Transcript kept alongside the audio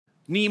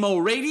Nemo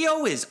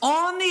Radio is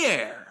on the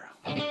air.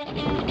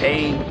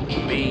 A,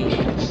 B,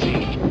 C.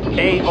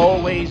 A,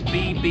 always,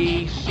 B,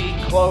 B, C,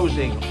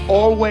 closing.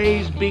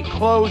 Always be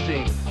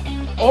closing.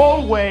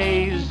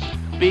 Always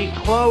be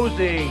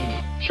closing.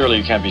 Surely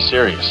you can't be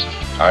serious.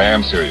 I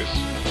am serious.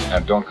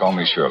 And don't call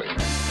me Shirley.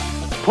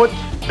 Put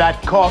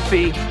that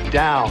coffee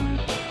down.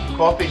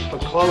 Coffee's for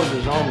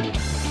closers only.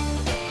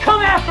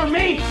 Come after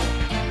me!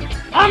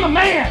 I'm a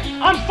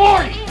man! I'm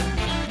 40!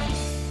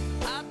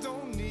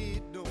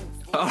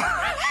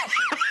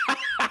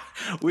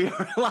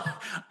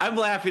 I'm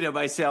laughing at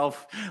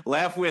myself.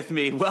 Laugh with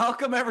me.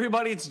 Welcome,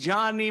 everybody. It's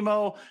John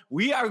Nemo.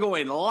 We are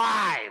going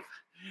live.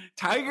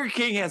 Tiger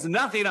King has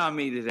nothing on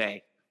me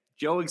today.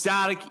 Joe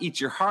Exotic, eat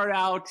your heart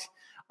out.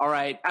 All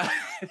right.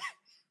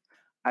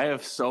 I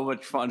have so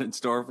much fun in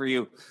store for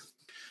you.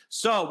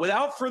 So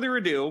without further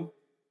ado,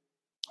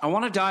 I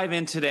want to dive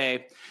in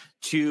today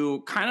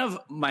to kind of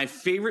my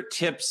favorite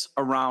tips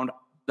around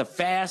the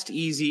fast,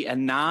 easy,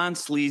 and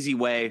non-sleazy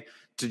way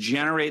to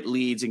generate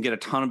leads and get a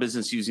ton of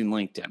business using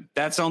LinkedIn.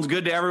 That sounds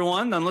good to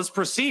everyone? Then let's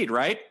proceed,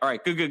 right? All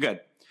right,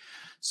 good.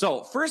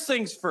 So first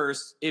things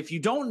first, if you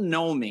don't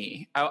know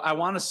me, I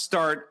want to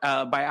start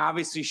by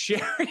obviously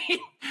sharing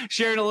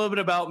a little bit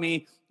about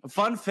me.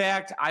 Fun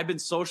fact, I've been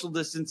social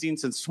distancing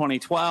since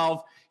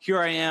 2012. Here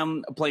I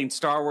am playing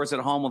Star Wars at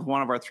home with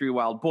one of our three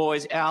wild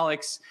boys,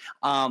 Alex,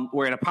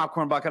 wearing a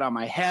popcorn bucket on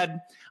my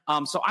head.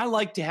 So I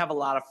like to have a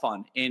lot of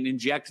fun and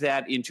inject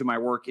that into my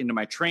work, into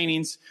my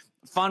trainings.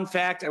 Fun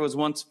fact, I was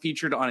once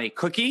featured on a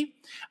cookie.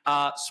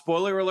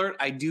 Spoiler alert,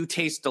 I do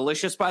taste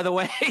delicious, by the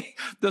way.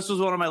 This was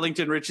one of my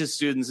LinkedIn Riches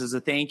students as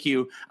a thank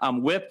you.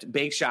 Whipped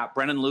Bake Shop,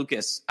 Brennan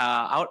Lucas,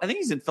 I think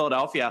he's in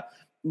Philadelphia,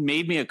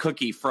 made me a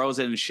cookie,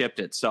 frozen and shipped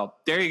it. So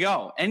there you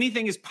go.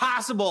 Anything is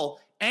possible.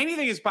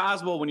 Anything is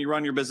possible when you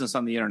run your business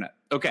on the internet.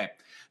 Okay.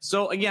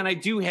 So again, I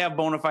do have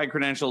bona fide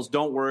credentials.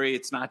 Don't worry.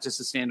 It's not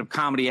just a stand-up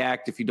comedy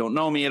act if you don't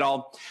know me at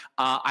all.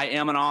 I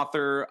am an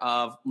author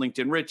of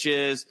LinkedIn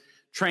Riches,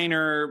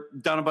 trainer,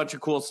 done a bunch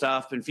of cool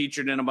stuff, been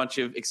featured in a bunch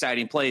of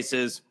exciting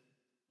places,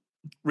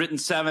 written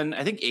 7,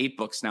 I think 8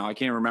 books now. I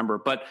can't remember,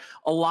 but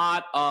a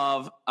lot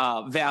of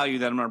value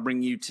that I'm going to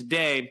bring you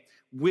today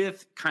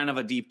with kind of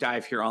a deep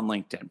dive here on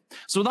LinkedIn.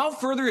 So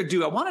without further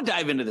ado, I want to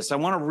dive into this. I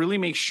want to really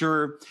make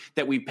sure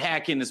that we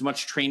pack in as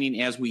much training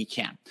as we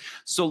can.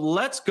 So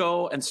let's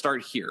go and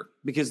start here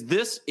because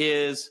this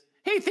is,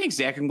 hey, thanks,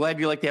 Zach. I'm glad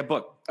you like that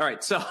book. All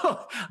right. So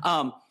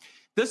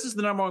this is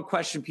the number one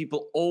question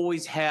people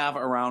always have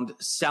around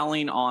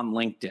selling on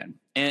LinkedIn.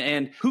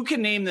 And who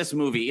can name this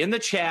movie? In the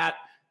chat,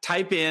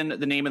 type in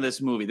the name of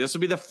this movie. This will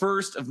be the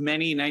first of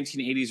many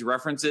 1980s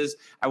references.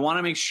 I want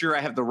to make sure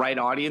I have the right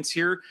audience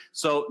here.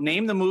 So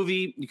name the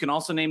movie. You can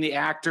also name the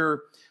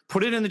actor.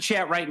 Put it in the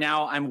chat right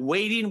now. I'm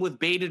waiting with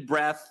bated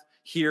breath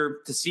here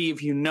to see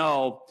if you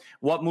know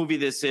what movie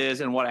this is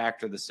and what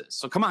actor this is.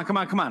 So come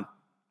on.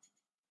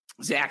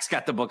 Zach's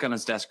got the book on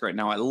his desk right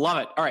now. I love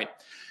it. All right.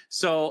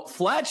 So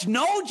Fletch,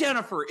 no,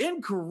 Jennifer,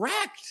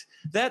 incorrect.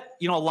 That,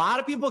 a lot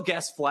of people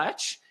guess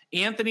Fletch.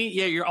 Anthony,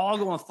 yeah, you're all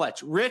going with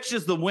Fletch. Rich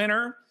is the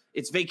winner.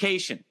 It's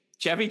Vacation.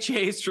 Chevy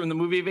Chase from the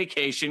movie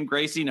Vacation.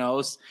 Gracie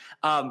knows.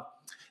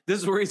 This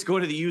is where he's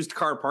going to the used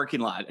car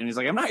parking lot. And he's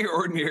like, I'm not your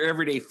ordinary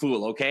everyday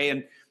fool, okay?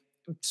 And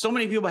so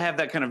many people have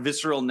that kind of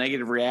visceral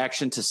negative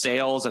reaction to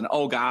sales. And,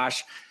 oh,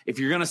 gosh, if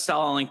you're going to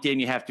sell on LinkedIn,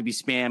 you have to be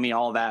spammy,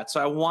 all that.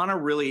 So I want to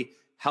really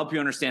help you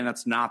understand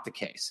that's not the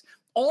case.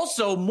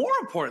 Also, more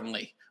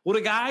importantly, would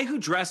a guy who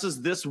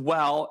dresses this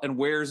well and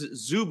wears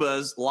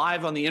Zubas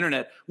live on the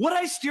internet, would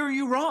I steer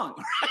you wrong?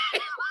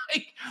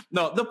 Right?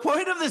 No, the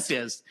point of this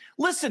is,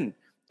 listen,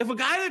 if a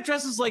guy that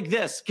dresses like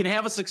this can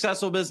have a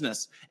successful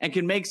business and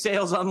can make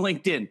sales on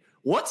LinkedIn,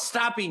 what's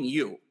stopping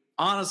you?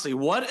 Honestly,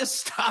 what is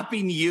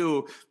stopping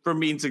you from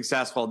being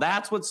successful?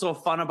 That's what's so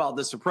fun about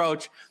this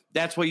approach.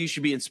 That's why you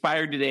should be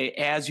inspired today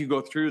as you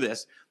go through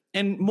this.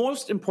 And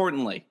most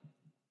importantly,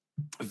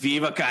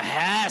 Vivica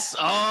Hess.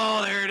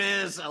 Oh, there it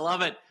is. I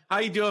love it. How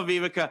you doing,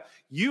 Vivica?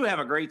 You have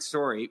a great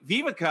story.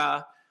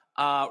 Vivica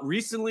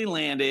recently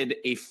landed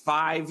a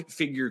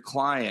 5-figure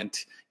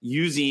client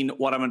using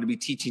what I'm going to be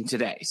teaching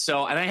today.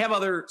 So, and I have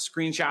other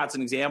screenshots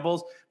and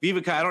examples.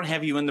 Vivica, I don't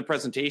have you in the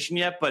presentation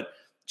yet, but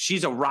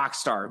she's a rock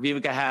star.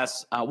 Vivica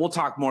Hess, we'll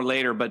talk more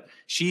later, but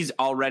she's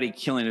already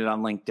killing it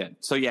on LinkedIn.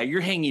 So yeah, you're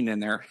hanging in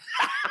there.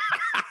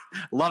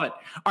 Love it.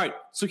 All right.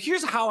 So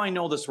here's how I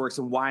know this works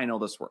and why I know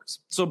this works.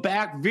 So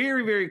back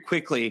very, very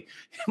quickly,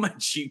 my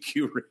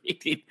GQ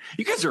rating.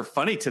 You guys are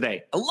funny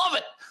today. I love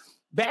it.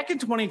 Back in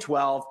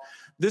 2012,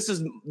 this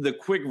is the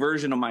quick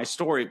version of my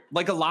story.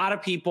 Like a lot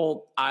of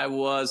people, I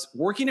was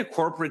working a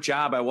corporate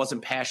job I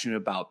wasn't passionate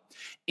about.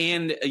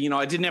 And,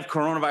 I didn't have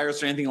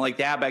coronavirus or anything like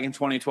that back in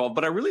 2012,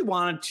 but I really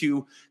wanted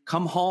to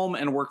come home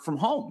and work from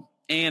home.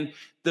 And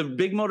the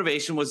big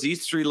motivation was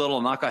these 3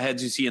 little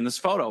knuckleheads you see in this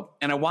photo.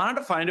 And I wanted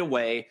to find a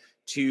way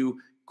to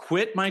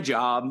quit my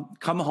job,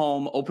 come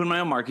home, open my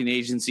own marketing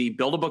agency,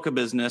 build a book of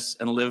business,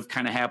 and live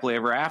kind of happily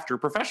ever after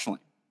professionally.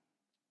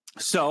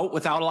 So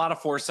without a lot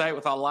of foresight,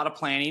 without a lot of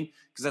planning,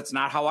 because that's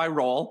not how I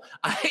roll,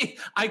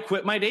 I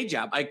quit my day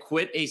job. I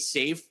quit a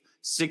safe,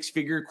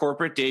 six-figure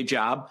corporate day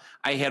job.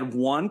 I had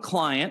one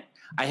client.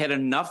 I had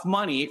enough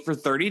money for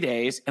 30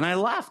 days and I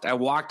left. I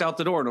walked out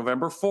the door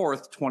November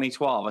 4th,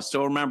 2012. I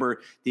still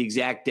remember the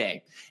exact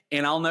day.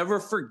 And I'll never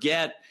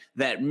forget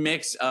that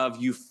mix of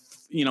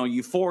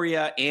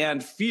euphoria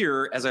and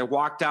fear as I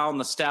walked down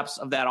the steps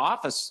of that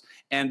office.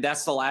 And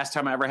that's the last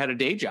time I ever had a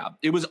day job.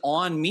 It was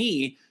on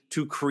me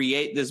to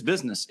create this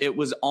business. It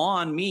was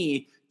on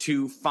me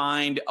to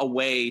find a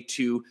way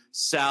to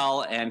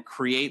sell and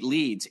create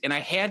leads. And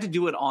I had to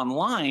do it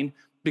online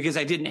because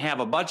I didn't have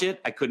a budget.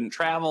 I couldn't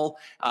travel.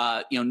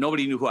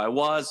 Nobody knew who I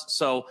was.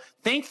 So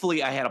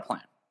thankfully I had a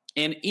plan.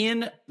 And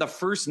in the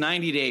first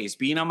 90 days,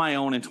 being on my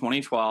own in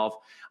 2012,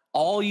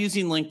 all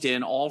using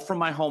LinkedIn, all from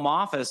my home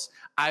office,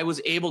 I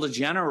was able to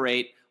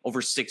generate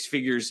over six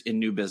figures in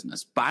new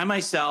business by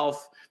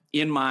myself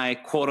in my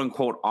quote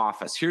unquote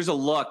office. Here's a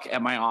look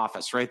at my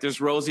office, right?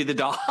 There's Rosie the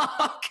dog.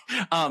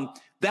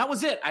 That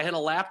was it. I had a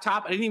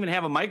laptop. I didn't even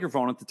have a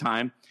microphone at the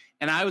time.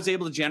 And I was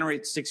able to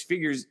generate six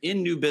figures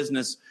in new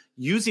business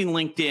using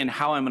LinkedIn,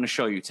 how I'm going to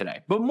show you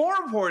today. But more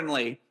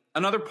importantly,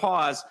 another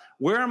pause.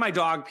 Where are my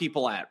dog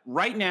people at?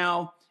 Right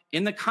now,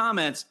 in the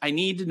comments, I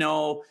need to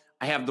know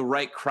I have the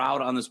right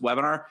crowd on this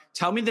webinar.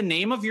 Tell me the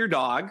name of your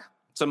dog.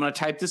 So I'm going to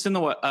type this in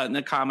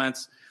the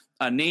comments.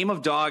 Name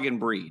of dog and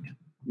breed.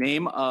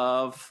 Name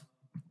of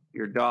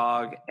your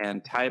dog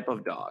and type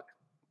of dog.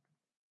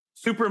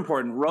 Super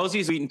important.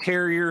 Rosie's a Wheaton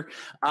Terrier.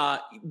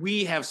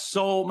 We have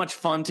so much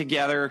fun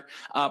together.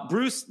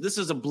 Bruce, this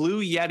is a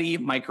Blue Yeti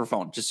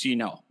microphone, just so you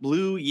know.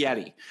 Blue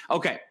Yeti.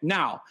 Okay,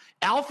 now,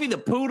 Alfie the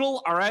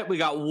Poodle. All right, we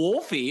got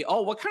Wolfie.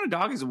 Oh, what kind of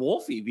dog is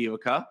Wolfie,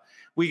 Vivica?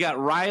 We got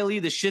Riley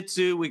the Shih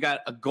Tzu. We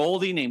got a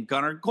Goldie named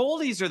Gunner.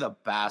 Goldies are the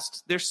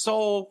best. They're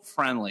so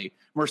friendly.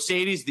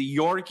 Mercedes the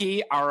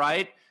Yorkie. All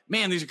right.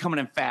 Man, these are coming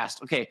in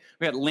fast. Okay,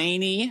 we got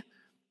Laney,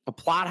 a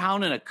Plot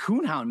Hound, and a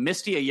Coonhound.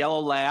 Misty, a Yellow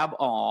Lab.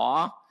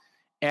 Aw.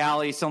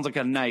 Allie sounds like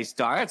a nice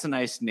dog. That's a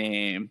nice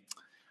name.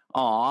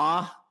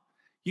 Aw.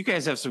 You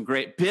guys have some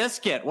great...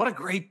 Biscuit. What a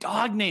great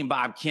dog name,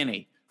 Bob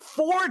Kinney.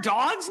 4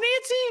 dogs,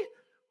 Nancy?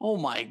 Oh,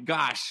 my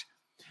gosh.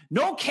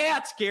 No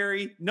cats,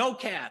 Gary. No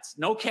cats.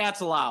 No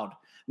cats allowed.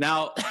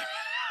 Now,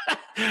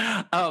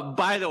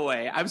 by the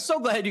way, I'm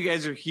so glad you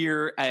guys are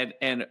here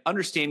and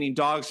understanding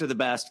dogs are the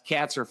best.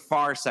 Cats are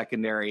far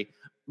secondary.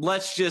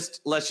 Let's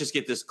just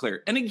get this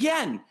clear. And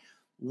again,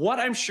 what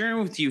I'm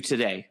sharing with you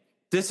today,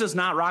 this is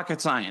not rocket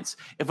science.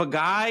 If a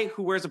guy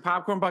who wears a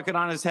popcorn bucket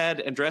on his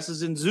head and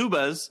dresses in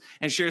Zubas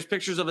and shares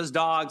pictures of his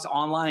dogs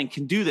online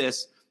can do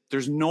this,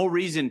 there's no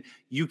reason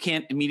you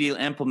can't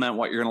immediately implement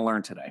what you're going to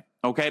learn today.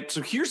 Okay,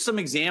 so here's some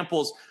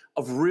examples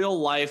of real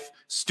life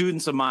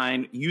students of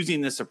mine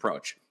using this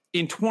approach.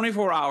 In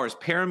 24 hours,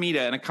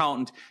 Paramita, an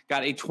accountant,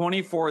 got a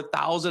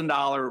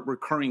 $24,000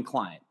 recurring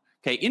client.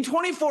 Okay, in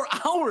 24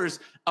 hours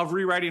of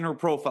rewriting her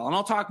profile. And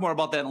I'll talk more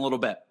about that in a little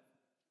bit.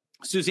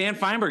 Suzanne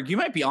Feinberg, you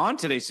might be on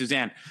today,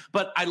 Suzanne,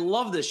 but I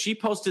love this. She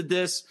posted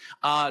this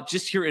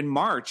just here in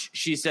March.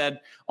 She said,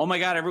 oh my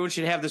God, everyone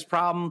should have this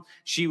problem.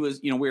 She was,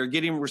 we were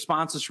getting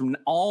responses from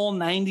all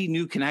 90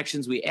 new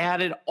connections we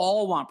added,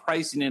 all want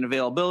pricing and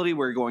availability.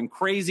 We're going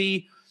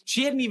crazy.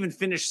 She hadn't even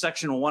finished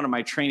section 1 of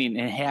my training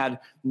and had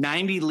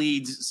 90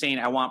 leads saying,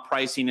 I want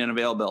pricing and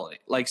availability.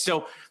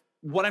 So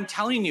what I'm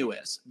telling you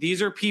is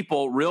these are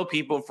people, real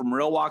people from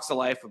real walks of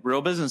life, with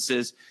real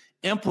businesses,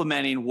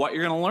 implementing what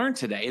you're going to learn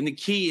today. And the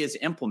key is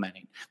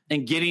implementing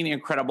and getting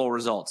incredible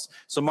results.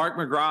 So Mark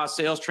McGraw,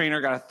 sales trainer,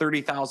 got a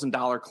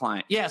 $30,000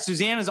 client. Yeah,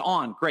 Suzanne is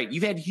on. Great.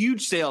 You've had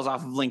huge sales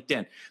off of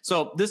LinkedIn.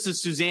 So this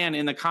is Suzanne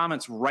in the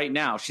comments right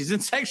now. She's in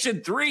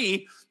section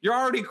 3. You're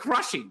already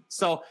crushing.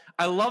 So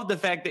I love the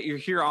fact that you're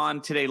here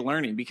on today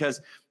learning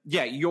because,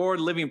 yeah, you're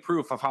living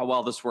proof of how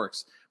well this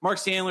works. Mark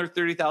Sandler,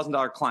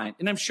 $30,000 client.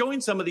 And I'm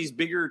showing some of these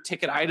bigger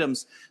ticket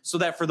items so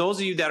that for those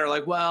of you that are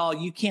like, well,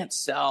 you can't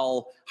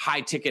sell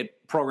high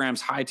ticket programs,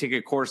 high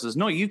ticket courses.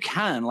 No, you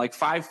can, like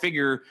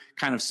 5-figure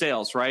kind of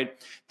sales, right?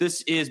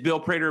 This is Bill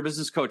Prater, a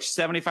business coach,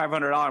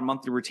 $7,500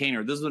 monthly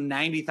retainer. This is a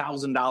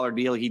 $90,000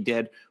 deal he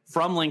did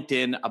from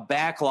LinkedIn, a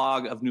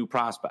backlog of new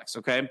prospects,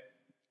 okay?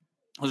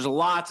 There's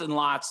lots and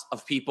lots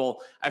of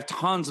people. I have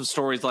tons of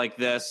stories like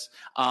this.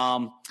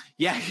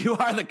 Yeah, you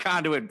are the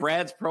conduit.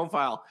 Brad's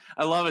profile.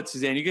 I love it,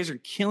 Suzanne. You guys are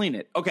killing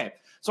it. Okay,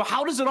 so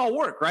how does it all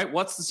work, right?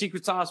 What's the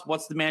secret sauce?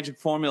 What's the magic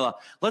formula?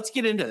 Let's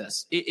get into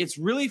this. It's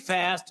really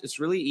fast. It's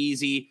really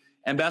easy.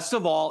 And best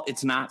of all,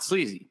 it's not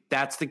sleazy.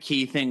 That's the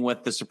key thing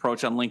with this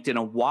approach on LinkedIn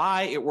and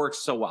why it works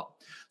so well.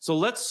 So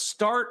let's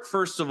start,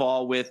 first of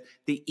all, with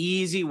the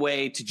easy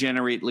way to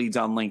generate leads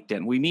on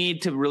LinkedIn. We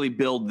need to really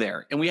build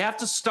there. And we have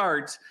to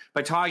start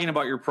by talking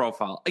about your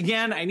profile.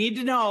 Again, I need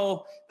to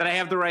know that I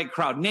have the right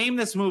crowd. Name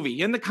this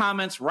movie in the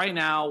comments right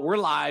now. We're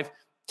live.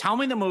 Tell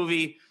me the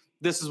movie.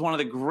 This is one of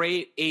the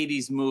great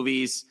 80s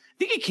movies. I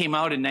think it came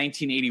out in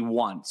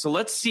 1981. So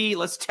let's see.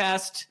 Let's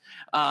test.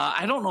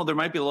 I don't know. There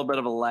might be a little bit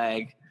of a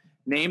lag.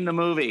 Name the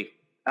movie.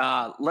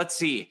 Let's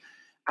see.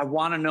 I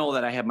want to know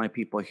that I have my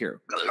people here.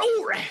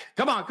 Glory.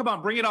 Come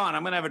on. Bring it on.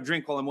 I'm going to have a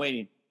drink while I'm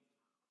waiting.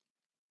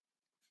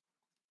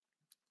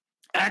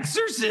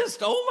 Exorcist.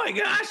 Oh, my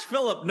gosh,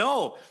 Philip.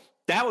 No.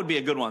 That would be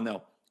a good one,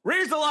 though.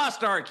 Raiders of the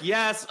Lost Ark.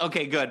 Yes.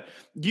 Okay, good.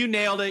 You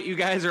nailed it. You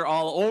guys are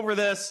all over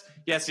this.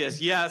 Yes,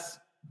 yes, yes.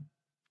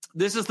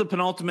 This is the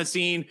penultimate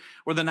scene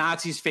where the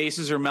Nazis'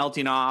 faces are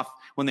melting off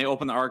when they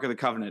open the Ark of the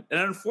Covenant. And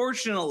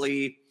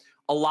unfortunately,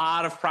 a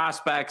lot of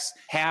prospects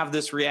have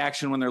this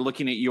reaction when they're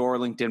looking at your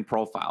LinkedIn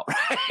profile,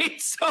 right?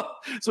 So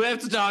we have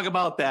to talk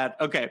about that.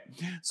 Okay.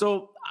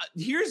 So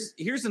here's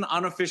an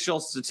unofficial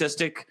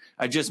statistic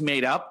I just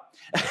made up.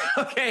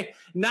 Okay.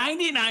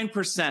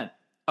 99%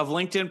 of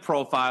LinkedIn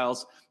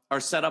profiles are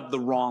set up the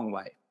wrong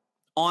way,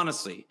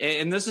 honestly.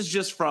 And this is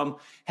just from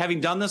having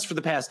done this for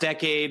the past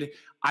decade.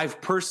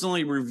 I've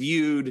personally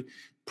reviewed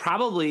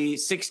probably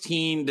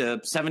 16 to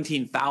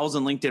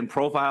 17,000 LinkedIn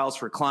profiles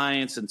for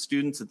clients and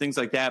students and things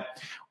like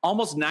that.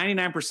 Almost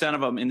 99%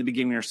 of them in the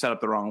beginning are set up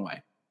the wrong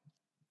way.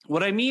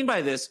 What I mean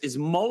by this is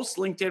most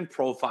LinkedIn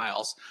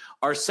profiles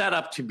are set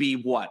up to be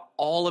what?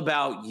 All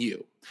about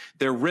you.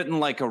 They're written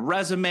like a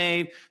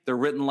resume. They're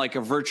written like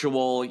a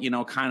virtual,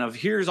 kind of,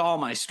 here's all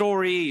my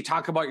story. You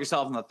talk about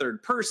yourself in the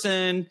third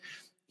person.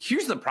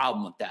 Here's the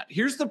problem with that.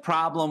 Here's the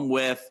problem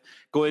with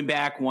going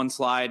back one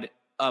slide,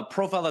 a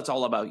profile that's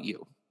all about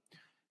you.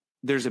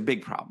 There's a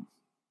big problem.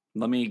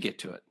 Let me get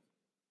to it.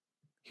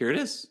 Here it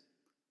is.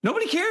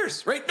 Nobody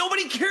cares, right?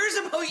 Nobody cares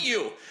about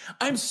you.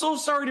 I'm so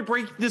sorry to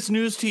break this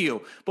news to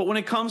you, but when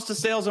it comes to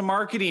sales and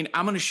marketing,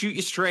 I'm going to shoot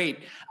you straight.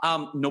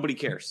 Nobody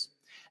cares.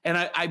 And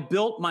I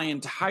built my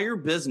entire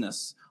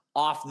business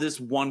off this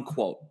one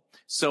quote.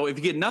 So if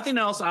you get nothing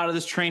else out of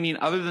this training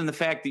other than the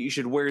fact that you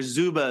should wear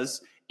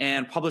Zubas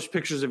and publish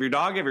pictures of your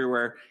dog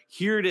everywhere,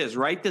 here it is.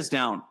 Write this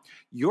down.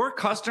 Your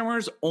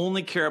customers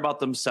only care about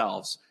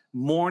themselves.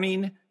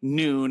 Morning,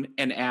 noon,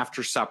 and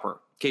after supper.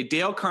 Okay,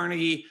 Dale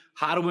Carnegie,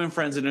 How to Win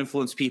Friends and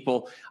Influence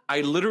People. I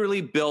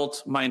literally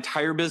built my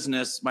entire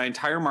business, my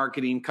entire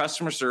marketing,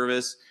 customer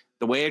service,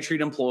 the way I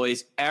treat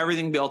employees,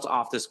 everything built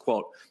off this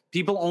quote.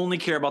 People only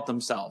care about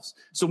themselves.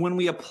 So when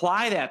we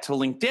apply that to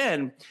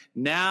LinkedIn,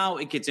 now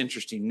it gets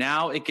interesting.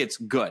 Now it gets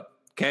good,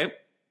 okay?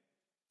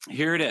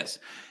 Here it is.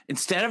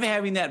 Instead of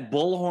having that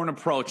bullhorn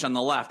approach on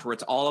the left where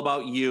it's all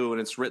about you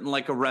and it's written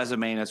like a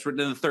resume and it's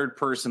written in the third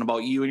person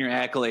about you and your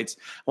accolades,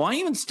 I want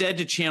you instead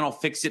to channel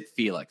Fix It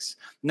Felix.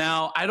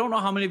 Now, I don't know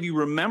how many of you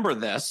remember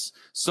this.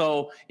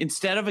 So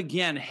instead of,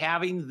 again,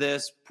 having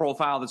this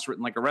profile that's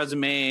written like a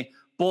resume,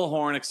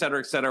 bullhorn, et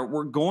cetera,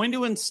 we're going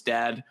to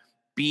instead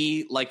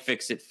be like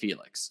Fix It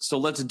Felix. So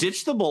let's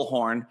ditch the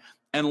bullhorn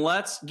and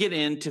let's get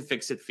into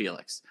Fix It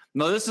Felix.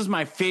 Now, this is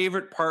my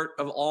favorite part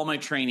of all my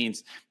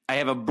trainings. I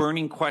have a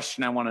burning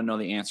question I want to know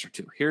the answer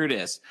to. Here it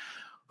is.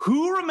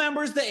 Who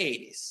remembers the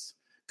 80s?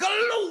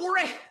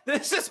 Glory!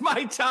 This is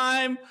my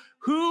time.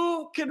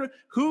 Who can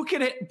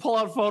pull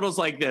out photos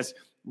like this?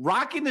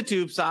 Rocking the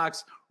tube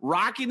socks,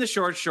 rocking the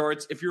short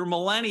shorts. If you're a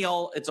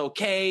millennial, it's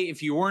okay.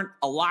 If you weren't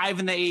alive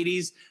in the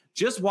 80s,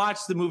 just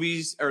watch the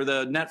movies or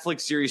the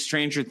Netflix series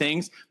Stranger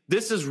Things.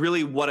 This is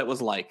really what it was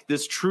like.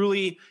 This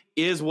truly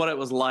is what it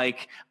was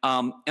like.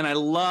 And I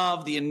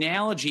love the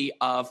analogy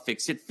of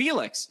Fix It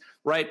Felix,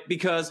 right?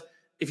 Because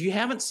if you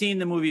haven't seen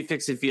the movie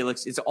Fix It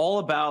Felix, it's all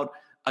about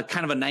a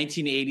kind of a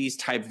 1980s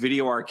type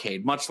video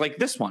arcade, much like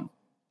this one.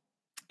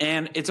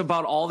 And it's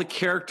about all the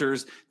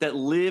characters that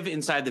live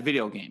inside the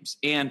video games.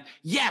 And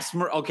yes,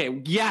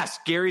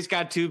 Gary's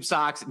got tube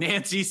socks.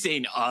 Nancy's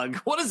saying, ugh.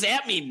 What does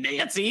that mean,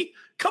 Nancy?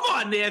 Come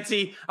on,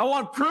 Nancy. I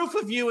want proof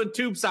of you in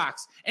tube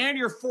socks and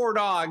your 4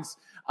 dogs,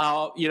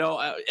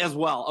 as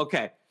well.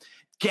 Okay.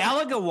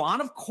 Galaga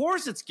won? Of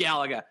course it's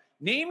Galaga.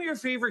 Name your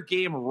favorite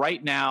game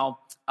right now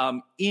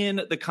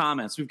in the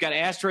comments. We've got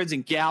Asteroids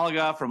and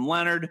Galaga from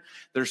Leonard.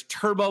 There's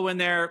Turbo in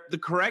there. The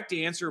correct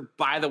answer,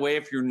 by the way,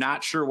 if you're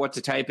not sure what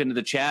to type into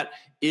the chat,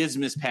 is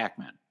Miss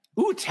Pac-Man.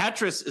 Ooh,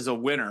 Tetris is a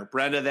winner.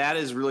 Brenda, that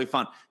is really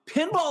fun.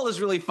 Pinball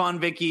is really fun,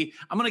 Vicky.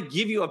 I'm going to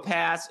give you a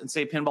pass and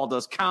say pinball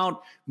does count.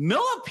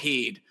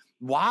 Millipede.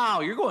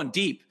 Wow, you're going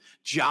deep.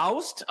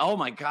 Joust. Oh,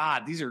 my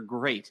God. These are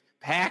great.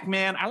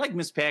 Pac-Man. I like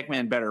Miss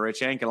Pac-Man better,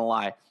 Rich. I ain't going to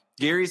lie.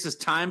 Gary says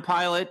Time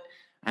Pilot.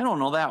 I don't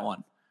know that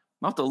one.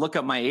 I'll have to look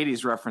up my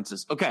 80s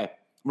references. Okay.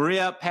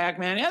 Maria,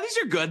 Pac-Man. Yeah, these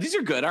are good. These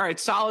are good. All right.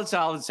 Solid.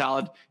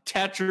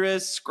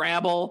 Tetris,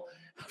 Scrabble,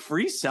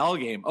 free cell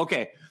game.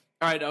 Okay.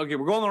 All right. Okay.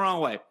 We're going the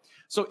wrong way.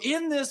 So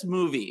in this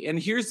movie, and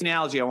here's the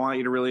analogy I want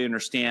you to really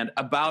understand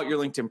about your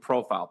LinkedIn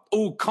profile.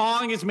 Oh,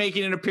 Kong is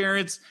making an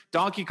appearance.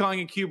 Donkey Kong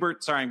and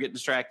Q*bert. Sorry, I'm getting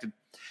distracted.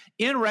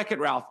 In Wreck-It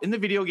Ralph, in the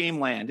video game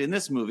land, in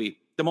this movie,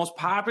 the most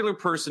popular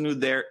person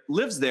who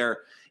lives there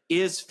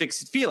is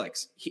Fix It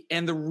Felix.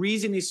 And the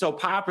reason he's so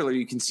popular,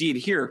 you can see it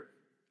here.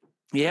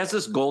 He has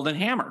this golden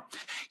hammer.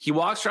 He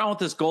walks around with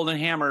this golden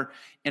hammer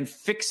and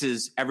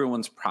fixes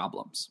everyone's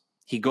problems.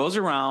 He goes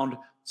around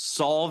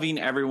solving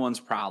everyone's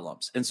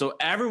problems. And so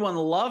everyone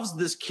loves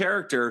this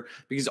character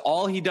because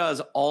all he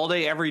does all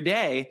day, every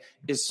day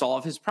is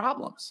solve his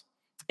problems.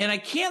 And I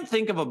can't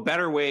think of a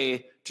better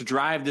way to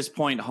drive this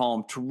point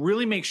home to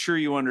really make sure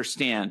you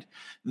understand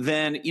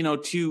than,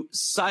 to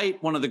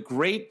cite one of the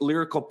great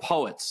lyrical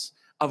poets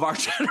of our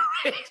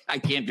generation. I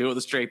can't do it with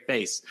a straight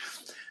face.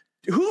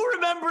 Who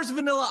remembers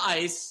Vanilla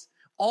Ice?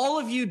 All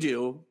of you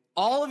do.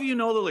 All of you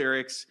know the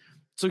lyrics.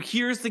 So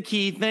here's the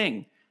key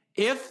thing.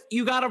 If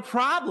you got a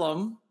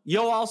problem,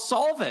 I'll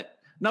solve it.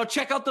 Now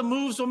check out the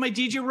moves when my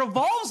DJ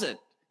revolves it.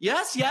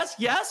 Yes, yes,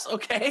 yes.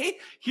 Okay.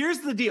 Here's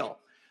the deal.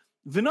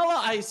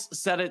 Vanilla Ice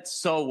said it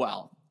so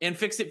well, and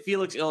Fix It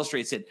Felix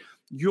illustrates it.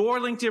 Your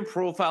LinkedIn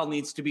profile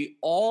needs to be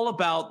all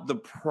about the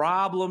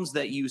problems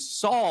that you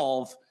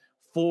solve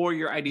for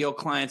your ideal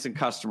clients and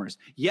customers.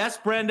 Yes,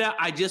 Brenda,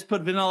 I just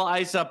put Vanilla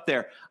Ice up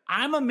there.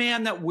 I'm a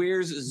man that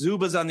wears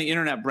Zubas on the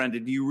internet, Brenda.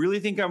 Do you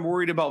really think I'm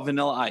worried about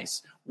Vanilla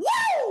Ice? Woo!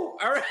 All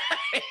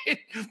right.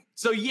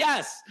 So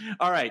yes.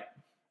 All right.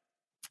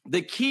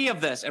 The key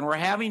of this, and we're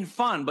having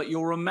fun, but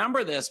you'll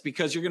remember this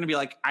because you're going to be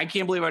like, I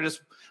can't believe I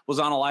just was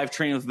on a live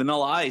training with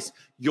Vanilla Ice.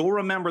 You'll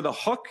remember the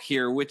hook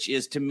here, which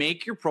is to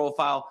make your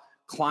profile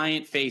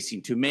client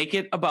facing, to make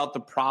it about the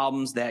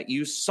problems that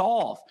you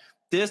solve.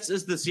 This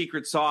is the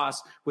secret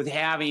sauce with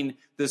having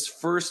this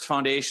first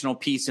foundational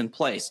piece in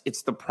place.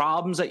 It's the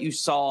problems that you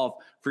solve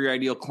for your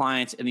ideal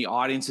clients and the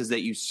audiences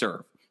that you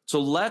serve. So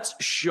let's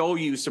show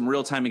you some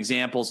real-time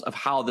examples of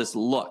how this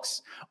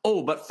looks.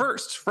 Oh, but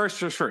first,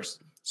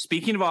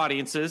 speaking of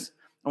audiences,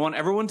 I want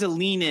everyone to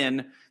lean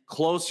in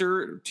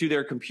closer to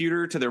their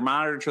computer, to their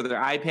monitor, to their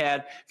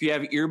iPad. If you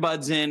have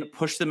earbuds in,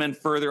 push them in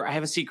further. I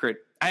have a secret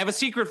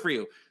for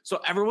you.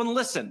 So everyone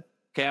listen.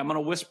 Okay, I'm going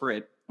to whisper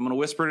it. I'm going to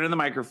whisper it in the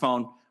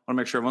microphone. I want to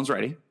make sure everyone's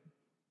ready.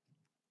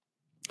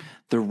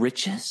 The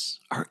riches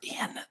are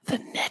in the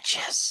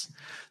niches.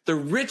 The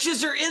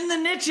riches are in the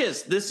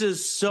niches. This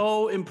is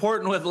so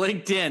important with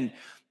LinkedIn.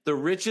 The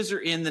riches are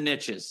in the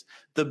niches.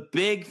 The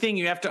big thing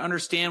you have to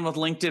understand with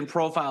LinkedIn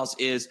profiles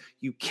is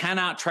you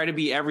cannot try to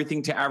be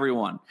everything to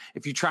everyone.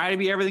 If you try to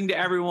be everything to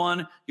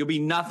everyone, you'll be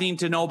nothing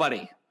to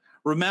nobody.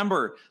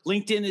 Remember,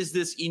 LinkedIn is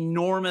this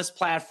enormous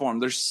platform.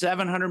 There's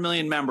 700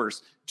 million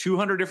members,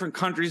 200 different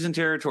countries and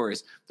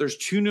territories. There's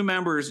 2 new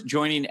members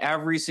joining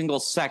every single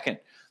second.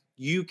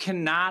 You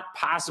cannot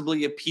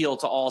possibly appeal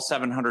to all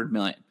 700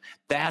 million.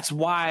 That's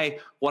why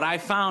what I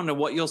found and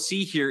what you'll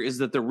see here is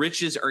that the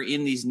riches are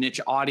in these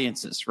niche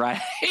audiences, right?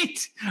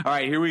 All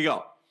right, here we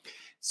go.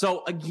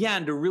 So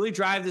again, to really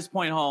drive this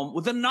point home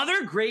with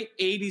another great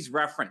 80s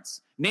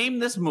reference, name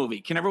this movie.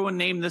 Can everyone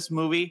name this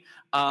movie?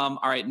 All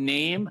right,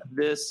 name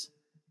this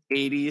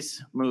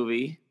 80s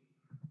movie.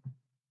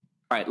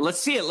 All right,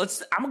 let's see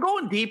it. I'm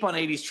going deep on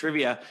 80s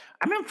trivia.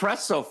 I'm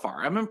impressed so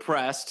far. I'm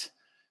impressed.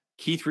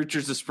 Keith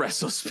Richards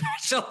Espresso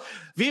Special.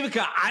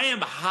 Vivica, I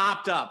am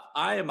hopped up.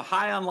 I am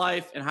high on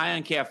life and high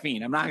on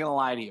caffeine. I'm not going to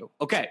lie to you.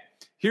 Okay,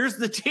 here's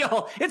the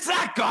deal. It's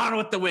not Gone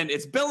with the Wind.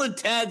 It's Bill and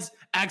Ted's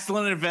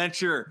Excellent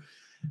Adventure.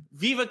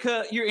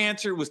 Vivica, your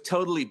answer was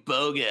totally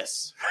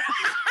bogus.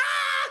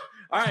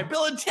 All right,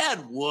 Bill and Ted.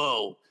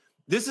 Whoa.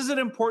 This is an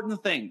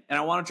important thing, and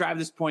I want to drive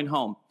this point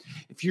home.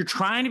 If you're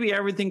trying to be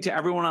everything to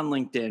everyone on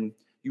LinkedIn,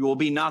 you will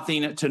be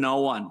nothing to no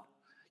one.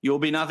 You will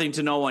be nothing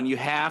to no one. You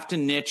have to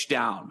niche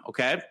down,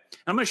 okay?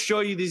 I'm going to show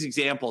you these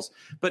examples.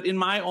 But in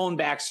my own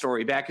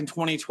backstory, back in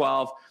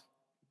 2012,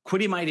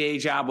 quitting my day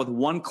job with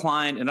one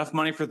client, enough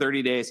money for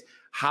 30 days,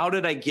 how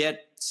did I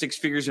get 6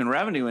 figures in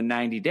revenue in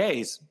 90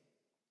 days?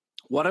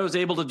 What I was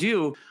able to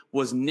do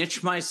was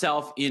niche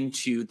myself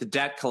into the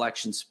debt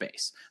collection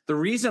space. The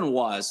reason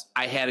was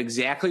I had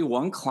exactly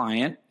one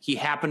client. He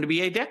happened to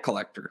be a debt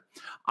collector.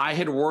 I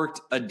had worked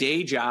a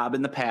day job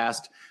in the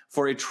past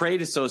for a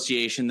trade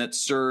association that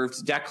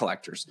served debt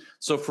collectors.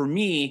 So for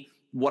me,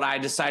 what I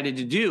decided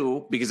to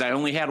do, because I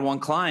only had one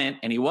client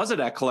and he was a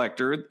debt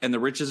collector and the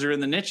riches are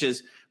in the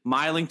niches,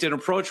 my LinkedIn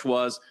approach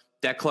was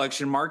debt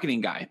collection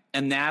marketing guy.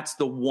 And that's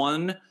the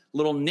one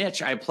little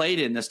niche I played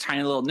in, this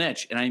tiny little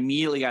niche, and I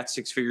immediately got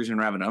 6 figures in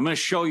revenue. I'm going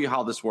to show you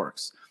how this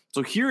works.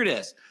 So here it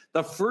is.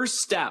 The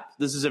first step,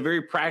 this is a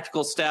very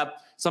practical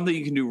step, something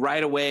you can do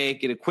right away,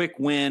 get a quick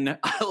win.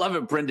 I love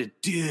it, Brenda.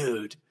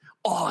 Dude,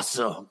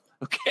 awesome.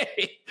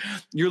 Okay.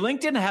 Your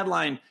LinkedIn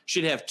headline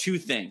should have 2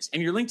 things.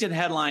 And your LinkedIn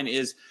headline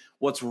is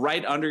what's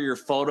right under your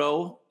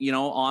photo,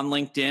 on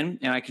LinkedIn.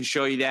 And I can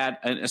show you that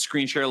in a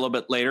screen share a little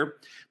bit later.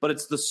 But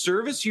it's the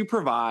service you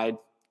provide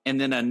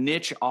and then a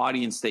niche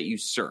audience that you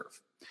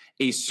serve.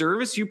 A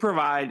service you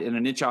provide and a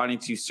niche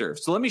audience you serve.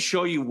 So let me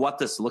show you what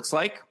this looks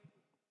like.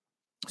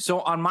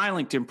 So on my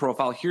LinkedIn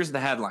profile, here's the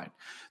headline.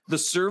 The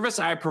service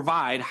I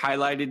provide,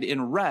 highlighted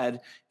in red,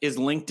 is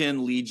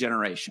LinkedIn lead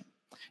generation.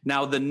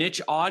 Now, the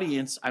niche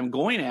audience I'm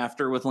going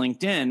after with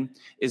LinkedIn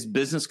is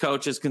business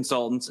coaches,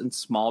 consultants, and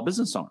small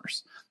business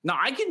owners. Now,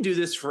 I can do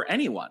this for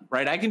anyone,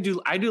 right? I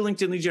do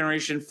LinkedIn lead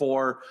generation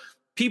for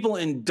people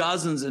in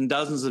dozens and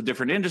dozens of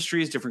different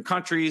industries, different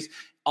countries,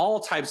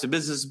 all types of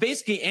businesses.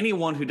 Basically,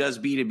 anyone who does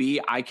B2B,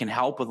 I can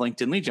help with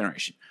LinkedIn lead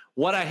generation.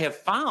 What I have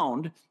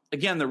found,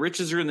 again, the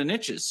riches are in the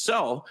niches.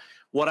 So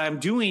what I'm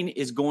doing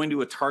is going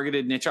to a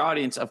targeted niche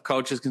audience of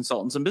coaches,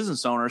 consultants, and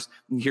business owners,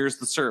 and here's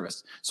the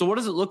service. So what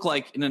does it look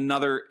like in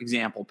another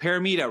example?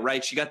 Paramita,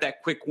 right? She got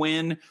that quick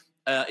win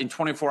in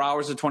 24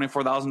 hours, a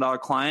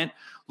 $24,000 client.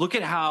 Look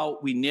at how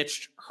we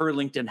niched her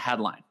LinkedIn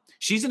headline.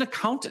 She's an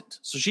accountant,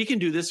 so she can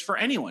do this for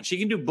anyone. She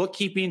can do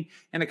bookkeeping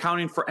and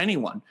accounting for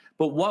anyone.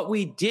 But what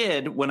we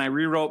did when I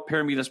rewrote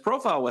Paramita's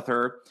profile with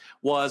her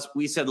was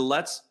we said,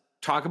 let's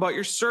talk about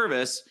your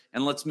service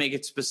and let's make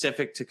it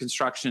specific to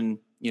construction,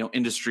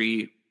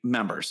 industry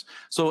members.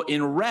 So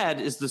in red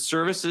is the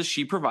services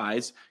she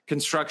provides: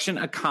 construction,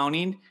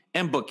 accounting,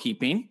 and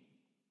bookkeeping.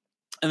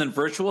 And then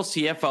virtual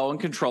CFO and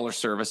controller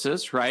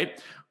services,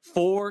 right?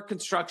 For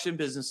construction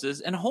businesses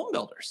and home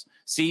builders.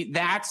 See,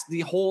 that's the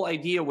whole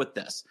idea with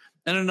this.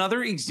 And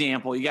another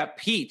example, you got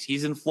Pete.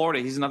 He's in Florida.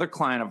 He's another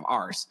client of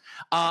ours.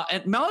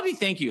 And Melody,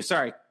 thank you.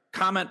 Sorry,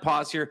 comment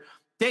pause here.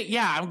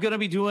 I'm going to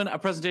be doing a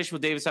presentation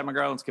with David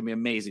McGraw. It's going to be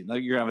amazing. You're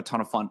going to have a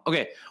ton of fun.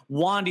 Okay,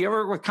 Juan, do you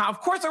ever work with? Of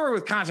course I work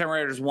with content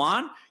writers,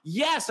 Juan.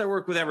 Yes, I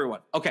work with everyone.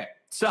 Okay,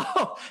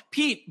 so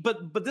Pete,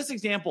 but this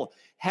example,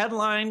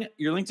 headline,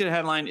 your LinkedIn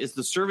headline is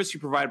the service you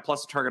provide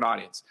plus a target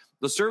audience.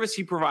 The service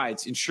he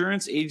provides: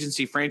 insurance,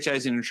 agency,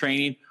 franchising, and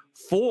training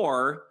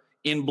for,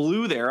 in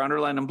blue there,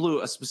 underlined in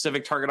blue, a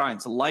specific target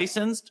audience: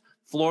 licensed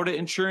Florida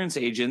insurance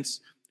agents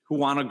who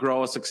want to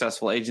grow a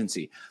successful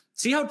agency.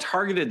 See how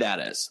targeted that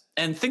is.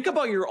 And think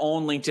about your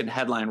own LinkedIn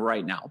headline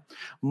right now.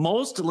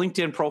 Most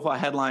LinkedIn profile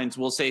headlines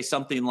will say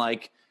something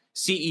like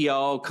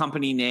CEO,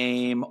 company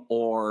name,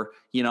 or,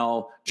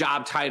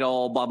 job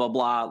title, blah, blah,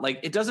 blah. Like,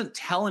 it doesn't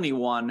tell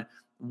anyone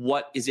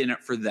what is in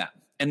it for them.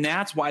 And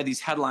that's why these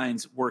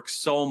headlines work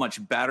so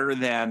much better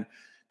than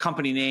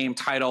company name,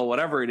 title,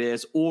 whatever it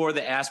is, or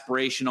the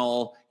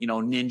aspirational,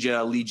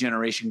 ninja, lead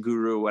generation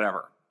guru,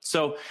 whatever.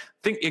 So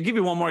I'll give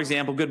you one more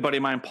example. Good buddy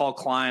of mine, Paul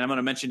Klein. I'm going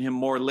to mention him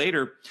more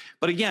later.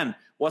 But again,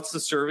 what's the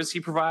service he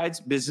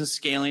provides? Business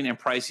scaling and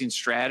pricing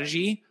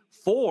strategy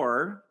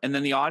for, and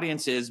then the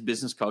audience is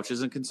business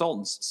coaches and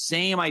consultants.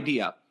 Same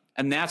idea.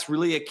 And that's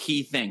really a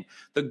key thing.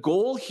 The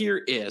goal here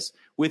is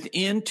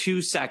within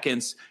 2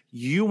 seconds,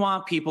 you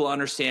want people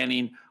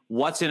understanding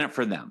what's in it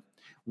for them.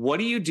 What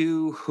do you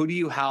do? Who do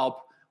you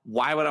help?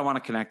 Why would I want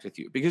to connect with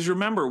you? Because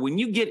remember, when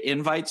you get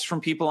invites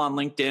from people on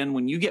LinkedIn,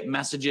 when you get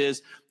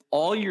messages,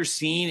 all you're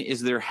seeing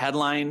is their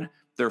headline,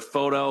 their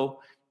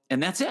photo,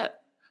 and that's it.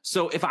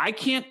 So if I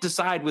can't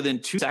decide within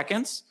 2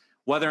 seconds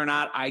whether or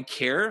not I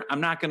care,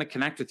 I'm not going to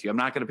connect with you. I'm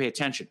not going to pay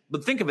attention.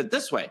 But think of it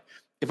this way.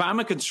 If I'm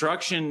a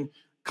construction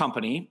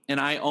company and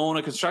I own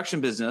a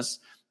construction business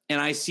and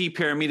I see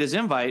Paramita's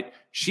invite,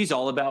 she's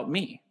all about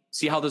me.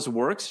 See how this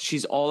works?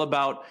 She's all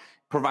about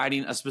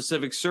providing a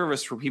specific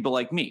service for people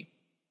like me.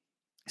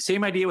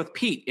 Same idea with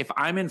Pete. If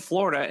I'm in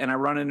Florida and I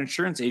run an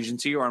insurance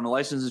agency or I'm a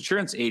licensed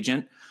insurance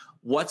agent,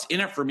 what's in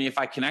it for me if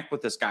I connect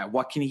with this guy?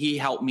 What can he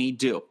help me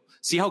do?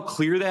 See how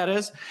clear that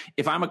is?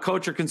 If I'm a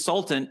coach or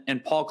consultant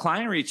and Paul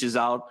Klein reaches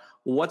out,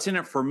 what's in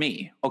it for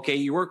me? Okay,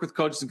 you work with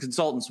coaches and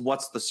consultants.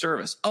 What's the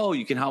service? Oh,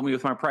 you can help me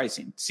with my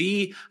pricing.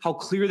 See how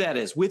clear that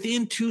is?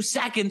 Within 2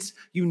 seconds,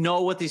 you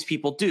know what these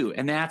people do,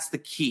 and that's the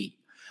key.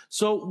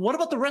 So what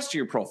about the rest of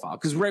your profile?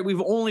 Because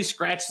we've only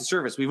scratched the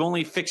surface. We've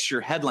only fixed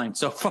your headline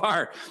so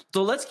far.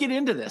 So let's get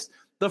into this.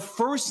 The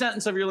first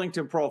sentence of your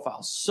LinkedIn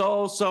profile,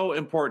 so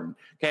important.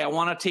 Okay, I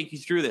want to take you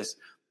through this.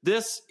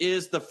 This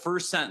is the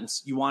first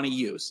sentence you want to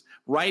use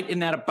right in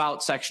that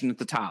about section at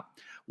the top.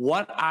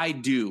 What I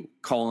do,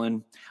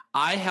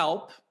 I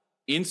help,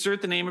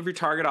 insert the name of your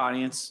target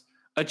audience,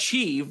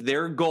 achieve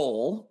their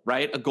goal,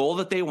 right? A goal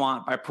that they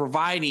want by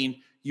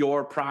providing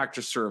your product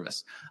or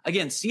service.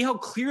 Again, see how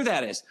clear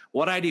that is.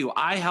 What I do,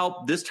 I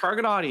help this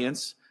target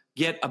audience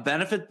get a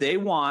benefit they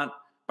want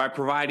by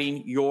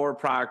providing your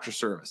product or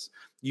service.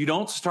 You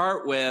don't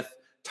start with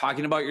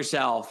talking about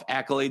yourself,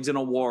 accolades and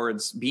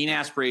awards, being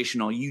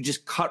aspirational. You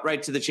just cut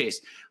right to the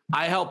chase.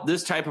 I help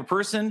this type of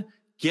person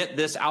get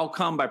this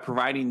outcome by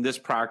providing this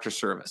product or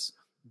service.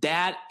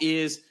 That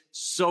is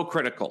so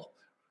critical.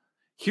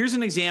 Here's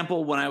an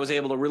example when I was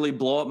able to really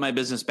blow up my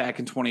business back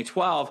in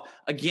 2012.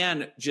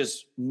 Again,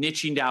 just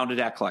niching down to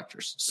debt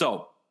collectors.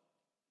 So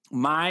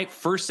my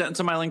first sentence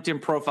on my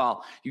LinkedIn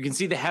profile, you can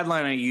see the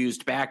headline I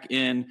used back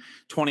in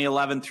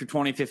 2011 through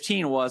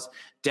 2015 was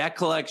debt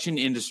collection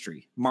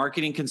industry,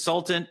 marketing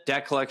consultant,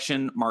 debt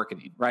collection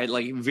marketing, right?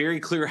 Like very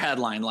clear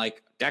headline,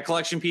 like debt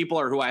collection people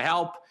are who I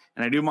help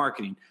and I do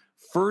marketing.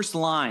 First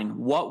line,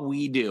 what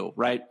we do,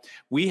 right?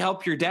 We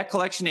help your debt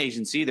collection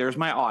agency. There's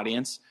my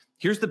audience.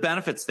 Here's the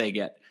benefits they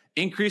get: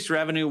 increase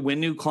revenue, win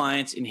new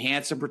clients,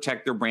 enhance and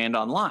protect their brand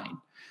online.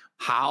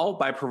 How?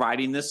 By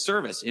providing this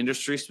service,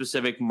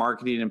 industry-specific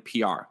marketing and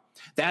PR.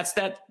 That's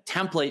that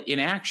template in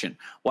action.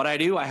 What I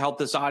do, I help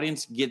this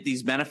audience get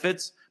these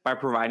benefits by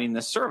providing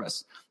this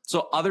service.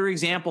 So other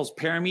examples,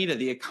 Paramita,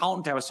 the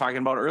accountant I was talking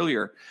about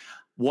earlier.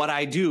 What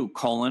I do,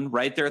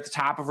 right there at the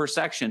top of her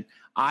section,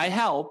 I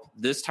help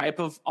this type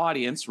of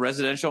audience,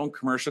 residential and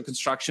commercial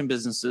construction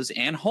businesses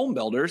and home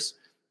builders,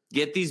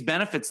 get these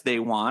benefits they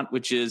want,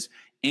 which is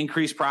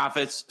increase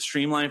profits,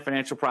 streamline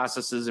financial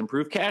processes,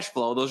 improve cash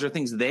flow. Those are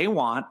things they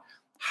want.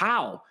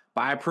 How?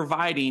 By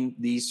providing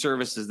these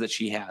services that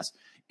she has.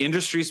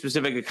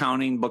 Industry-specific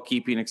accounting,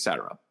 bookkeeping,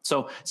 etc.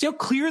 So see how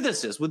clear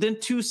this is. Within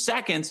 2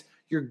 seconds,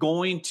 you're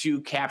going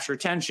to capture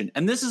attention.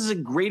 And this is a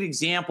great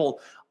example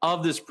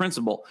of this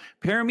principle.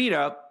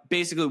 Paramita,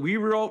 basically, we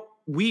wrote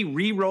we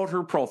rewrote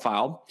her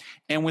profile,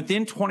 and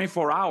within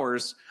 24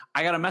 hours,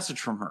 I got a message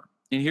from her.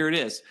 And here it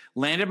is.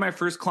 Landed my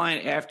first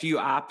client after you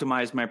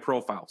optimized my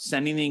profile.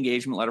 Sending the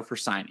engagement letter for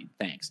signing.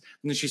 Thanks.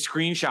 And then she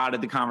screenshotted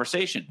the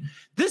conversation.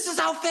 This is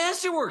how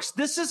fast it works.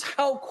 This is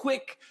how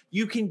quick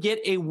you can get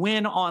a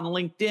win on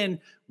LinkedIn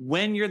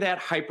when you're that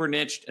hyper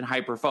niched and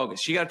hyper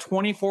focused. She got a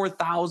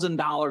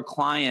 $24,000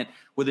 client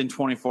within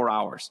 24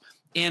 hours.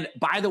 And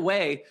by the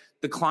way,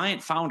 the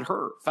client found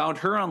her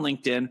on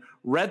LinkedIn,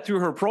 read through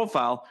her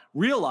profile,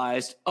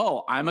 realized,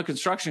 oh, I'm a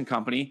construction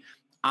company.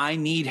 I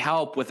need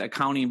help with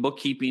accounting,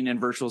 bookkeeping, and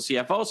virtual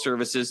CFO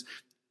services.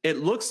 It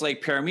looks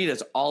like Paramita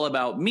is all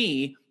about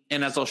me.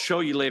 And as I'll show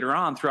you later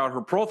on throughout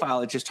her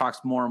profile, it just talks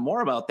more and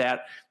more about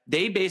that.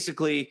 They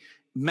basically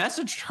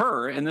messaged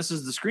her, and this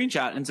is the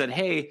screenshot, and said,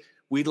 hey,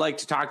 we'd like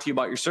to talk to you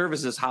about your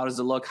services. How does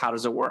it look? How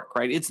does it work?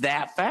 Right? It's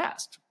that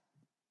fast.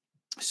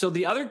 So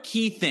the other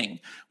key thing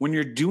when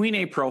you're doing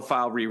a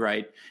profile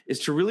rewrite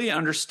is to really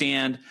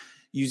understand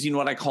using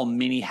what I call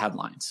mini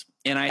headlines.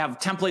 And I have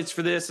templates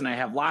for this, and I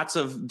have lots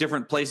of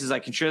different places I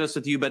can share this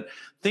with you, but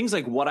things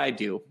like what I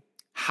do,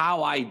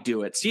 how I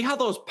do it. See how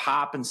those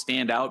pop and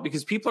stand out?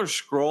 Because people are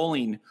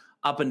scrolling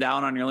up and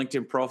down on your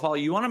LinkedIn profile.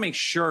 You want to make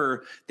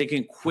sure they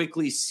can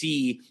quickly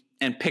see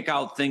and pick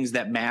out things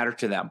that matter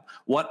to them.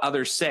 What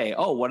others say.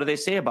 Oh, what do they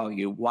say about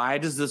you? Why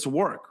does this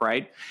work,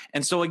 right?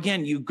 And so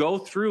again, you go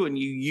through and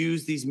you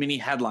use these mini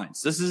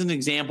headlines. This is an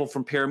example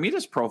from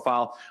Paramita's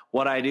profile,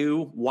 what I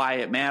do, why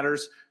it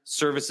matters,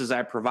 services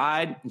I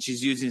provide. And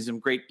she's using some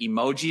great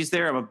emojis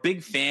there. I'm a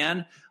big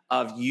fan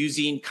of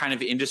using kind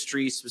of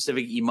industry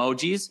specific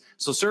emojis.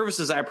 So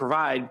services I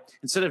provide,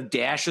 instead of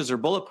dashes or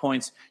bullet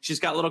points, she's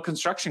got little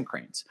construction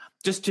cranes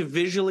just to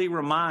visually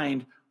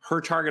remind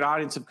her target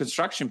audience of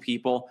construction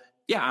people,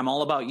 yeah, I'm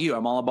all about you.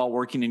 I'm all about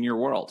working in your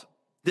world.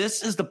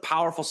 This is the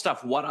powerful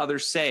stuff. What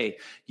others say,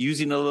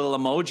 using a little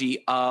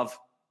emoji of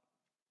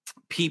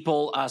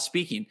people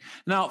speaking.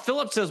 Now,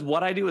 Philip says,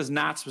 what I do is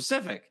not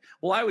specific.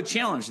 Well, I would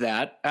challenge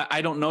that.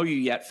 I don't know you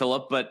yet,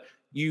 Philip, but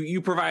you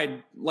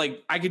provide,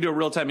 like, I could do a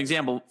real-time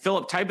example.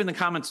 Philip, type in the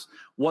comments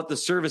what the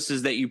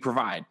services that you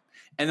provide.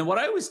 And then what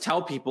I always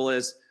tell people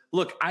is,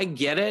 look, I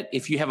get it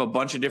if you have a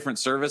bunch of different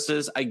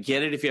services. I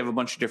get it if you have a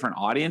bunch of different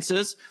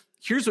audiences.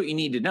 Here's what you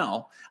need to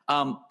know.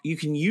 You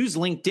can use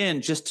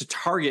LinkedIn just to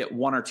target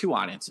one or two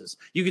audiences.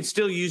 You can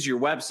still use your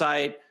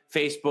website,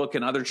 Facebook,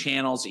 and other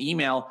channels,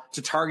 email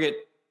to target,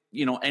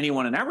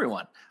 anyone and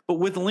everyone. But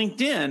with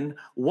LinkedIn,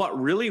 what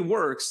really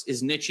works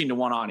is niching to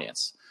one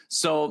audience.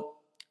 So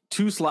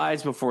 2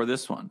 slides before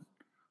this one.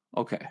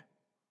 Okay.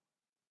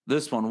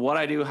 This one, what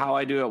I do, how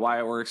I do it, why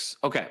it works.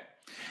 Okay.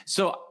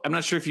 So I'm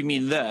not sure if you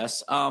mean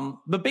this,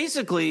 but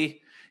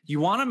basically you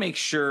want to make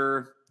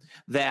sure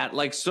that,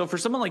 so for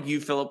someone like you,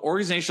 Philip,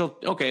 organizational,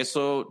 okay,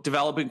 so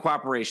developing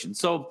cooperation.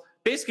 So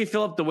basically,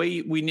 Philip, the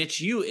way we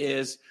niche you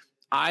is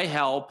I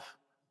help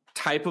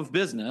type of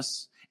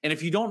business. And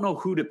if you don't know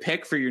who to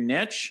pick for your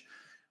niche,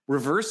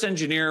 reverse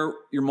engineer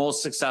your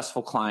most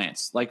successful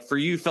clients. Like for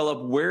you,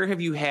 Philip, where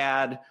have you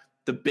had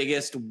the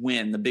biggest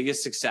win, the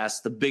biggest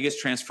success, the biggest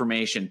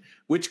transformation?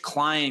 Which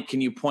client can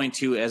you point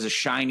to as a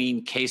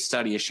shining case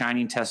study, a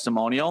shining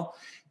testimonial?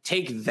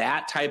 Take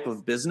that type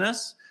of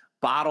business,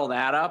 bottle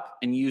that up,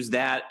 and use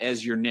that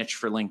as your niche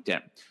for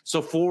LinkedIn.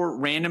 So for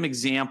random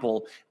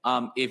example,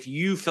 if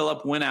you,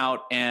 Philip, went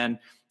out and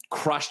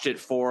crushed it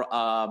for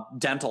a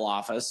dental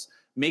office,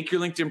 make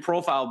your LinkedIn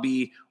profile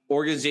be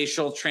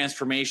organizational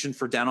transformation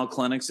for dental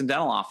clinics and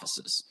dental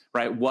offices,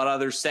 right? What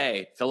others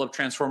say. Philip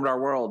transformed our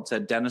world,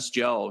 said Dentist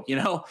Joe,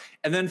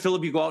 and then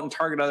Philip, you go out and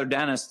target other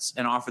dentists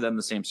and offer them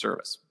the same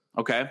service.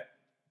 Okay.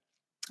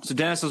 So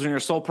dentists, when you're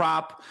a sole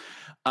prop,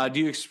 do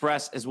you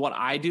express as what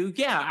I do?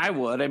 Yeah, I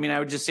would. I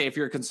would just say if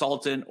you're a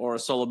consultant or a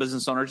solo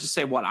business owner, just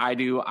say what I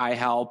do, I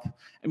help.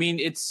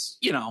 It's,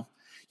 you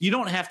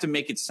don't have to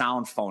make it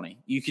sound phony.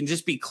 You can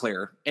just be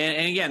clear.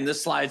 And again,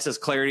 this slide says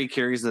clarity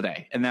carries the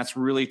day. And that's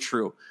really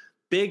true.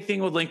 Big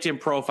thing with LinkedIn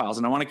profiles,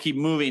 and I want to keep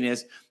moving,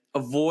 is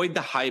avoid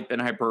the hype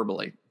and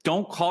hyperbole.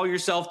 Don't call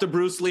yourself the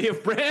Bruce Lee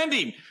of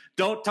branding.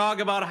 Don't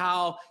talk about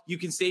how you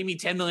can save me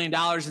 $10 million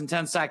in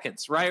 10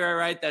 seconds.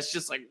 Right. That's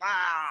just like,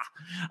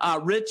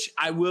 Rich,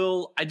 I'm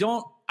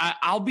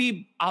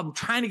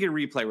trying to get a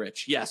replay,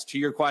 Rich. Yes. To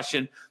your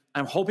question,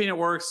 I'm hoping it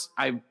works.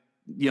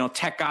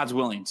 Tech God's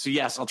willing. So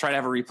yes, I'll try to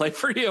have a replay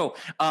for you.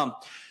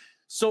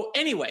 So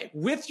anyway,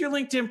 with your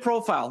LinkedIn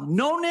profile,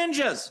 no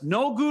ninjas,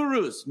 no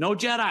gurus, no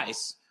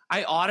Jedis.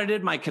 I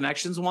audited my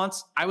connections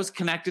once. I was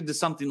connected to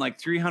something like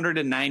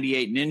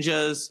 398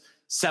 ninjas,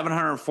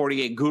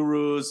 748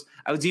 gurus.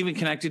 I was even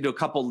connected to a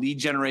couple lead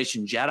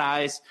generation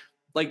Jedis.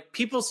 Like,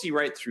 people see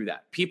right through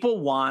that. People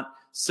want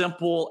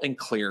simple and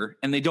clear,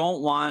 and they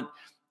don't want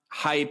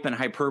hype and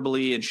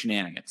hyperbole and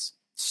shenanigans.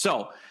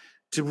 So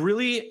To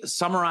really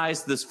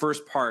summarize this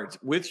first part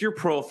with your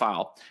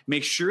profile,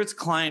 make sure it's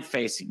client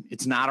facing.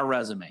 It's not a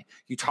resume.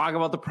 You talk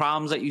about the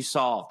problems that you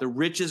solve. The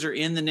riches are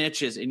in the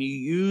niches, and you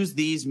use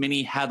these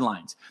mini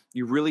headlines.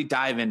 You really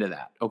dive into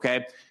that,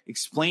 okay?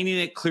 Explaining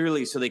it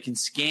clearly so they can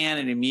scan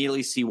and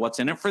immediately see what's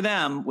in it for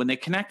them when they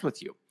connect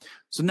with you.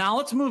 So now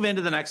let's move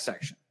into the next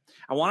section.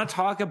 I want to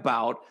talk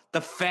about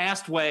the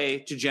fast way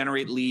to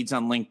generate leads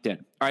on LinkedIn.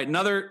 All right,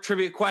 another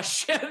trivia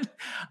question.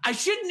 I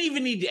shouldn't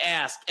even need to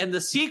ask. And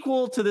the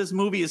sequel to this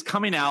movie is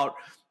coming out.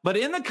 But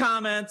in the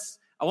comments,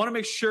 I want to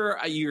make sure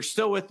you're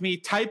still with me.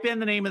 Type in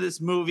the name of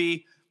this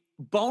movie.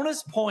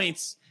 Bonus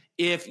points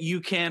if you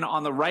can,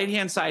 on the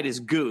right-hand side is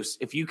Goose.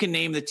 If you can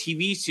name the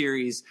TV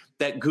series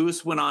that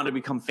Goose went on to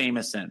become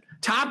famous in.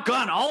 Top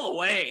Gun all the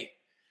way.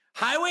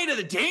 Highway to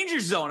the Danger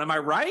Zone. Am I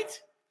right?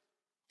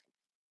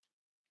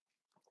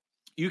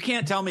 You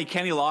can't tell me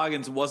Kenny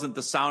Loggins wasn't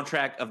the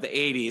soundtrack of the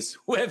 80s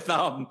with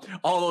all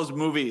those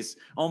movies.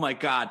 Oh, my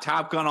God.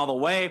 Top Gun all the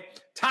way.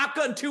 Top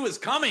Gun 2 is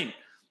coming.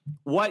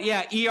 What?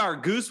 Yeah, ER.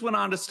 Goose went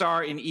on to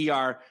star in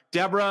ER.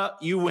 Deborah,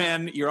 you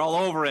win. You're all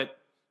over it.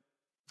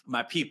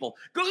 My people.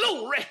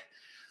 Glory.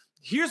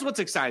 Here's what's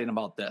exciting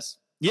about this.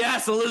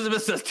 Yes,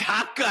 Elizabeth says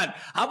Top Gun.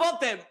 How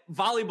about that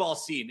volleyball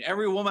scene?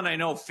 Every woman I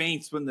know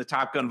faints when the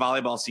Top Gun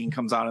volleyball scene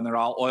comes out and they're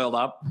all oiled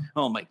up.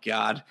 Oh, my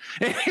God.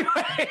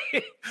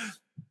 Anyway.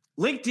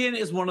 LinkedIn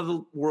is one of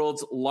the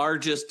world's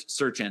largest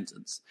search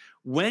engines.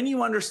 When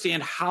you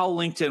understand how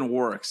LinkedIn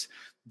works,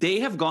 they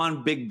have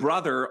gone big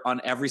brother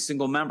on every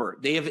single member.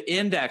 They have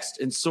indexed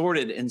and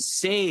sorted and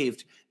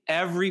saved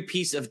every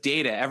piece of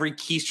data, every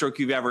keystroke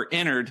you've ever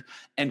entered,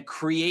 and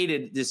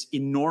created this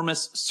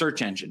enormous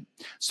search engine.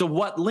 So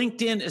what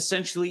LinkedIn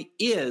essentially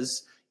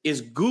is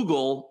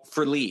Google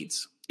for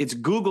leads. It's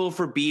Google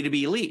for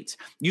B2B leads.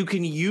 You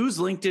can use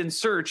LinkedIn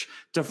search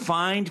to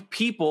find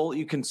people.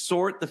 You can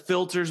sort the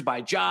filters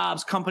by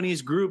jobs,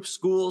 companies, groups,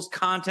 schools,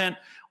 content.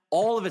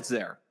 All of it's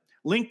there.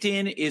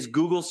 LinkedIn is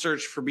Google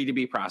search for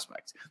B2B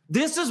prospects.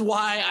 This is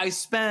why I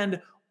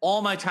spend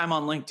all my time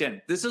on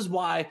LinkedIn. This is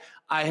why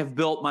I have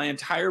built my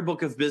entire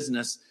book of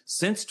business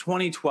since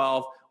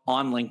 2012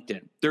 on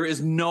LinkedIn. There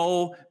is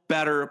no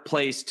better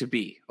place to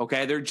be,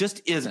 okay? There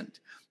just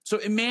isn't. So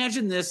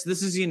imagine this.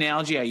 This is the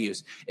analogy I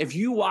use. If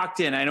you walked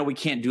in, I know we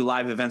can't do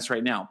live events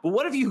right now, but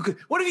what if you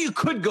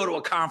could go to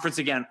a conference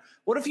again?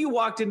 What if you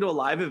walked into a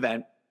live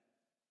event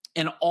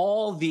and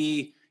all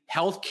the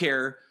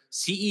healthcare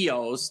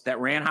CEOs that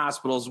ran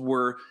hospitals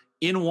were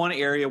in one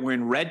area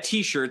wearing red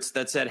T-shirts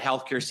that said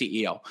healthcare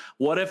CEO?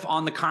 What if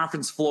on the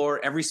conference floor,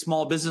 every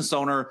small business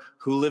owner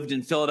who lived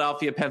in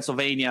Philadelphia,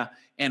 Pennsylvania,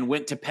 and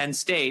went to Penn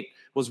State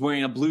was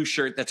wearing a blue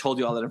shirt that told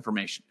you all that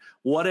information?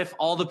 What if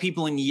all the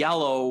people in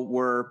yellow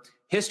were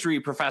history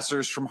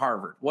professors from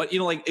Harvard? What,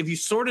 like if you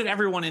sorted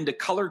everyone into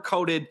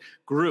color-coded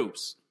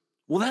groups?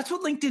 Well, that's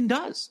what LinkedIn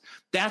does.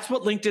 That's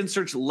what LinkedIn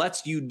search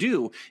lets you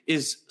do,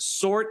 is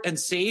sort and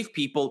save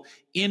people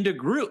into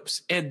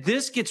groups. And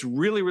this gets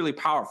really, really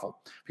powerful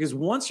because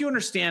once you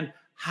understand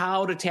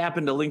how to tap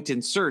into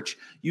LinkedIn search,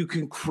 you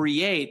can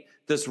create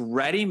this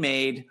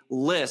ready-made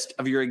list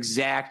of your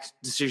exact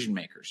decision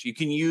makers. You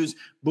can use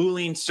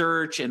Boolean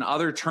search and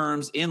other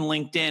terms in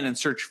LinkedIn and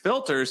search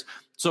filters.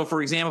 So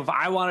for example, if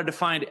I wanted to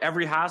find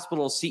every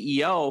hospital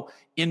CEO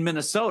in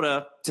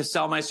Minnesota to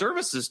sell my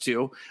services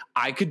to,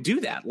 I could do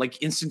that.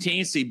 Like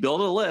instantaneously build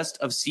a list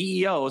of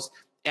CEOs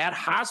at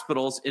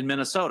hospitals in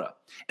Minnesota.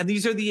 And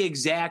these are the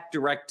exact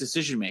direct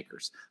decision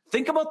makers.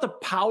 Think about the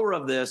power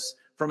of this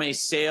from a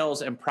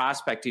sales and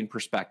prospecting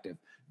perspective.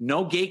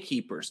 No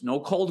gatekeepers, no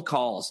cold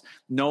calls,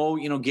 no,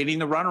 getting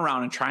the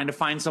runaround and trying to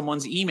find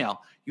someone's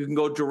email. You can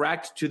go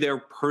direct to their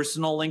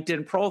personal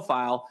LinkedIn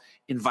profile,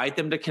 invite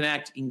them to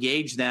connect,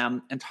 engage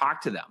them, and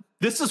talk to them.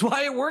 This is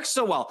why it works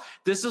so well.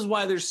 This is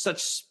why there's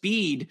such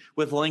speed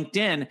with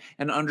LinkedIn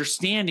and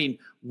understanding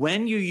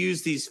when you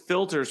use these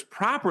filters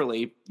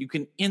properly, you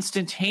can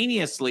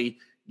instantaneously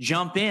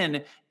jump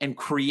in and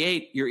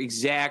create your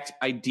exact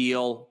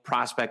ideal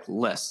prospect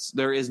lists.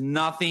 There is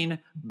nothing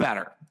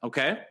better,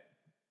 okay?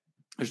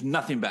 There's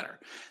nothing better.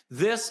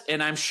 This,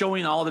 and I'm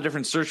showing all the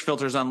different search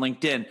filters on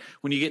LinkedIn.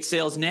 When you get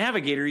Sales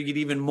Navigator, you get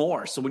even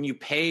more. So when you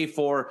pay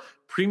for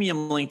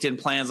premium LinkedIn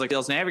plans like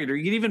Sales Navigator,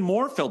 you get even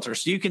more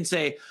filters. So you can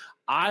say,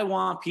 I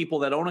want people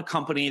that own a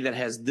company that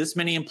has this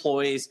many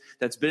employees,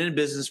 that's been in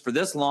business for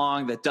this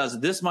long, that does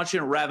this much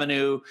in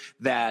revenue,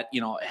 that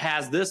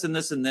has this and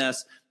this and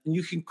this. And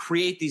you can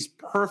create these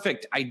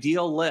perfect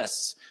ideal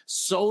lists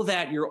so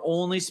that you're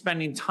only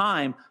spending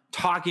time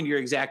talking to your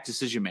exact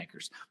decision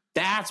makers.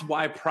 That's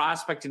why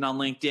prospecting on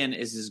LinkedIn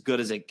is as good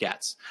as it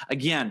gets.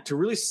 Again, to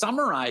really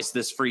summarize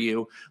this for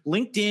you,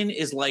 LinkedIn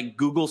is like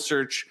Google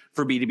search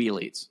for B2B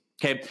leads.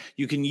 Okay,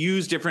 you can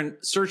use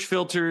different search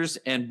filters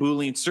and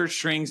Boolean search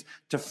strings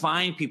to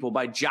find people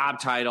by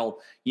job title,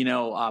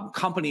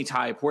 company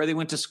type, where they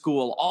went to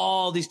school,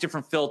 all these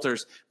different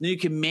filters. And then you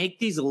can make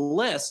these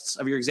lists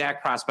of your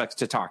exact prospects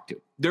to talk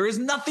to. There is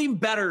nothing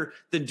better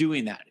than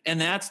doing that.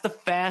 And that's the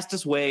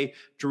fastest way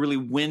to really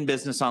win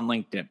business on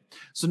LinkedIn.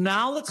 So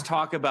now let's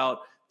talk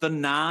about the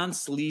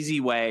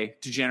non-sleazy way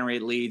to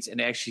generate leads and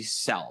actually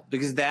sell,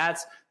 because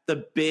that's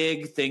the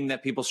big thing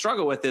that people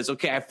struggle with is,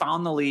 okay, I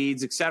found the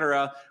leads, et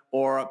cetera,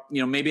 or,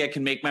 maybe I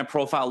can make my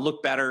profile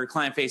look better,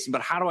 client facing,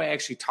 but how do I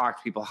actually talk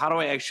to people? How do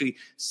I actually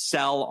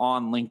sell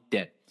on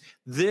LinkedIn?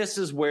 This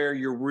is where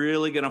you're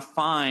really going to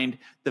find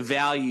the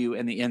value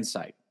and the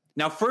insight.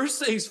 Now,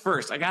 first things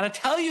first, I got to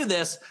tell you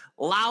this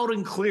loud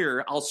and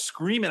clear. I'll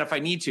scream it if I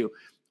need to.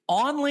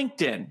 On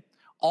LinkedIn,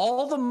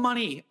 all the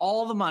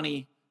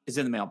money is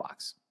in the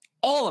mailbox.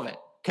 All of it.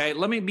 Okay.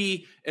 Let me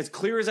be as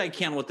clear as I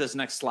can with this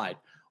next slide.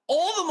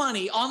 All the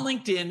money on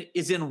LinkedIn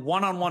is in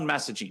one-on-one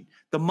messaging.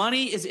 The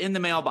money is in the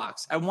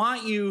mailbox. I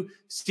want you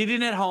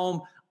sitting at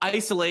home,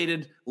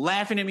 isolated,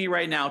 laughing at me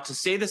right now to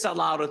say this out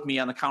loud with me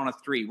on the count of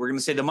 3. We're going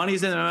to say the money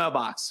is in the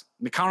mailbox.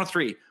 On the count of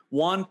 3.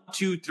 1,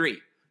 2, 3.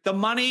 The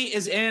money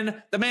is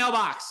in the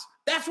mailbox.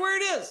 That's where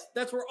it is.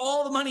 That's where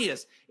all the money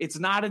is. It's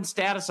not in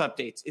status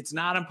updates. It's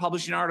not in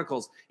publishing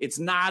articles. It's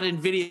not in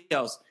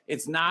videos.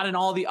 It's not in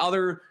all the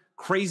other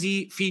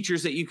crazy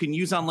features that you can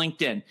use on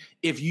LinkedIn.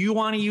 If you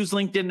want to use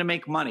LinkedIn to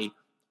make money,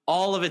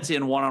 all of it's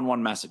in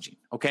one-on-one messaging.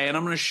 Okay. And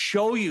I'm going to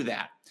show you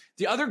that.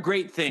 The other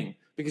great thing,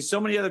 because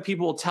so many other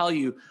people will tell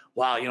you,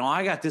 wow,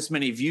 I got this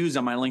many views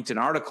on my LinkedIn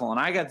article and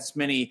I got this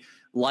many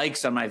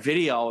likes on my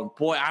video. And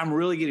boy, I'm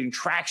really getting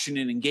traction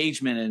and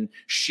engagement and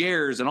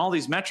shares and all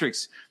these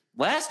metrics.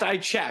 Last I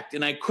checked,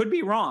 and I could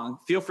be wrong,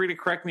 feel free to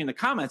correct me in the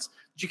comments,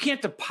 but you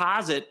can't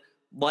deposit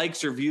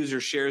likes or views or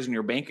shares in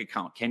your bank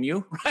account, can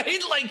you?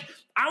 Right? Like,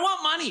 I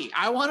want money.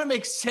 I want to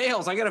make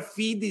sales. I got to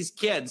feed these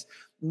kids.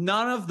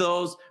 None of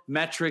those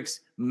metrics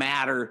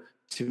matter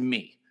to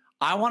me.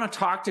 I want to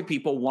talk to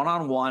people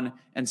one-on-one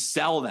and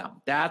sell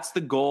them. That's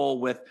the goal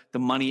with the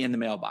money in the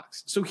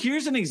mailbox. So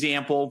here's an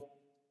example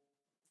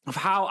of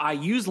how I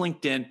use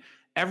LinkedIn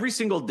every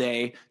single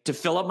day to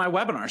fill up my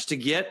webinars, to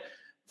get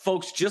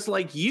folks just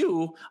like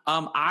you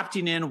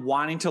opting in,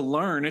 wanting to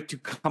learn to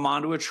come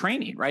onto a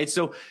training, right?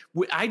 So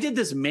I did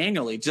this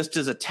manually just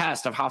as a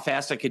test of how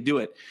fast I could do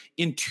it.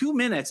 In 2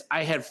 minutes,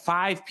 I had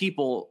 5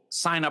 people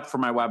sign up for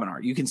my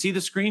webinar. You can see the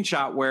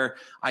screenshot where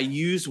I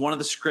used one of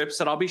the scripts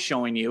that I'll be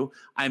showing you.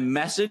 I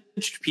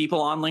messaged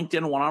people on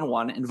LinkedIn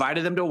one-on-one,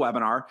 invited them to a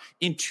webinar.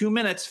 In 2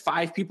 minutes,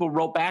 5 people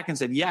wrote back and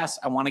said, yes,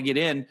 I want to get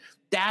in.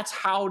 That's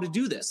how to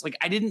do this. Like,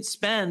 I didn't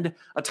spend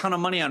a ton of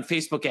money on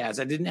Facebook ads.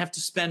 I didn't have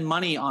to spend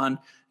money on,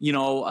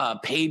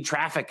 paid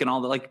traffic and all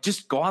that. Like,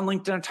 just go on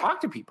LinkedIn and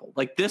talk to people.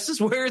 Like, this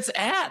is where it's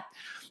at.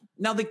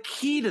 Now, the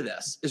key to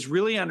this is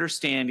really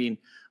understanding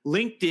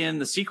LinkedIn.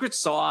 The secret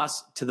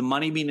sauce to the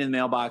money being in the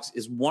mailbox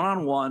is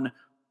one-on-one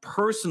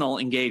personal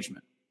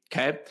engagement.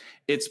 Okay.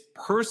 It's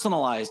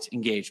personalized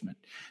engagement,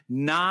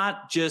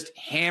 not just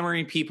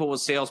hammering people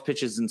with sales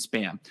pitches and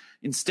spam.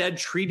 Instead,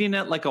 treating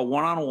it like a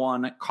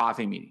one-on-one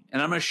coffee meeting.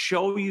 And I'm going to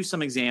show you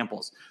some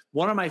examples.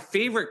 One of my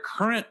favorite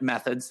current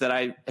methods that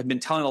I have been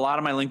telling a lot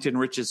of my LinkedIn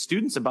Riches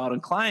students about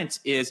and clients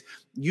is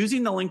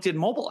using the LinkedIn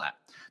mobile app.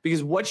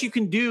 Because what you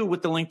can do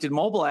with the LinkedIn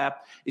mobile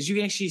app is you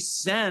can actually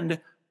send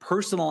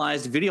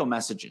personalized video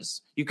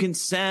messages. You can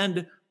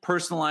send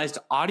personalized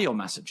audio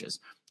messages.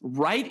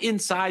 Right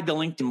inside the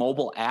LinkedIn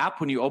mobile app,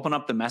 when you open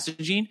up the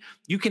messaging,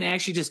 you can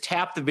actually just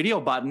tap the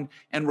video button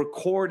and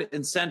record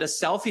and send a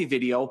selfie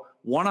video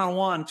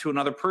one-on-one to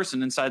another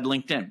person inside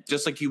LinkedIn,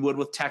 just like you would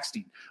with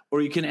texting. Or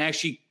you can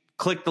actually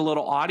click the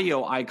little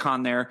audio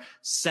icon there,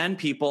 send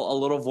people a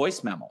little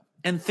voice memo.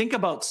 And think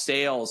about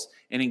sales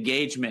and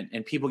engagement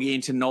and people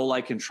getting to know,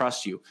 like, and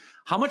trust you.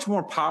 How much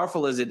more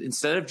powerful is it,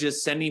 instead of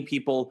just sending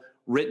people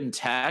written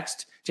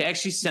text, to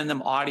actually send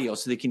them audio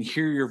so they can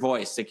hear your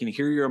voice, they can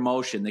hear your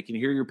emotion, they can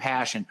hear your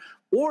passion,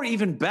 or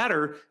even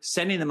better,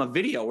 sending them a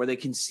video where they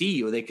can see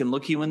you, they can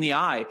look you in the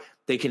eye,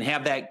 they can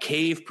have that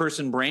cave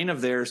person brain of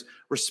theirs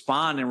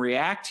respond and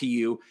react to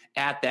you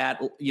at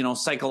that,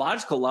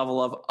 psychological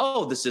level of,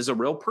 oh, this is a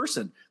real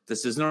person.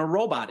 This isn't a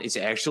robot. It's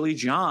actually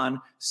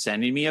John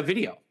sending me a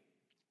video.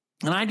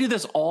 And I do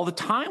this all the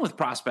time with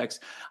prospects.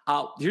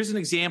 Here's an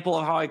example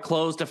of how I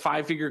closed a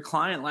 5-figure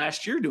client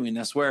last year doing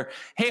this, where,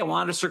 hey, I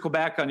wanted to circle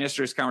back on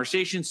yesterday's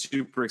conversation,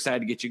 super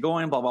excited to get you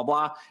going, blah, blah,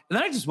 blah. And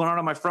then I just went out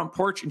on my front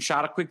porch and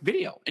shot a quick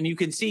video. And you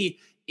can see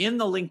in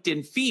the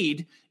LinkedIn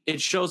feed,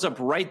 it shows up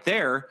right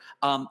there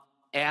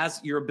as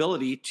your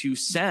ability to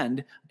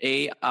send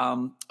a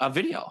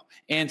video.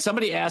 And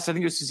somebody asked, I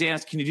think it was Suzanne,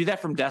 can you do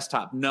that from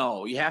desktop?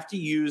 No, you have to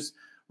use...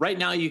 Right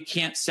now, you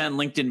can't send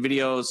LinkedIn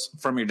videos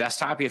from your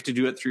desktop. You have to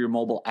do it through your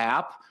mobile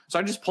app. So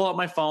I just pull out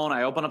my phone,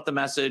 I open up the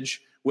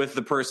message with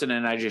the person,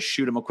 and I just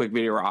shoot them a quick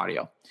video or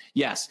audio.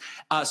 Yes.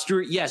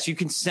 Stuart, yes, you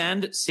can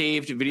send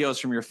saved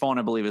videos from your phone,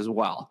 I believe, as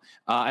well.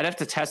 I'd have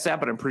to test that,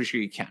 but I'm pretty sure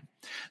you can.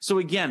 So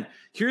again,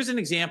 here's an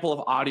example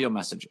of audio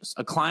messages.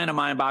 A client of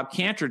mine, Bob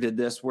Cantor, did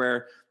this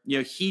where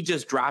he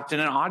just dropped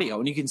in an audio,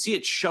 and you can see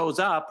it shows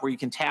up where you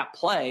can tap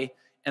play,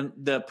 and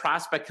the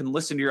prospect can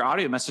listen to your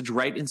audio message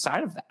right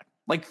inside of that.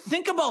 Like,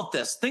 think about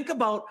this. Think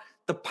about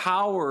the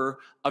power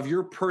of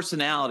your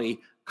personality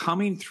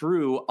coming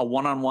through a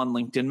one-on-one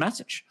LinkedIn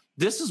message.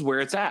 This is where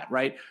it's at,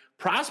 right?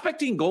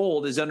 Prospecting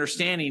gold is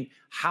understanding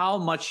how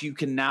much you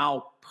can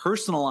now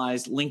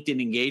personalize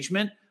LinkedIn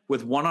engagement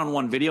with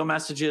one-on-one video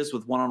messages,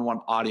 with one-on-one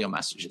audio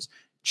messages,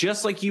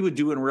 just like you would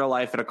do in real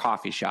life at a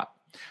coffee shop.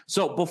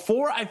 So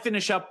before I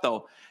finish up,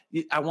 though,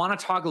 I want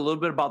to talk a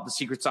little bit about the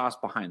secret sauce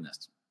behind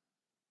this.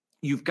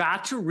 You've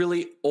got to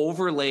really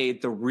overlay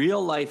the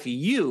real life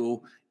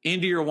you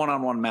into your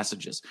one-on-one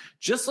messages.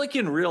 Just like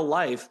in real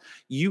life,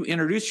 you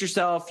introduce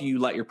yourself, you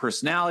let your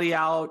personality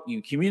out,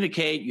 you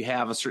communicate, you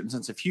have a certain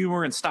sense of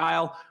humor and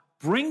style.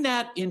 Bring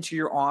that into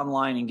your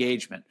online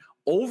engagement.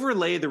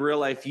 Overlay the real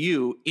life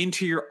you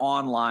into your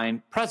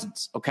online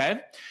presence, okay?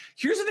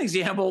 Here's an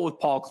example with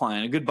Paul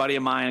Klein, a good buddy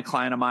of mine, a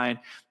client of mine.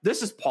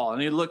 This is Paul,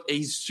 and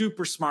he's a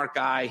super smart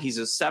guy. He's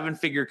a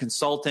 7-figure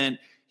consultant.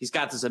 He's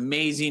got this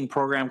amazing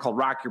program called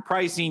Rock Your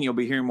Pricing. You'll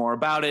be hearing more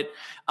about it.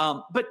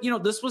 But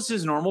this was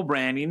his normal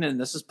branding, and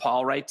this is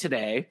Paul right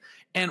today.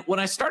 And when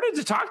I started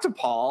to talk to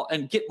Paul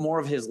and get more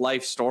of his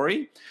life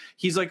story,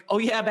 he's like, oh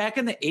yeah, back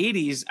in the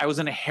 80s, I was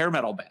in a hair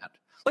metal band.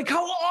 Like,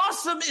 how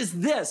awesome is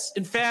this?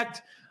 In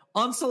fact,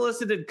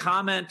 unsolicited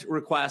comment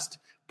request,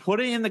 put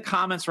it in the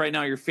comments right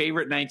now, your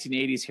favorite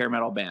 1980s hair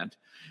metal band.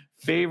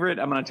 Favorite,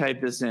 I'm going to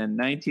type this in,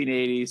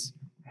 1980s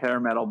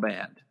hair metal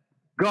band.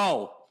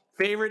 Go.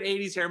 Favorite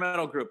 80s hair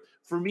metal group.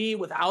 For me,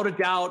 without a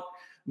doubt,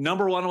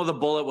 number one with a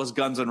bullet was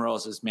Guns N'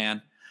 Roses,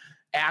 man.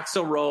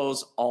 Axl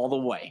Rose all the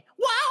way.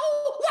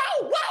 Whoa,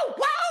 whoa, whoa,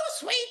 whoa,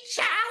 sweet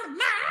child of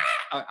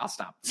mine. I'll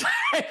stop.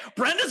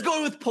 Brenda's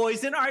going with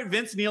Poison. All right,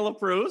 Vince Neil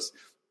approves.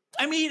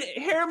 I mean,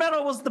 hair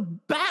metal was the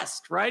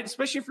best, right?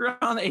 Especially if you're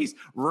on the 80s.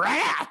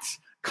 Rat.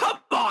 Come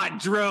on,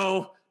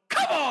 Drew.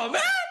 Come on,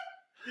 man.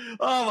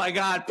 Oh, my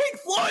God. Pink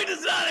Floyd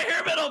is not a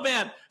hair metal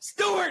band.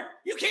 Stuart,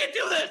 you can't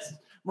do this.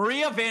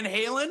 Maria Van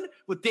Halen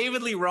with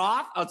David Lee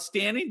Roth,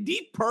 outstanding.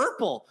 Deep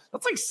Purple.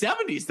 That's like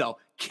 70s, though.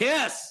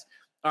 Kiss.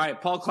 All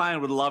right, Paul Klein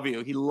would love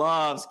you. He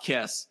loves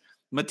Kiss.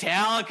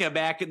 Metallica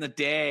back in the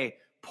day.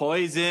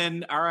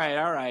 Poison. All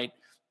right.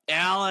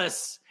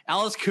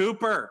 Alice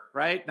Cooper,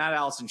 right? Not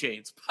Alice in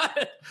Chains.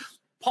 But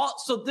Paul,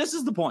 so this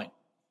is the point,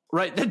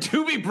 right? The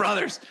Doobie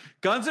Brothers.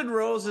 Guns N'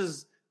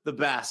 Roses, the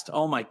best.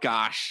 Oh, my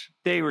gosh.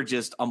 They were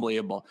just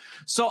unbelievable.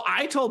 So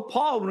I told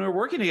Paul when we were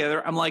working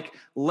together, I'm like,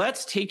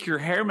 let's take your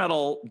hair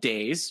metal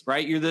days,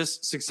 right? You're this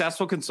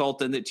successful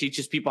consultant that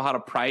teaches people how to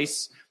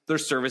price their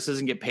services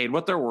and get paid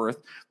what they're worth.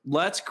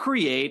 Let's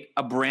create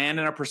a brand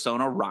and a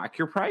persona, Rock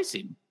Your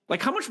Pricing.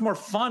 Like, how much more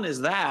fun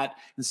is that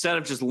instead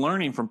of just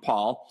learning from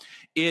Paul?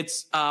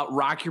 It's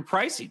Rock Your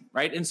Pricing,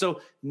 right? And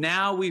so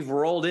now we've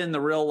rolled in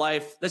the real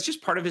life. That's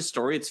just part of his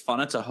story. It's fun.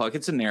 It's a hook.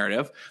 It's a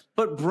narrative.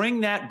 But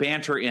bring that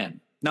banter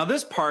in. Now,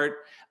 this part,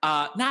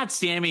 not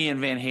Sammy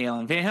and Van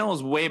Halen. Van Halen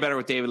was way better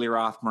with David Lee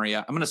Roth, Maria.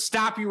 I'm going to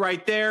stop you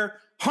right there.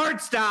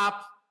 Hard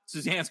stop.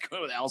 Suzanne's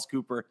going with Alice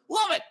Cooper.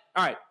 Love it.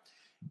 All right.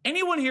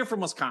 Anyone here from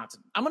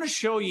Wisconsin? I'm going to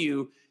show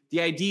you the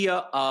idea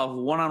of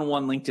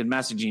one-on-one LinkedIn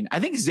messaging. I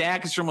think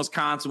Zach is from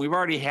Wisconsin. We've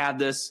already had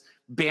this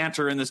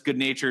banter and this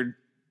good-natured.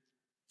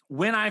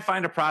 When I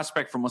find a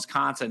prospect from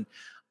Wisconsin,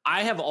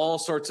 I have all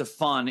sorts of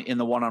fun in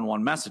the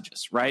one-on-one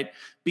messages, right?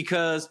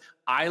 Because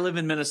I live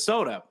in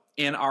Minnesota,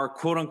 and our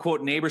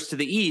quote-unquote neighbors to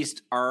the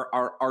east are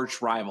our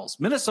arch rivals.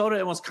 Minnesota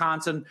and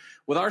Wisconsin,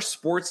 with our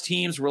sports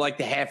teams, we're like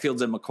the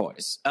Hatfields and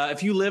McCoys.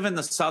 If you live in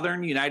the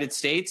southern United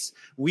States,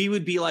 we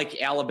would be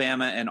like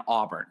Alabama and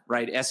Auburn,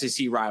 right?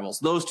 SEC rivals.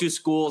 Those two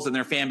schools and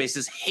their fan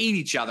bases hate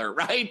each other,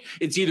 right?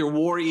 It's either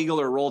War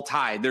Eagle or Roll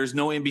Tide. There's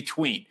no in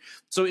between.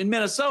 So in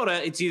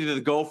Minnesota, it's either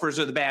the Gophers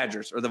or the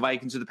Badgers or the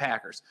Vikings or the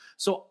Packers.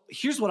 So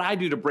here's what I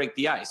do to break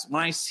the ice.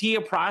 When I see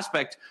a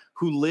prospect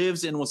who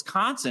lives in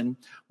Wisconsin,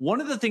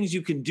 one of the things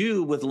you can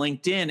do with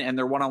LinkedIn and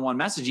their one-on-one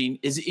messaging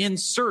is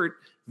insert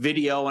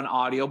video and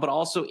audio, but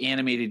also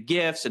animated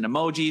GIFs and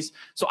emojis.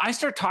 So I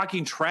start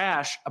talking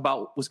trash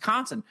about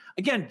Wisconsin,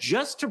 again,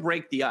 just to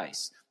break the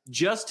ice,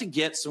 just to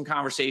get some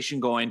conversation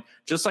going,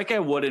 just like I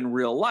would in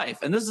real life.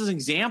 And this is an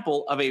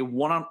example of a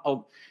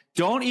one-on-one.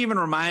 Don't even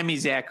remind me,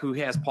 Zach, who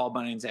has Paul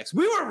Bunyan and Zach.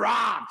 We were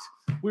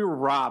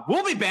robbed.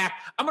 We'll be back.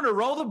 I'm going to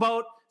roll the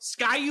boat.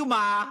 Sky you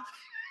ma.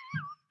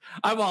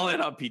 I'm all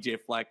in on PJ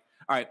Fleck.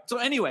 All right. So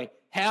anyway,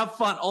 have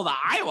fun. Oh, the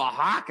Iowa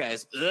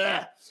Hawkeyes.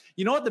 Ugh.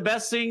 You know what the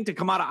best thing to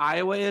come out of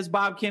Iowa is,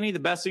 Bob Kinney? The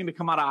best thing to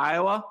come out of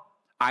Iowa?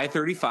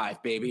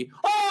 I-35, baby.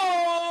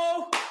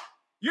 Oh,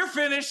 you're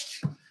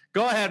finished.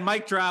 Go ahead.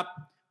 Mic drop.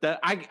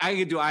 I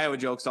could do Iowa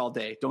jokes all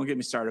day. Don't get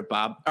me started,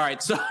 Bob. All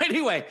right. So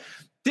anyway,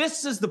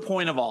 this is the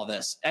point of all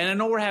this. And I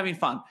know we're having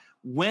fun.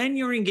 When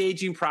you're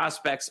engaging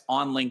prospects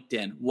on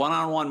LinkedIn,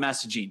 one-on-one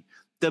messaging,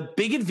 the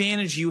big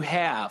advantage you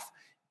have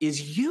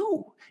is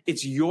you.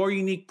 It's your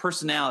unique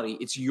personality.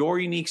 It's your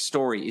unique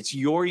story. It's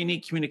your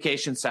unique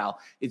communication style.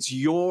 It's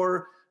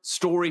your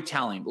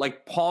storytelling,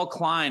 like Paul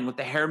Klein with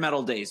the hair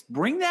metal days.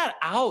 Bring that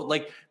out.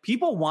 Like,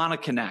 people want to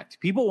connect.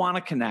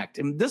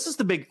 And this is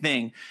the big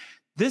thing.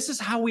 This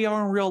is how we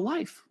are in real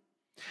life.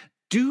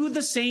 Do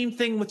the same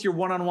thing with your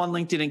one-on-one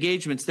LinkedIn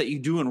engagements that you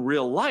do in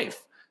real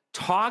life.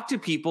 Talk to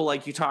people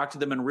like you talk to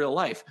them in real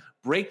life.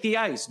 Break the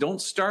ice.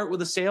 Don't start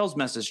with a sales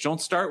message. Don't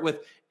start with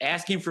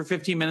asking for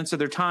 15 minutes of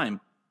their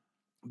time.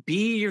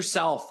 Be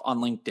yourself on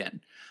LinkedIn.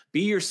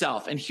 Be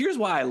yourself. And here's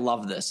why I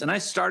love this. And I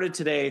started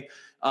today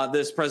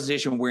this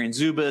presentation wearing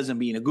Zubas and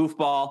being a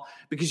goofball,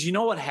 because you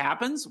know what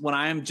happens when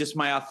I am just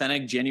my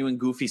authentic, genuine,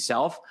 goofy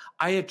self?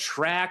 I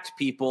attract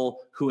people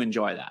who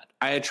enjoy that.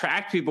 I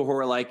attract people who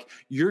are like,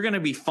 you're going to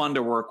be fun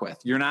to work with.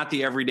 You're not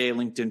the everyday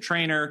LinkedIn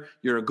trainer.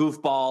 You're a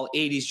goofball,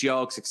 80s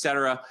jokes,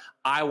 etc.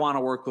 I want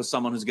to work with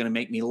someone who's going to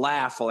make me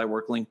laugh while I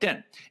work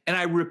LinkedIn. And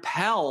I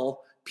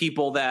repel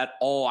people that,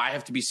 oh, I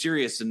have to be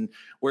serious and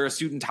wear a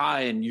suit and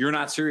tie and you're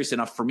not serious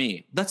enough for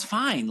me. That's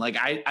fine. Like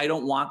I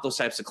don't want those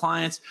types of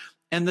clients.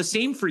 And the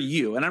same for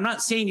you. And I'm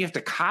not saying you have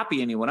to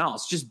copy anyone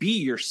else. Just be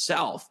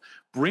yourself.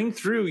 Bring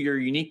through your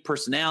unique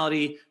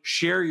personality,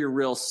 share your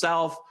real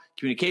self,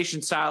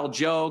 communication style,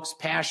 jokes,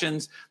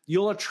 passions.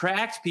 You'll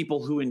attract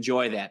people who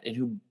enjoy that and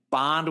who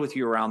bond with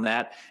you around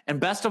that. And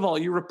best of all,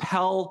 you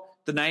repel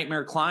the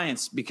nightmare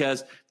clients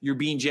because you're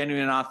being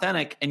genuine and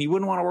authentic, and you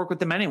wouldn't want to work with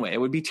them anyway. It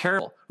would be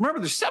terrible.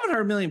 Remember, there's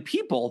 700 million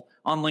people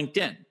on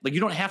LinkedIn. Like, you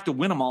don't have to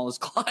win them all as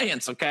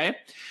clients, okay?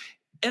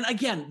 And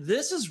again,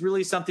 this is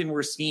really something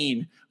we're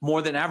seeing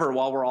more than ever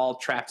while we're all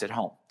trapped at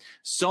home.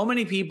 So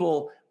many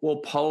people will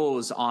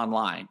pose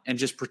online and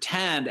just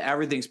pretend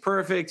everything's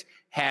perfect,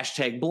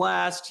 hashtag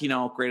blessed,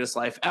 greatest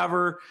life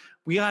ever.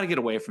 We got to get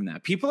away from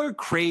that. People are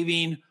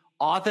craving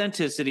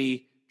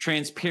authenticity,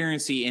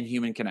 transparency, and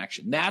human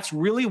connection. That's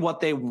really what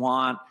they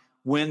want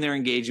when they're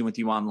engaging with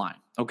you online,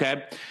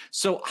 okay?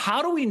 So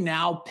how do we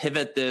now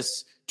pivot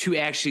this to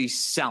actually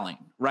selling,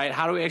 right?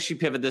 How do we actually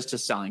pivot this to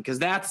selling? Because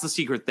that's the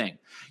secret thing.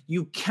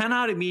 You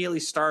cannot immediately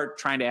start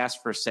trying to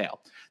ask for a sale.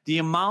 The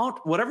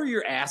amount, whatever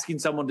you're asking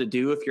someone to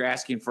do, if you're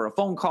asking for a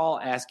phone call,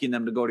 asking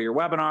them to go to your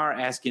webinar,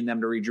 asking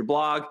them to read your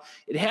blog,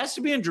 it has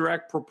to be in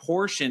direct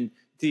proportion to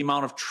the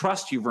amount of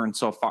trust you've earned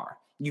so far.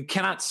 You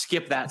cannot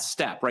skip that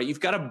step, right? You've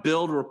got to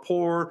build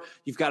rapport.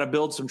 You've got to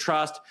build some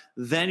trust.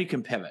 Then you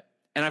can pivot.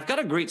 And I've got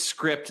a great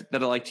script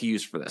that I like to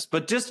use for this.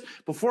 But just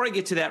before I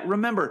get to that,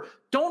 remember,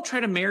 don't try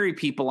to marry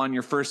people on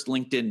your first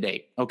LinkedIn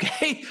date,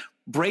 okay?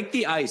 Break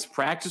the ice.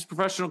 Practice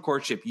professional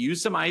courtship.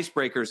 Use some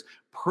icebreakers.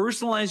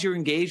 Personalize your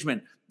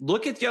engagement.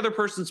 Look at the other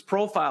person's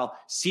profile.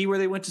 See where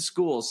they went to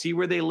school. See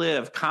where they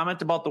live.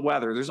 Comment about the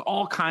weather. There's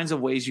all kinds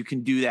of ways you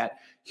can do that.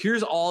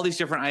 Here's all these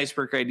different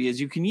icebreaker ideas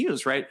you can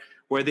use, right?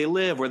 Where they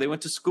live, where they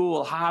went to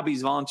school,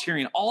 hobbies,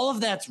 volunteering, all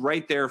of that's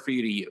right there for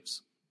you to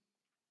use.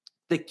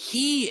 The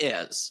key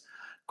is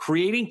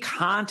creating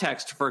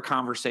context for a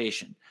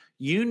conversation.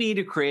 You need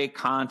to create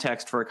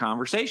context for a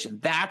conversation.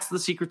 That's the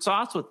secret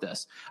sauce with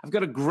this. I've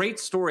got a great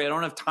story. I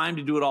don't have time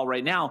to do it all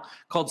right now,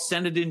 called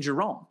Send It in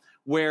Jerome,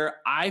 where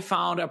I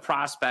found a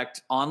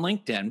prospect on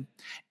LinkedIn,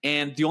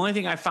 and the only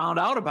thing I found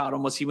out about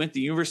him was he went to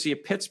the University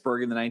of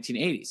Pittsburgh in the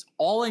 1980s.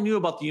 All I knew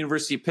about the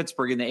University of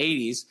Pittsburgh in the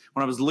 80s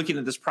when I was looking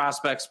at this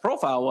prospect's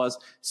profile was,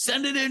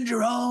 send it in,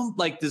 Jerome,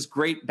 like this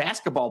great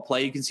basketball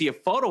play. You can see a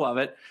photo of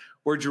it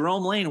where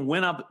Jerome Lane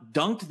went up,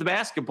 dunked the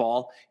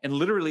basketball, and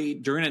literally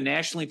during a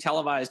nationally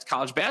televised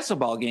college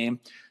basketball game,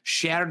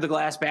 shattered the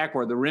glass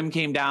backboard. The rim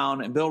came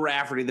down, and Bill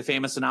Rafferty, the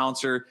famous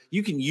announcer,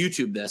 you can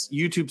YouTube this.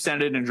 YouTube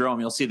Send It in, Jerome.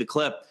 You'll see the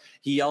clip.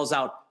 He yells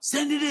out,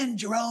 send it in,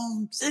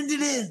 Jerome, send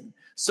it in.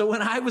 So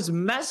when I was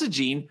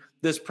messaging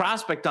this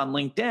prospect on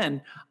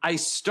LinkedIn, I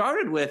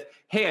started with,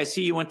 hey, I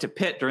see you went to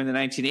Pitt during the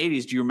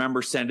 1980s. Do you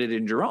remember Send It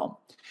in, Jerome?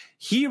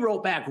 He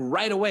wrote back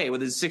right away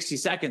within 60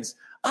 seconds,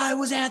 I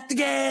was at the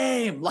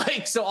game.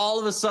 Like, so all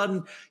of a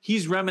sudden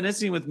he's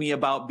reminiscing with me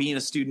about being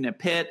a student at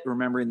Pitt,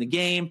 remembering the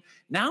game.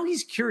 Now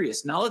he's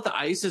curious. Now that the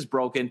ice is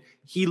broken,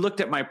 he looked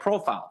at my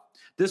profile.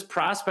 This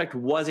prospect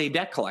was a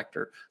debt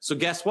collector. So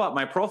guess what?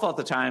 My profile at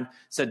the time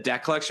said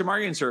debt collection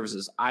marketing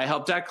services. I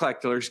help debt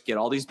collectors get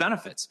all these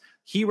benefits.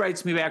 He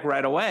writes me back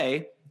right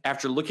away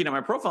after looking at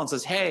my profile and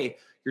says, hey,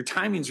 your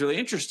timing's really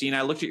interesting.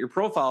 I looked at your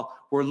profile.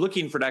 We're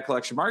looking for debt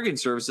collection marketing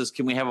services.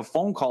 Can we have a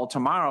phone call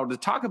tomorrow to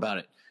talk about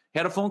it?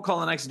 Had a phone call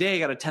the next day,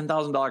 got a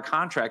 $10,000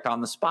 contract on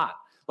the spot.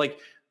 Like,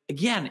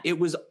 again, it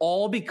was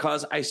all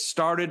because I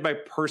started by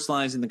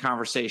personalizing the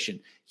conversation.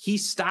 He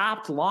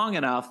stopped long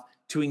enough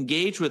to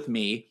engage with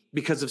me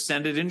because of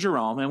Send It in,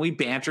 Jerome, and we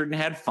bantered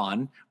and had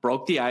fun,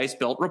 broke the ice,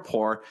 built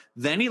rapport.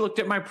 Then he looked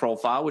at my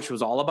profile, which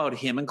was all about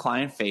him and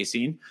client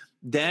facing.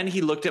 Then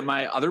he looked at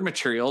my other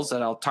materials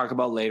that I'll talk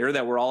about later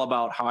that were all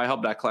about how I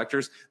help debt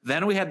collectors.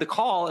 Then we had the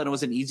call, and it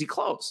was an easy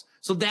close.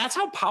 So that's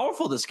how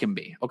powerful this can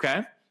be,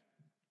 okay?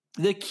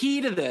 The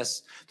key to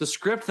this, the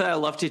script that I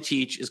love to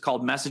teach, is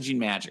called messaging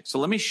magic. So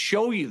let me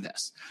show you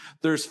this.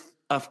 There's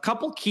a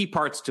couple key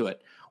parts to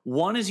it.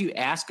 One is you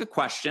ask a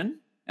question,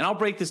 and I'll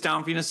break this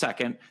down for you in a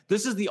second.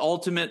 This is the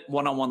ultimate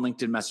one-on-one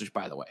LinkedIn message,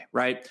 by the way,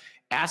 right?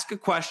 Ask a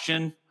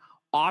question,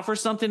 offer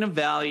something of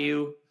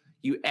value,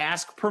 you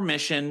ask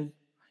permission,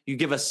 you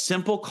give a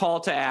simple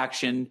call to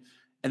action,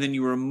 and then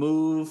you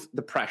remove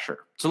the pressure.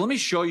 So let me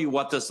show you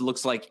what this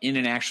looks like in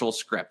an actual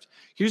script.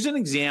 Here's an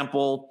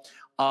example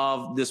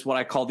of this, what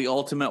I call the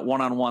ultimate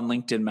one-on-one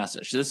LinkedIn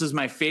message. This is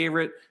my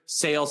favorite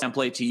sales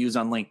template to use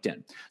on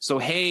LinkedIn. So,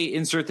 hey,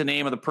 insert the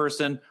name of the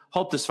person.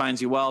 Hope this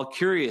finds you well.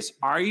 Curious,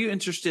 are you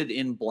interested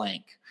in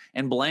blank?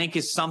 And blank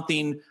is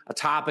something, a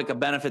topic, a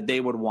benefit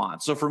they would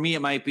want. So for me, it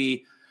might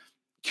be,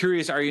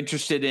 curious, are you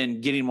interested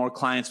in getting more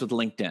clients with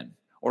LinkedIn?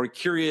 Or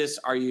curious,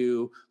 are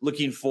you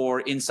looking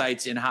for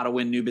insights in how to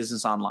win new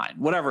business online?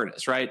 Whatever it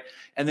is, right?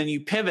 And then you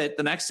pivot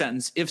the next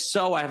sentence. If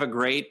so, I have a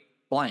great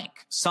blank,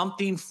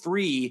 something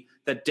free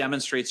that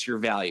demonstrates your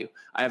value.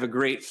 I have a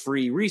great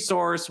free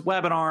resource,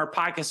 webinar,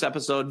 podcast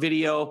episode,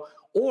 video,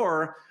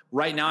 or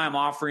right now I'm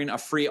offering a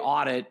free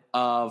audit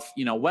of,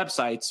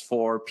 websites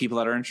for people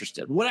that are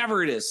interested.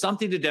 Whatever it is,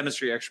 something to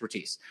demonstrate your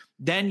expertise.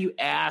 Then you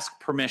ask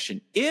permission.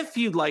 If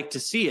you'd like to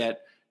see it,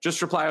 just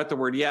reply with the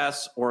word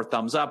yes or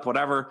thumbs up,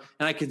 whatever,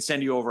 and I can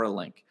send you over a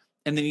link.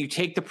 And then you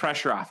take the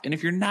pressure off. And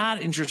if you're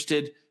not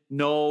interested,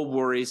 no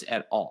worries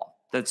at all.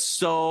 That's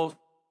so,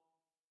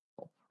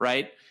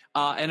 right?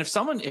 And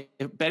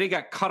if Betty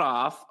got cut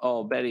off,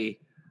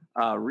 Betty,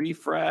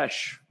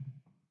 refresh.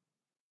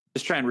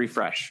 Just try and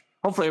refresh.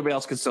 Hopefully everybody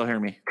else can still hear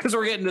me because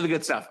we're getting to the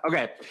good stuff.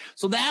 Okay,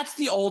 so that's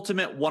the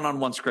ultimate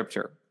one-on-one script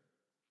here.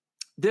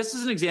 This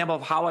is an example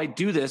of how I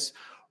do this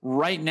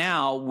right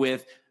now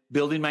with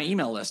building my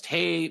email list.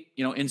 Hey,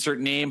 insert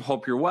name,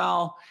 hope you're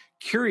well.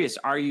 Curious,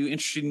 are you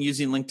interested in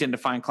using LinkedIn to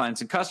find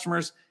clients and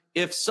customers?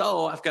 If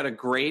so, I've got a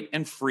great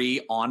and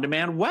free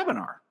on-demand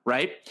webinar,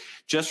 right?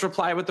 Just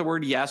reply with the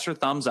word yes or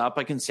thumbs up.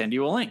 I can send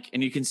you a link.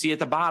 And you can see at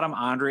the bottom,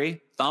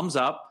 Andre, thumbs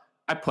up.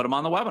 I put him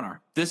on the webinar.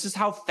 This is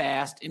how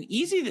fast and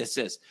easy this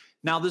is.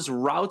 Now, this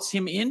routes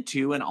him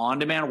into an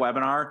on-demand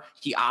webinar.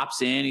 He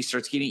opts in. He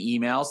starts getting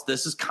emails.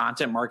 This is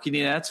content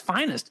marketing at its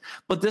finest.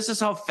 But this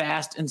is how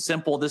fast and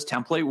simple this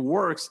template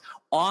works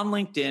on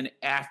LinkedIn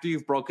after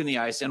you've broken the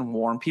ice and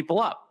warmed people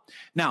up.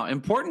 Now,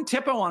 important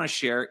tip I want to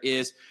share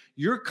is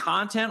your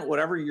content,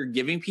 whatever you're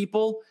giving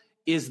people,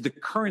 is the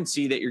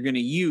currency that you're going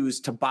to use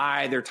to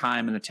buy their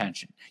time and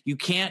attention. You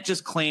can't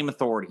just claim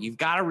authority. You've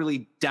got to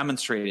really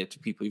demonstrate it to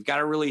people. You've got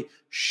to really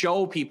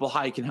show people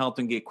how you can help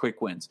them get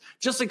quick wins.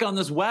 Just like on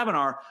this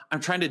webinar, I'm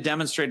trying to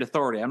demonstrate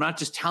authority. I'm not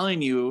just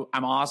telling you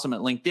I'm awesome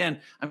at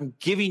LinkedIn. I'm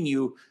giving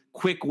you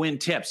quick win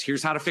tips.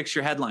 Here's how to fix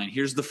your headline.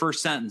 Here's the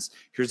first sentence.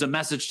 Here's a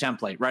message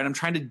template, right? I'm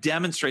trying to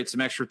demonstrate some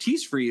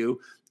expertise for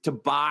you to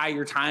buy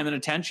your time and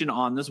attention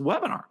on this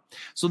webinar.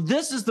 So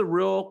this is the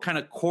real kind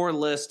of core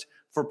list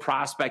for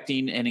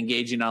prospecting and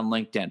engaging on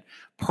LinkedIn.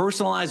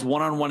 Personalized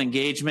one-on-one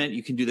engagement.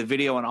 You can do the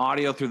video and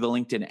audio through the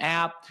LinkedIn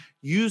app.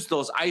 Use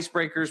those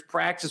icebreakers,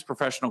 practice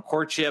professional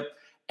courtship,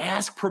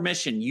 ask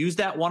permission. Use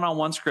that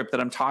one-on-one script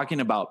that I'm talking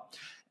about.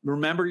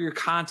 Remember your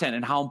content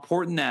and how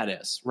important that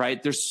is,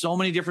 right? There's so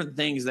many different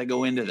things that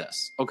go into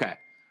this. Okay.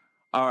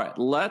 All right.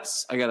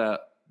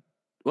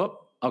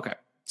 Okay.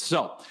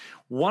 So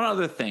one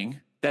other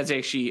thing. That's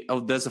actually,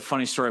 there's a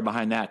funny story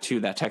behind that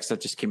too, that text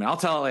that just came in. I'll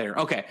tell it later.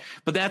 Okay.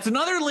 But that's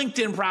another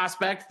LinkedIn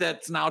prospect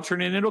that's now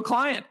turning into a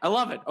client. I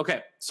love it.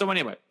 Okay. So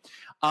anyway,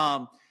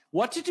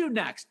 what to do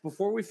next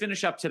before we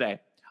finish up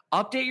today?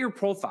 Update your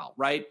profile,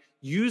 right?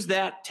 Use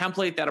that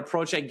template, that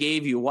approach I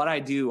gave you, what I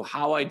do,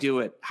 how I do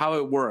it, how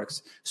it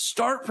works.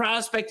 Start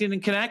prospecting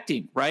and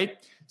connecting, right?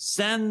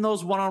 Send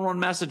those one-on-one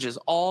messages.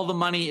 All the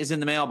money is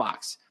in the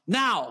mailbox.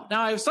 Now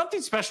I have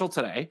something special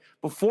today.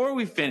 Before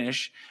we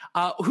finish,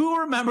 who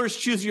remembers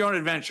Choose Your Own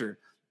Adventure?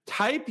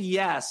 Type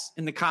yes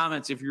in the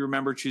comments if you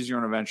remember Choose Your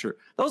Own Adventure.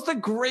 That was the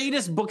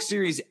greatest book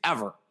series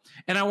ever.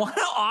 And I want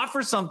to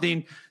offer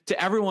something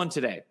to everyone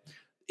today.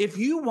 If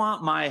you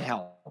want my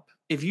help,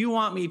 if you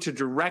want me to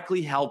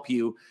directly help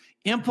you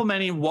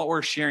implementing what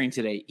we're sharing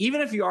today,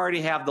 even if you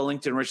already have the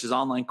LinkedIn Riches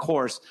online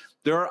course,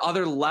 there are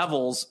other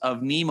levels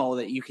of Nemo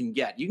that you can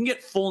get. You can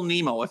get full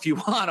Nemo if you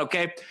want,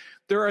 okay?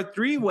 There are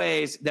 3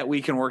 ways that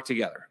we can work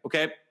together,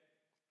 okay?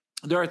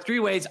 There are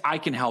 3 ways I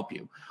can help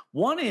you.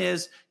 One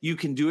is you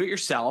can do it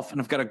yourself, and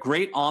I've got a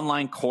great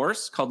online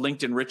course called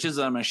LinkedIn Riches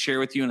that I'm going to share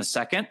with you in a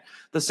second.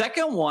 The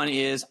second one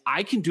is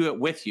I can do it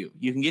with you.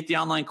 You can get the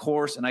online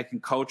course, and I can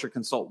coach or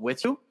consult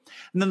with you.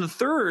 And then the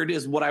third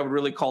is what I would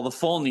really call the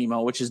full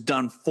Nemo, which is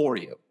done for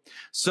you.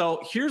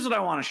 So here's what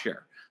I want to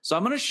share. So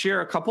I'm going to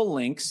share a couple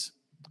links.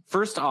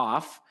 First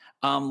off,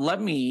 I'm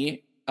going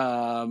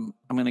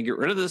to get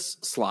rid of this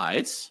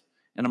slides.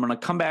 And I'm going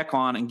to come back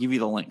on and give you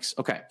the links.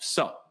 Okay,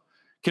 so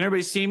can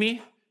everybody see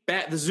me?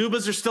 The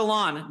Zubas are still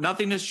on.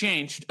 Nothing has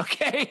changed.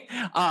 Okay,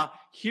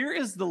 here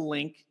is the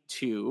link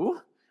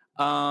to.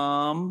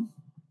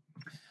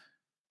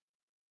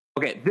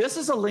 Okay, this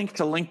is a link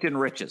to LinkedIn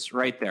Riches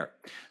right there.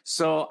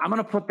 So I'm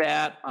going to put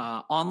that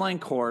online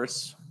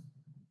course.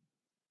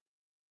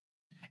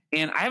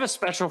 And I have a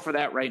special for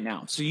that right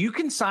now. So you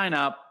can sign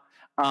up.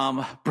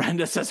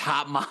 Brenda says,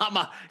 hot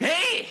mama.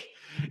 Hey!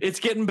 It's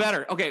getting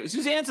better. Okay,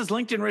 Suzanne says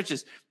LinkedIn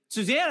Riches.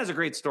 Suzanne has a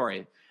great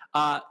story.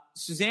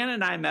 Suzanne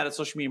and I met at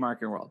Social Media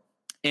Marketing World.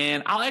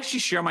 And I'll actually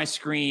share my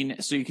screen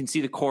so you can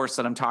see the course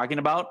that I'm talking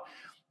about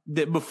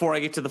before I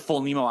get to the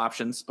full Nemo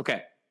options.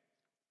 Okay,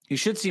 you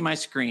should see my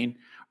screen.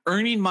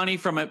 Earning money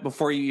from it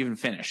before you even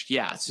finish.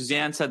 Yeah,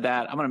 Suzanne said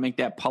that. I'm going to make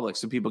that public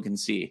so people can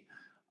see.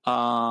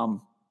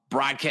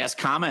 Broadcast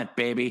comment,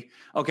 baby.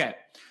 Okay,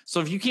 so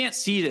if you can't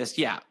see this,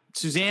 yeah,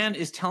 Suzanne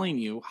is telling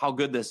you how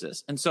good this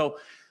is. And so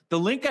the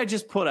link I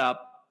just put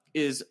up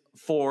is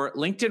for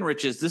LinkedIn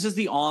Riches. This is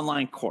the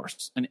online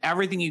course and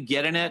everything you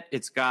get in it.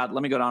 It's got,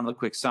 let me go down to the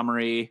quick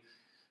summary.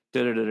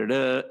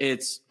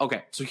 It's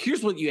okay. So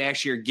here's what you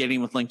actually are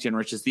getting with LinkedIn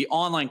Rich is the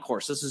online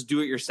course. This is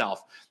do it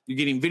yourself. You're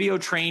getting video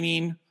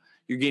training.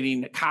 You're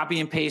getting copy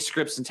and paste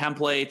scripts and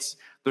templates.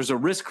 There's a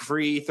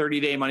risk-free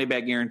 30-day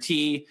money-back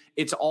guarantee.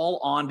 It's all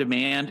on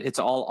demand. It's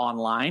all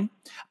online.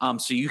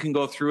 So you can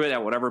go through it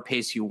at whatever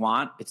pace you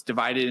want. It's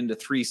divided into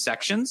 3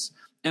 sections.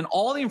 And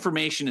all the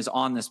information is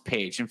on this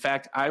page. In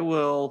fact, I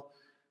will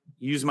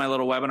use my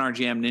little Webinar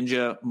Jam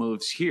Ninja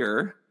moves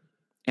here.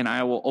 And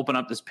I will open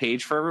up this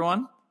page for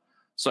everyone.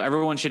 So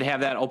everyone should have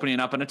that opening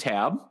up in a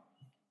tab.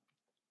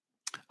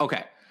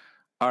 Okay.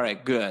 All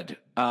right, good.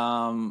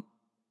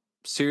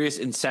 Serious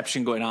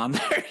inception going on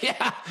there.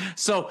 Yeah.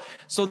 So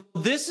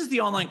this is the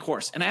online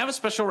course. And I have a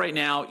special right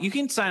now. You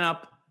can sign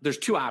up. There's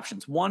 2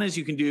 options. One is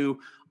you can do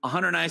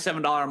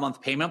 $197 a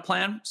month payment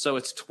plan. So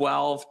it's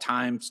 12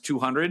 times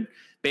 200.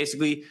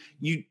 Basically,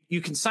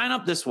 you can sign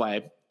up this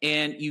way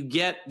and you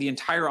get the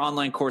entire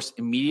online course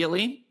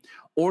immediately.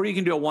 Or you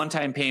can do a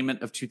one-time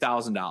payment of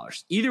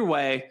 $2,000. Either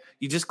way,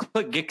 you just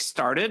click Get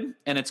Started,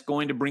 and it's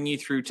going to bring you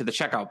through to the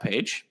checkout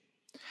page.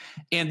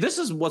 And this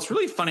is what's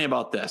really funny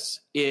about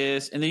this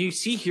is, and then you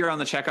see here on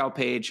the checkout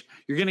page,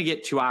 you're going to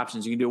get 2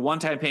 options. You can do a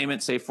one-time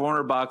payment, say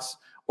 $400,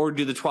 or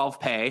do the 12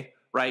 pay,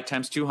 right,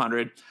 times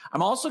 200.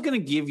 I'm also going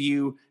to give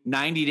you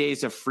 90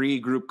 days of free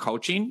group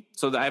coaching.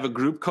 So I have a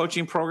group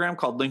coaching program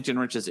called LinkedIn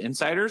Rich's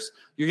Insiders.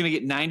 You're going to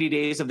get 90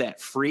 days of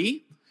that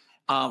free.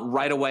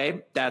 Right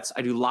away.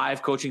 I do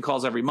live coaching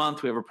calls every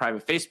month. We have a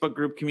private Facebook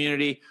group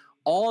community.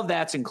 All of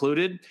that's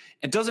included.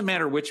 It doesn't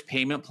matter which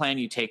payment plan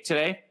you take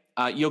today.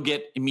 You'll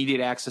get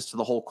immediate access to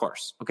the whole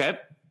course. Okay.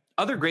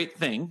 Other great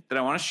thing that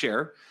I want to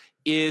share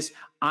is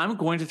I'm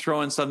going to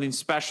throw in something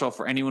special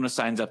for anyone who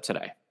signs up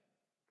today.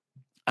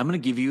 I'm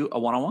going to give you a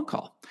one-on-one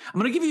call. I'm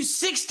going to give you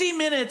 60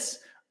 minutes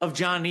of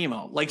John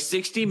Nemo, like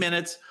 60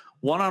 minutes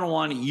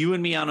one-on-one, you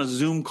and me on a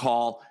Zoom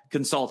call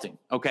consulting.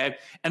 Okay.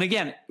 And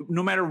again,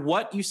 no matter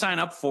what you sign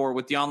up for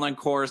with the online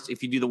course,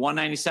 if you do the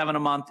 $197 a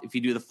month, if you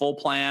do the full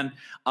plan,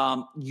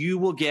 you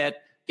will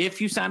get,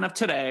 if you sign up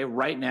today,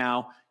 right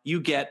now,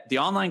 you get the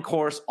online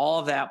course, all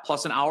of that,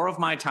 plus an hour of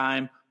my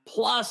time,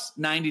 plus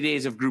 90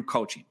 days of group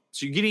coaching.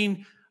 So you're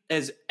getting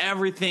as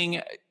everything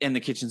in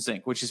the kitchen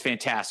sink, which is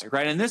fantastic.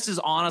 Right. And this is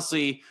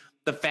honestly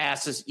the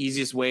fastest,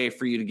 easiest way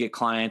for you to get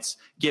clients,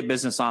 get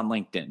business on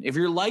LinkedIn. If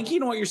you're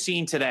liking what you're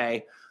seeing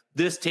today,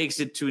 this takes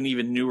it to an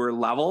even newer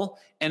level,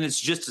 and it's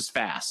just as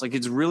fast. Like,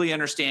 it's really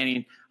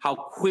understanding how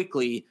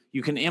quickly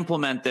you can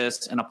implement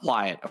this and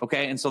apply it.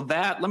 Okay. And so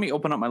let me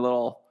open up my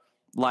little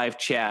live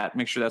chat,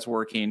 make sure that's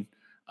working.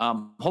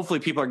 Hopefully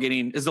people are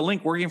is the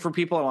link working for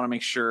people? I want to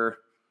make sure.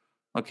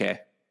 Okay.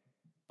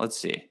 Let's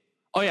see.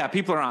 Oh yeah.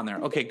 People are on there.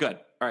 Okay, good.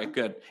 All right,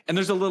 good. And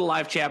there's a little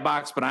live chat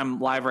box, but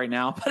I'm live right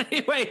now. But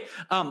anyway,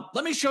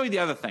 let me show you the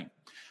other thing.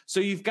 So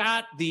you've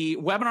got the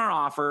webinar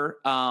offer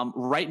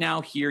right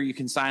now here. You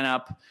can sign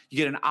up. You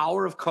get an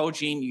hour of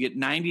coaching. You get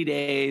 90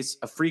 days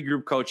of free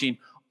group coaching.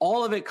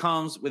 All of it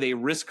comes with a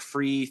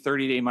risk-free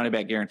 30-day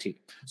money-back guarantee.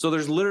 So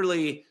there's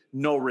literally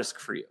no risk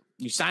for you.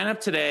 You sign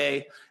up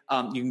today.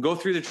 You can go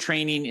through the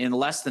training in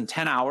less than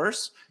 10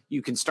 hours.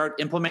 You can start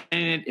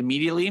implementing it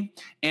immediately.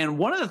 And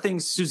one of the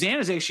things, Suzanne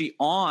is actually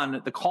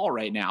on the call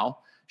right now.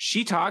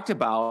 She talked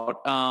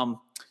about,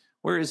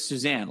 where is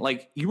Suzanne?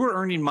 Like, you were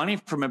earning money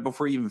from it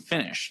before you even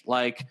finished.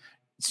 Like,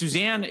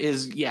 Suzanne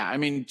is,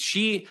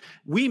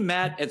 we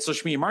met at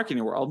Social Media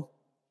Marketing World.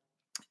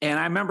 And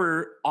I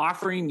remember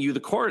offering you the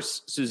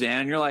course,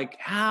 Suzanne, and you're like,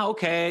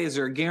 okay, is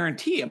there a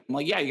guarantee? I'm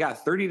like, yeah, you got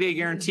a 30-day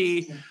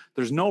guarantee.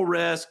 There's no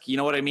risk. You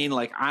know what I mean?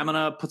 Like, I'm going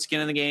to put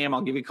skin in the game.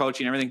 I'll give you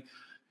coaching and everything.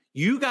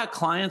 You got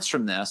clients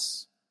from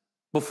this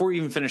before you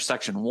even finished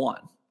section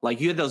 1. Like,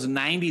 you had those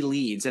 90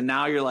 leads, and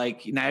now you're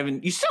like, you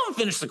still haven't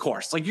finished the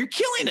course. Like, you're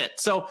killing it.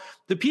 So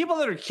the people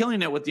that are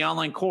killing it with the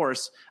online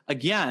course,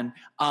 again,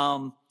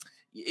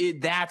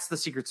 that's the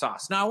secret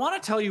sauce. Now, I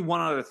want to tell you one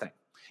other thing.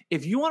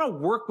 If you want to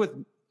work with,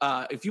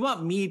 if you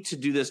want me to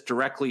do this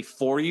directly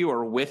for you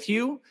or with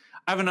you,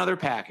 I have another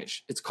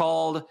package. It's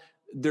called,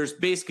 there's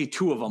basically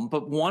 2 of them,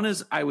 but one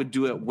is I would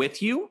do it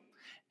with you,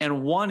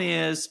 and one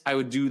is I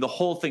would do the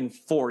whole thing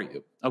for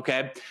you.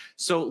 Okay.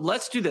 So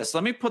let's do this.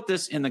 Let me put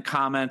this in the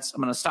comments. I'm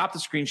going to stop the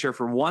screen share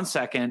for 1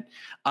 second.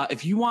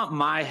 If you want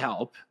my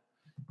help,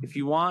 if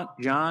you want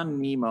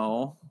John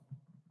Nemo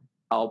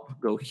help,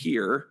 go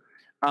here.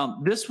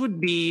 This would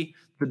be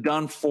the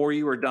done for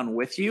you or done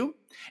with you.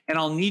 And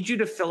I'll need you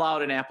to fill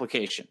out an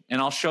application,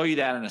 and I'll show you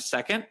that in a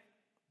second.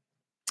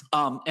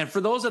 And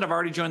for those that have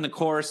already joined the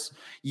course,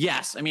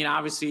 yes. I mean,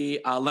 obviously,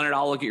 Leonard,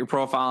 I'll look at your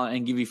profile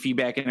and give you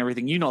feedback and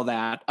everything. You know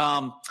that.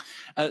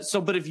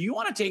 But if you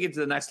want to take it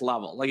to the next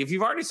level, like if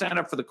you've already signed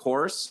up for the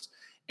course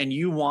and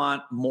you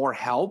want more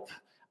help,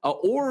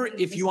 or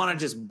if you want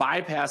to just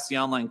bypass the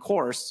online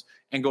course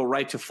and go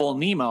right to full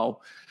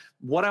Nemo,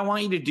 what I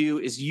want you to do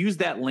is use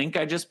that link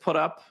I just put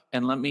up,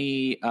 and let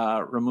me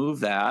remove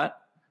that.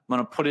 I'm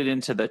going to put it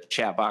into the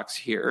chat box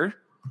here.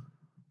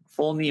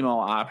 Full Nemo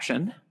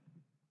option.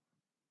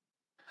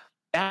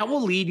 that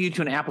will lead you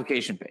to an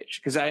application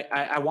page, because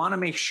I want to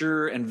make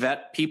sure and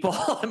vet people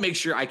and make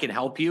sure I can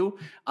help you.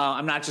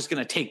 I'm not just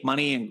going to take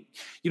money and,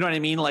 you know what I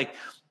mean? Like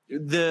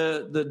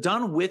the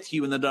done with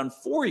you and the done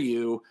for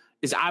you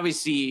is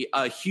obviously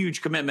a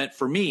huge commitment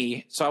for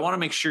me. So I want to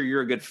make sure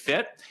you're a good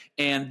fit.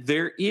 And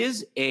there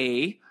is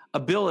a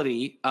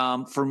ability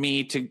for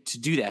me to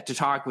do that, to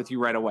talk with you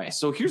right away.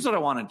 So here's what I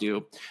want to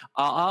do.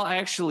 I'll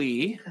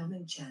actually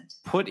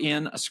put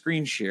in a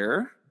screen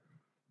share.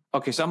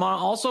 Okay, so I'm going to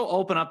also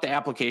open up the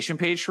application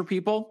page for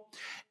people.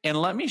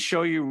 And let me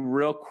show you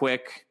real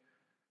quick.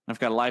 I've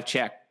got a live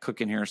chat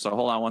cooking here, so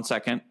hold on one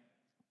second.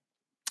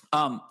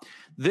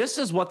 This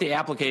is what the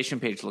application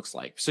page looks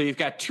like. So you've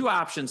got two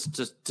options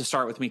to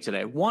start with me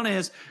today. One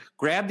is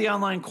grab the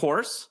online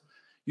course.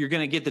 You're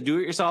going to get the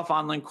do-it-yourself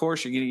online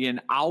course. You're going to get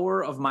an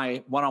hour of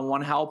my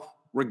one-on-one help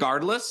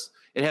regardless.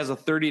 It has a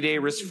 30-day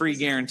risk-free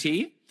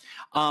guarantee.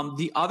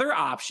 The other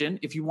option,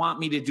 if you want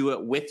me to do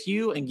it with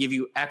you and give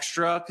you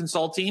extra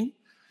consulting,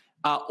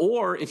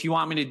 or if you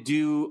want me to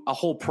do a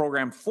whole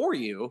program for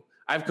you,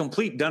 I have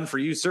complete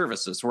done-for-you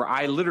services where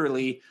I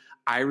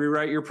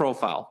rewrite your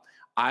profile.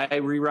 I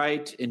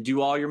rewrite and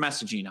do all your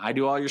messaging. I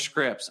do all your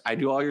scripts. I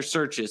do all your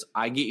searches.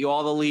 I get you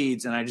all the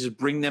leads, and I just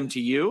bring them to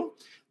you.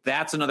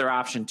 That's another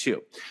option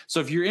too. So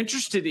if you're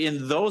interested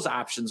in those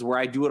options where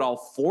I do it all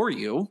for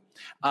you,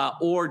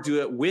 or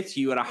do it with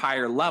you at a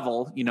higher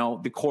level,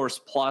 the course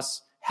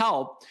plus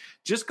help,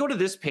 just go to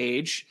this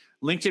page,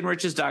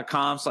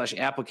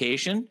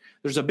 linkedinriches.com/application.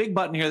 There's a big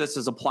button here that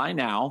says apply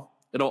now.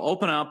 It'll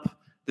open up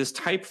this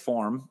type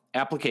form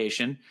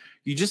application.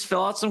 You just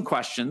fill out some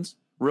questions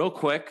real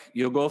quick.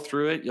 You'll go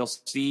through it. You'll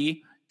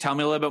see, tell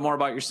me a little bit more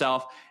about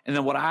yourself. And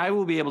then what I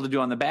will be able to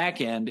do on the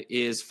back end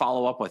is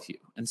follow up with you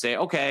and say,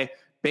 okay,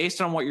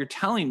 based on what you're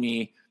telling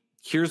me,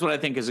 here's what I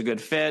think is a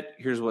good fit.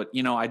 Here's what,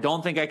 I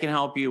don't think I can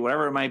help you,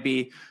 whatever it might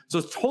be. So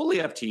it's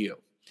totally up to you.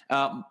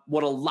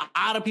 What a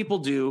lot of people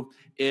do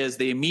is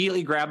they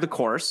immediately grab the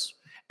course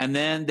and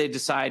then they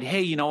decide,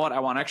 hey, you know what?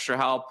 I want extra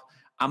help.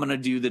 I'm going to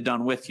do the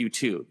done with you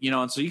too.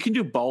 And so you can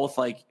do both,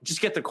 like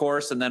just get the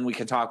course and then we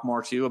can talk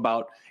more too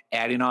about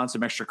adding on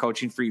some extra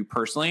coaching for you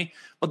personally.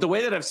 But the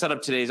way that I've set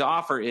up today's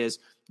offer is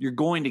you're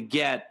going to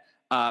get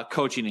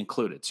coaching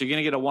included. So you're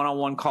going to get a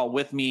one-on-one call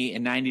with me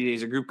in 90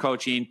 days of group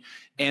coaching.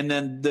 And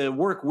then the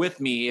work with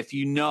me, if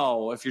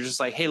you're just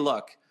like, hey,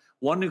 look,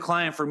 one new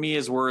client for me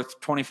is worth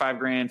 25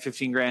 grand,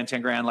 15 grand,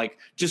 10 grand, like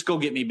just go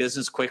get me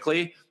business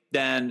quickly,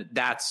 then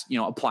that's,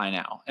 apply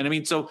now. And I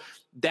mean, so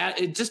that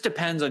it just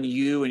depends on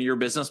you and your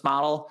business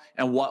model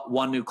and what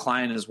one new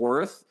client is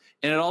worth.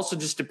 And it also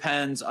just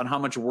depends on how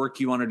much work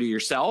you want to do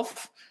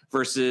yourself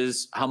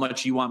versus how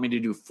much you want me to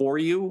do for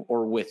you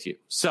or with you.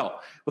 So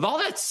with all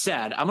that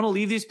said, I'm going to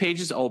leave these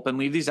pages open,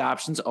 leave these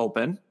options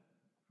open.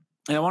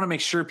 And I want to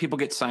make sure people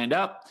get signed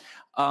up.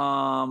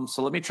 So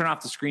let me turn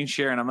off the screen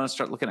share and I'm going to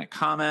start looking at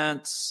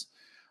comments.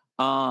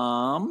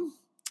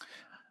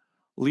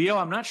 Leo,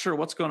 I'm not sure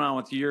what's going on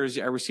with yours.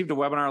 I received a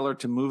webinar alert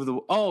to move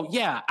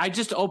I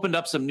just opened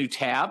up some new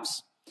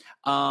tabs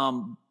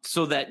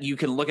so that you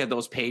can look at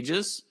those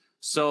pages.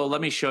 So let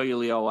me show you,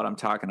 Leo, what I'm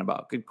talking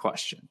about. Good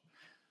question.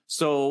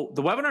 So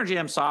the Webinar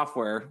Jam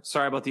software,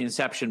 sorry about the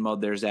inception mode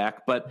there,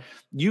 Zach, but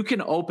you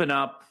can open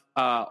up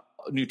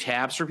new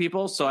tabs for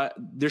people. So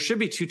there should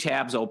be two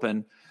tabs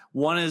open.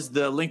 One is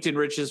the LinkedIn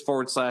Riches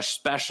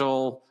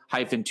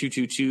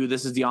 /special-222.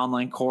 This is the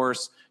online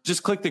course.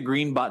 Just click the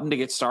green button to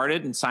get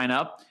started and sign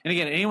up. And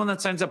again, anyone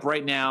that signs up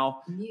right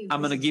now,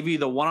 I'm going to give you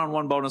the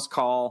one-on-one bonus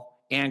call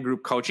and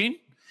group coaching.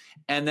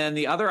 And then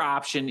the other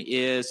option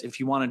is if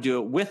you want to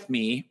do it with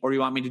me or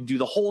you want me to do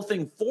the whole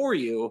thing for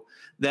you,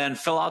 then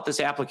fill out this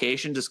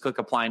application. Just click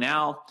apply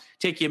now.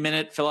 Take you a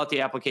minute, fill out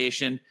the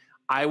application.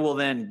 I will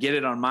then get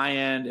it on my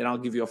end and I'll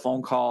give you a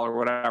phone call or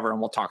whatever and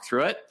we'll talk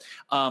through it.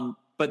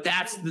 But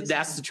that's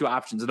the two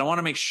options. And I want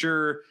to make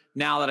sure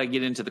now that I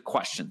get into the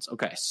questions.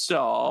 Okay,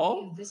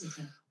 so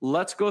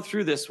let's go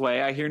through this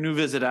way. I hear new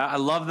visitor. I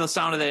love the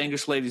sound of that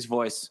English lady's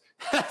voice.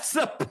 That's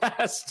the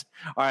best.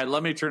 All right,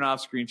 let me turn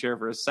off screen share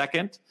for a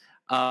second.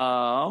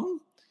 I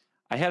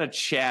had a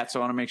chat, so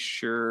I want to make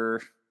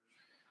sure.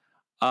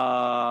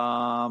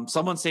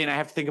 Someone's saying I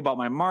have to think about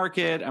my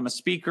market. I'm a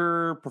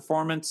speaker,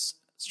 performance,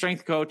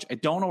 strength coach. I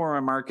don't know where my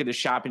market is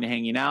shopping and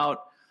hanging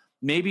out.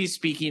 Maybe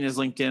speaking is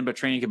LinkedIn, but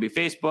training could be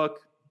Facebook.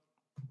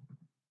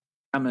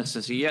 I'm going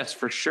to say yes,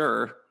 for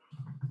sure.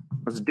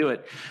 Let's do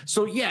it.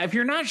 So yeah, if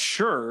you're not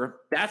sure,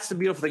 that's the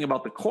beautiful thing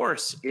about the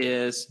course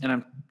is, and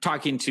I'm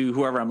talking to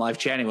whoever I'm live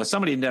chatting with,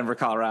 somebody in Denver,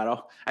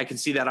 Colorado. I can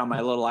see that on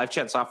my little live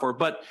chat software.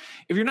 But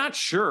if you're not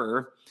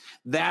sure,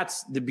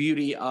 that's the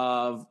beauty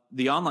of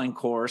the online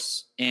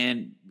course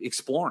and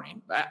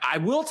exploring. I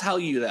will tell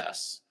you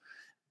this.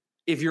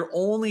 If you're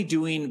only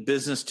doing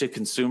business to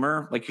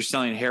consumer, like you're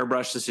selling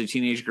hairbrushes to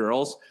teenage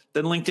girls,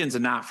 then LinkedIn's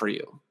not for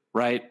you,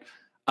 right?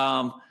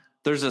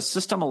 There's a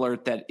system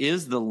alert that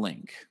is the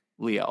link,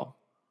 Leo.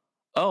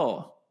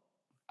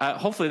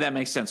 Hopefully that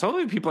makes sense.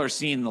 Hopefully people are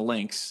seeing the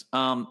links.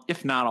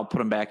 If not, I'll put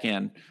them back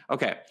in.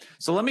 Okay,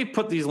 so let me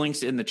put these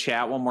links in the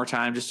chat one more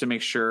time just to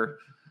make sure.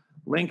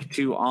 Link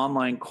to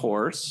online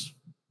course.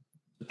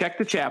 check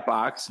the chat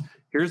box.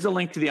 Here's the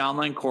link to the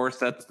online course.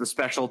 That's the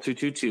special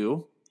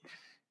 222.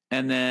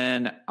 And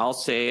then I'll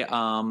say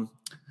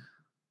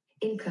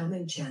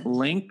incoming chat.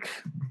 Link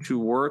to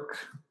work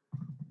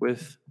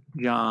with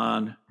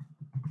John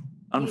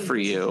done for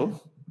you.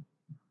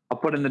 I'll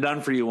put in the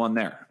done for you one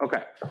there.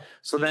 Okay.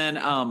 So then,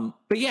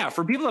 but yeah,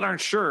 for people that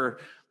aren't sure,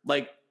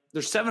 like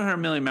there's 700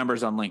 million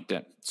members on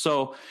LinkedIn.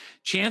 So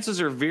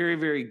chances are very,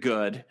 very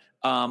good.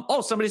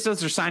 Somebody says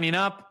they're signing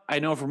up. I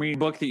know from reading a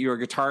book that you're a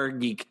guitar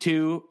geek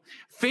too.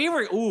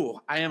 I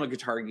am a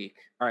guitar geek.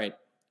 All right.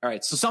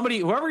 So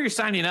whoever you're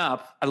signing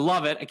up, I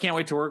love it. I can't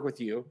wait to work with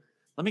you.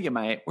 Let me get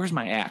where's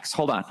my axe?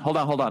 Hold on.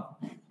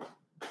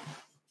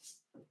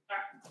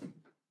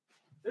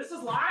 This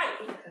is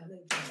live.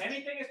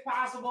 Anything is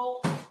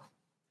possible.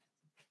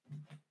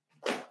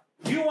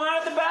 You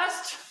wanted the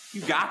best?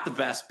 You got the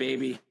best,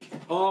 baby.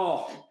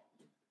 Oh,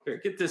 here,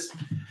 get this.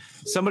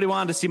 Somebody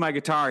wanted to see my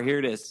guitar. Here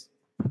it is.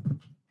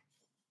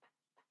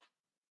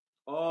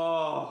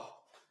 Oh,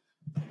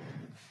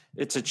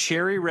 it's a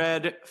cherry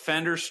red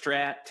Fender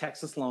Strat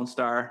Texas Lone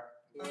Star.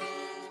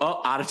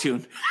 Oh, out of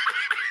tune.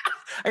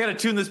 I got to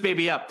tune this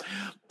baby up.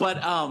 But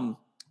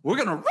we're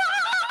going to rock.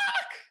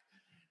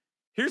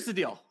 Here's the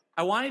deal.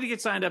 I want you to get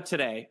signed up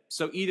today.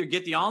 So either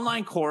get the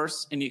online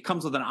course, and it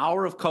comes with an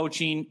hour of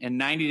coaching and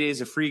 90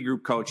 days of free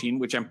group coaching,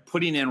 which I'm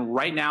putting in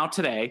right now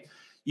today.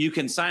 You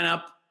can sign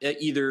up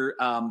at either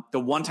the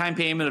one-time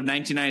payment of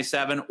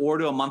 $19.97 or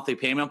to a monthly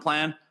payment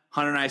plan,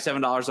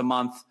 $197 a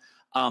month.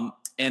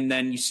 And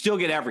then you still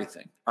get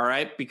everything. All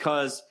right.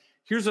 Because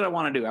here's what I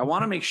want to do. I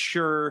want to make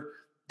sure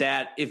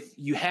that if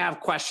you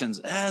have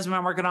questions, is my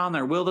market on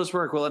there? Will this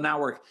work? Will it not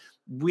work?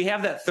 We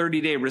have that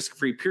 30-day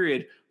risk-free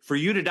period for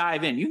you to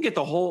dive in. You can get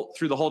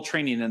through the whole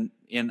training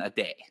in a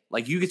day.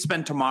 Like you could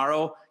spend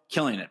tomorrow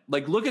killing it.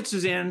 Like look at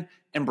Suzanne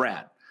and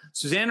Brad.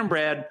 Suzanne and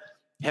Brad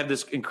have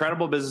this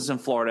incredible business in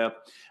Florida,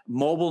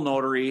 mobile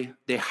notary.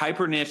 They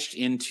hyper niched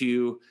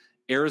into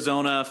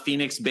Arizona,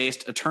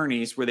 Phoenix-based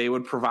attorneys where they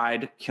would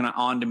provide kind of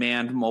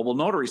on-demand mobile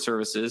notary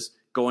services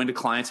going to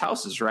clients'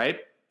 houses, right?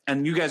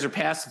 And you guys are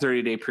past the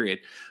 30-day period.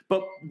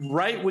 But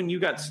right when you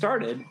got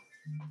started,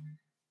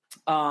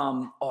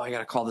 I got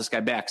to call this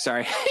guy back.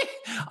 Sorry.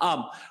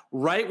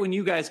 Right when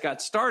you guys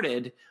got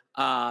started,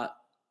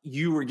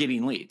 you were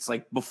getting leads.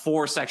 Like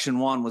before Section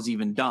 1 was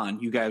even done,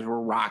 you guys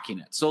were rocking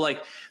it. So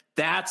like,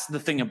 that's the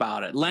thing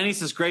about it. Lenny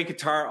says, great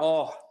guitar.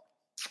 Oh,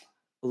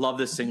 love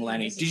this thing,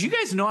 Lenny. Did you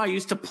guys know I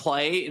used to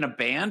play in a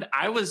band?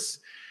 I was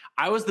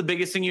the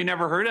biggest thing you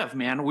never heard of,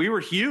 man. We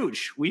were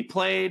huge. We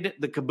played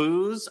the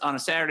Caboose on a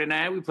Saturday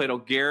night. We played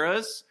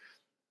O'Gara's.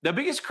 The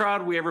biggest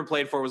crowd we ever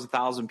played for was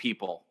 1,000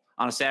 people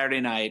on a Saturday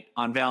night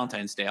on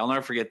Valentine's Day. I'll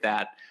never forget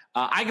that.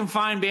 I can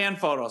find band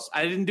photos.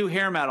 I didn't do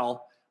hair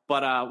metal,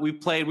 but we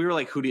were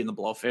like Hootie and the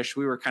Blowfish.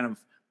 We were kind of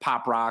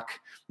pop rock,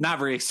 not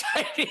very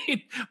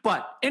exciting.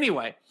 But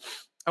anyway,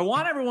 I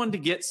want everyone to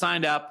get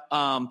signed up.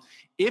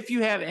 If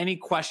you have any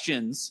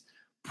questions,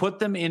 put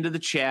them into the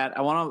chat.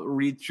 I want to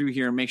read through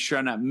here and make sure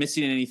I'm not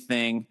missing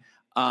anything.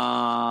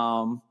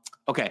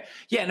 Okay.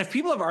 Yeah. And if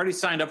people have already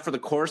signed up for the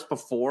course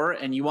before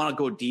and you want to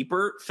go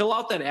deeper, fill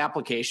out that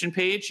application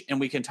page and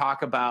we can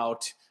talk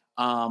about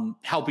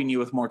helping you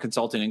with more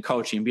consulting and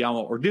coaching beyond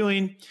what we're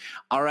doing.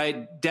 All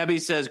right. Debbie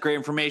says, great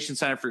information.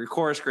 Sign up for your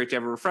course. Great to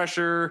have a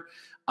refresher.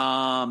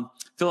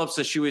 Philip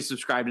says, should we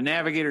subscribe to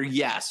Navigator?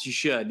 Yes, you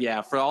should.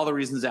 Yeah. For all the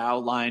reasons I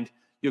outlined,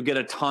 you'll get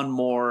a ton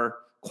more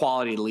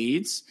quality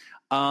leads.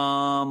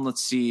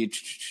 Let's see.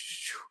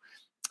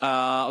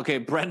 Okay.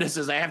 Brenda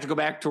says, I have to go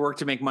back to work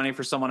to make money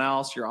for someone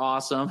else. You're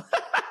awesome.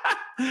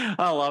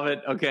 I love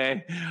it.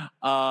 Okay.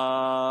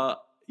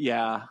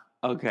 Yeah.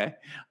 Okay.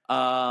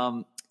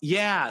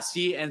 Yeah.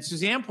 See, and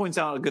Suzanne points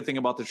out a good thing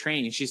about the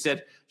training. She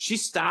said she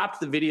stopped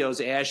the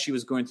videos as she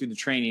was going through the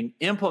training,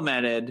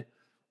 implemented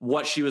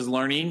what she was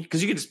learning,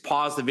 because you can just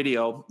pause the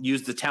video,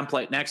 use the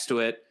template next to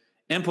it,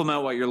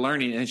 implement what you're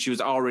learning, and she was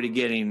already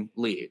getting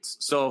leads.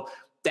 So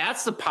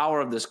that's the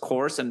power of this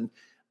course. And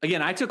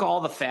again, I took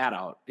all the fat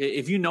out.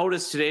 If you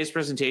notice today's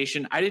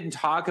presentation, I didn't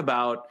talk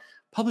about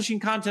publishing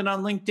content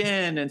on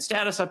LinkedIn and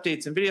status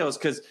updates and videos,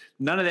 because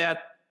none of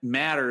that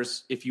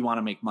matters if you want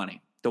to make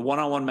money. The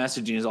one-on-one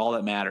messaging is all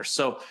that matters.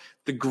 So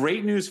the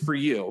great news for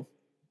you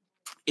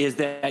is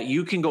that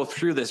you can go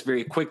through this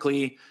very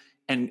quickly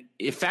and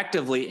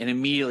effectively and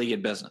immediately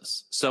get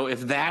business. So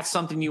if that's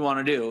something you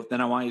want to do,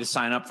 then I want you to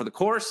sign up for the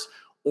course,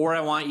 or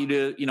I want you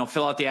to,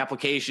 fill out the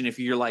application if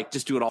you're like,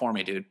 just do it all for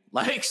me, dude.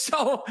 Like,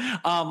 so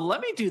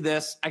let me do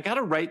this. I got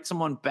to write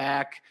someone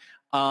back.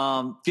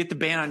 Get the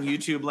band on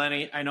YouTube,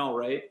 Lenny. I know,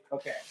 right?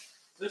 Okay.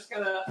 Just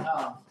gotta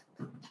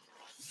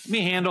let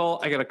me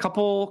handle. I got a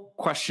couple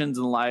questions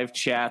in live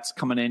chats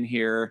coming in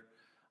here.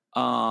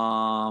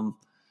 Sorry,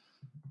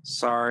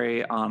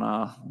 on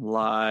a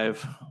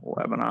live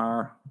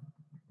webinar.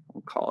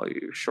 We'll call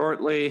you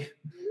shortly.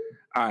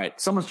 All right.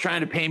 Someone's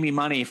trying to pay me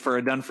money for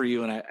a done for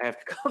you, and I have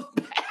to come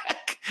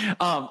back.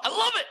 I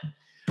love it.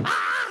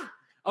 Ah!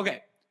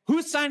 Okay.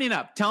 Who's signing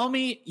up? Tell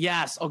me.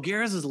 Yes. Oh,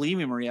 Garris is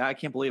leaving, Maria. I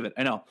can't believe it.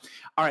 I know.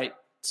 All right.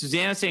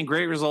 Susanna's saying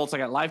great results. I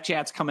got live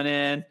chats coming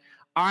in.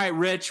 All right,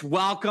 Rich,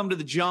 welcome to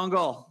the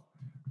jungle.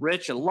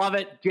 Rich, I love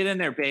it. Get in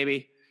there,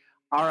 baby.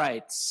 All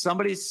right.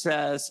 Somebody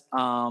says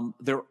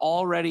they're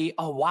already,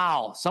 oh,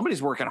 wow.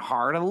 Somebody's working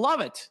hard. I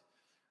love it.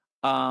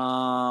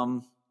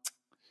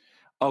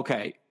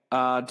 Okay.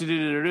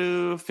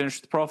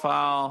 Finish the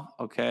profile.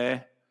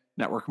 Okay.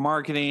 Network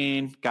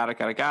marketing. Got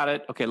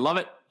it. Okay. Love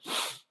it.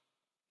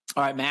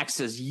 All right. Max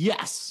says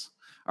yes.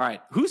 All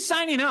right. Who's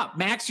signing up?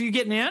 Max, are you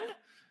getting in?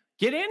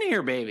 Get in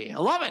here, baby. I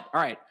love it.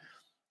 All right.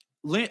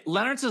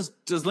 Leonard says,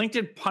 does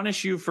LinkedIn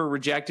punish you for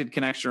rejected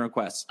connection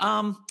requests?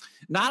 Not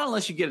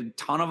unless you get a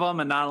ton of them,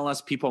 and not unless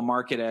people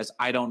mark it as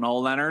I don't know,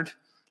 Leonard.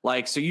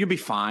 Like, so you'd be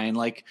fine.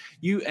 Like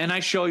and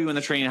I show you in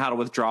the training how to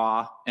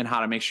withdraw and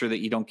how to make sure that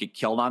you don't get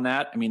killed on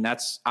that. I mean,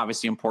 that's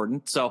obviously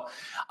important. So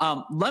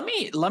let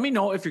me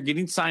know if you're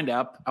getting signed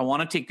up. I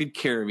want to take good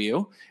care of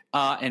you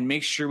and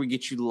make sure we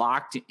get you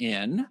locked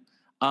in.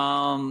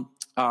 All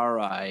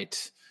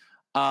right.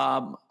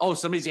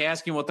 Somebody's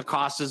asking what the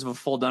cost is of a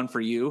full done for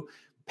you.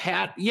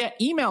 Pat, yeah,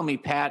 email me,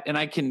 Pat, and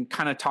I can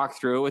kind of talk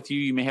through it with you.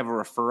 You may have a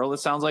referral, it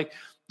sounds like.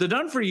 The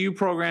Done For You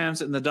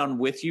programs and the Done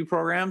With You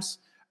programs,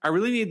 I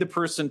really need the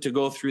person to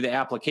go through the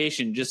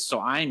application just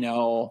so I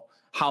know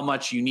how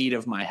much you need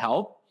of my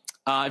help.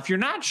 If you're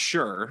not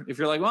sure, if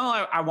you're like,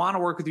 well, I want to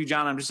work with you,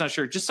 John, I'm just not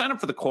sure, just sign up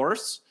for the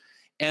course,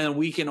 and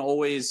we can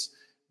always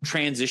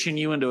transition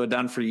you into a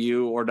Done For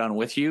You or Done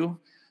With You.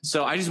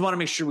 So I just want to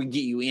make sure we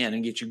get you in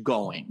and get you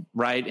going,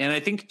 right? And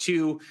I think,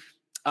 too,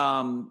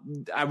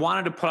 I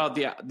wanted to put out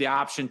the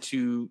option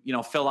to,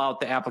 fill out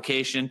the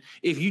application.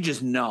 If you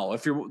just know,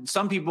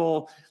 some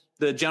people,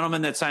 the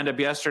gentleman that signed up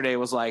yesterday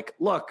was like,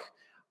 look,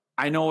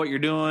 I know what you're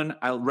doing.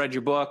 I read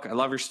your book. I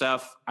love your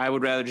stuff. I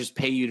would rather just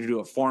pay you to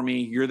do it for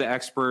me. You're the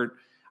expert.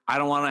 I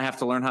don't want to have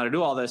to learn how to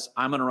do all this.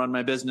 I'm going to run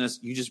my business.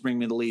 You just bring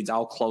me the leads.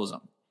 I'll close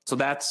them. So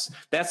that's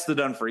the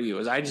Done For You,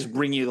 is I just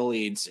bring you the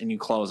leads and you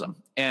close them.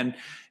 And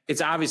it's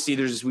obviously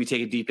we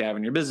take a deep dive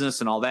in your business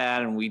and all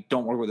that. And we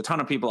don't work with a ton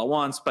of people at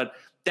once, but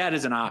that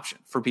is an option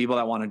for people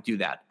that want to do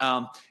that.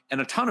 And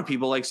a ton of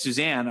people like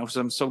Suzanne,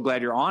 I'm so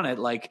glad you're on it,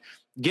 like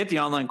get the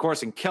online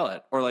course and kill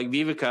it. Or like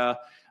Vivica,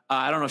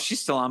 I don't know if she's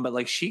still on, but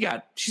like she's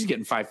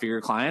getting 5-figure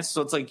clients.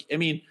 So it's like, I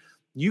mean,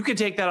 you could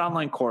take that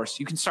online course.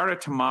 You can start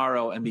it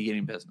tomorrow and be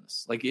getting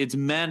business. Like, it's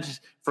meant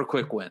for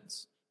quick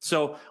wins.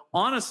 So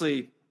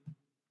honestly,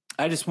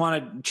 I just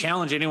want to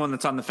challenge anyone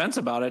that's on the fence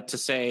about it to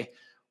say,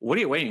 what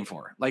are you waiting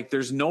for? Like,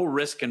 there's no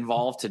risk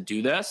involved to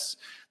do this.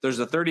 There's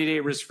a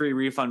 30-day risk-free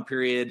refund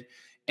period.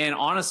 And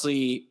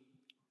honestly,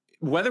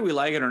 whether we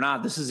like it or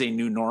not, this is a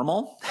new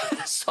normal.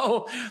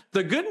 So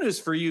the good news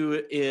for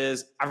you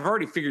is I've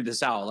already figured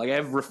this out. Like,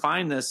 I've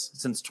refined this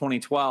since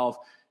 2012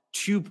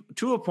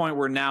 to a point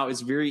where now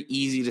it's very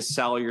easy to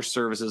sell your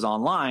services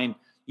online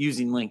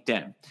using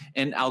LinkedIn.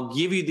 And I'll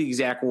give you the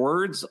exact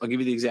words. I'll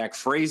give you the exact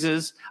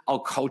phrases. I'll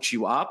coach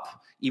you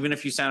up. Even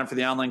if you sign up for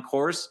the online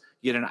course,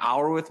 you get an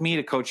hour with me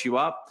to coach you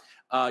up.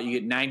 You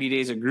get 90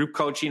 days of group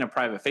coaching, a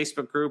private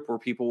Facebook group where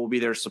people will be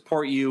there to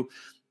support you.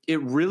 It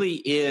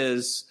really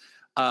is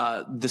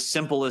the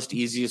simplest,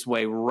 easiest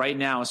way right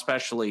now,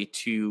 especially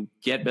to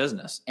get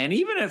business. And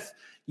even if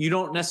you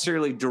don't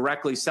necessarily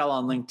directly sell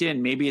on LinkedIn,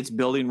 maybe it's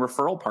building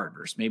referral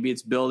partners. Maybe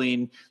it's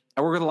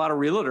I work with a lot of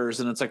realtors,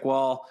 and it's like,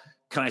 well,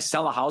 can I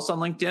sell a house on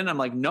LinkedIn? I'm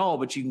like, no,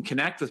 but you can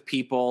connect with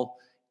people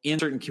in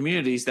certain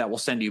communities that will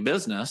send you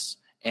business.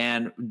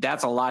 And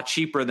that's a lot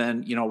cheaper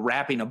than,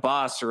 wrapping a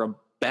bus or a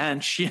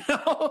bench,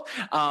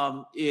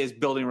 is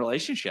building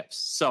relationships.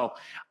 So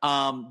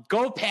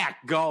go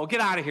Pack, go. Get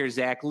out of here,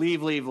 Zach.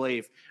 Leave. All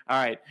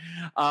right.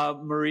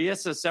 Maria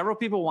says, several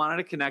people wanted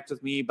to connect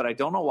with me, but I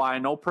don't know why.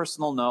 No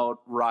personal note.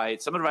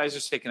 Right. Some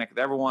advisors say connect with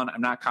everyone.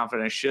 I'm not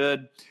confident I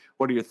should.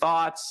 What are your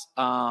thoughts?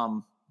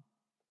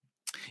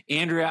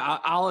 Andrea,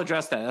 I'll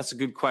address that. That's a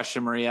good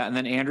question, Maria. And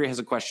then Andrea has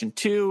a question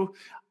too.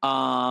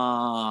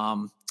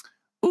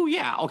 Oh,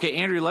 yeah. Okay,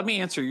 Andrea, let me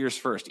answer yours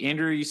first.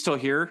 Andrea, are you still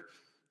here?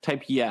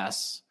 Type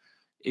yes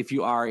if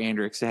you are,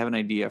 Andrea, because I have an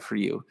idea for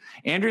you.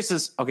 Andrea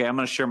says, okay, I'm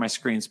going to share my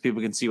screen so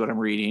people can see what I'm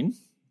reading.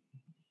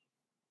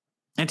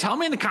 And tell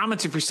me in the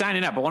comments if you're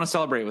signing up. I want to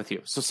celebrate with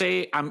you. So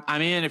say I'm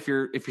in if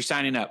you're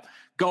signing up.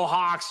 Go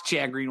Hawks,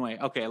 Chad Greenway.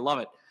 Okay, I love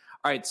it.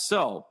 All right,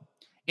 so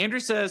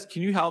Andrea says,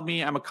 can you help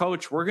me? I'm a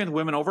coach working with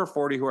women over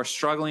 40 who are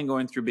struggling,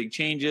 going through big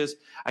changes.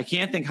 I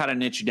can't think how to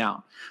niche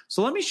down.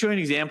 So let me show you an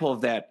example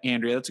of that,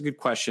 Andrea. That's a good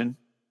question.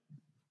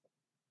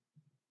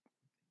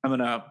 I'm going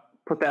to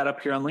put that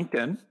up here on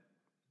LinkedIn.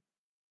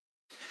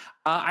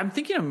 I'm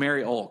thinking of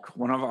Mary Olk,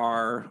 one of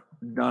our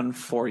Done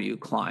For You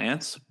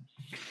clients.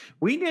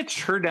 We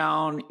niche her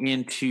down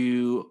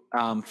into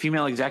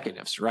female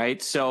executives,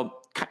 right? So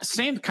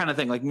same kind of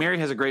thing. Like, Mary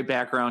has a great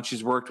background.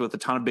 She's worked with a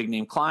ton of big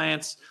name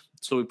clients.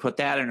 So we put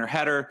that in her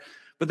header.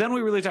 But then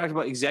we really talked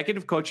about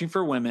executive coaching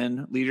for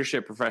women,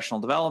 leadership,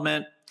 professional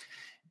development,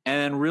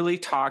 and then really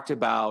talked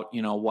about,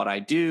 what I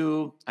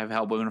do. I've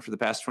helped women for the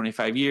past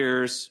 25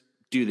 years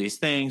do these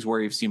things, where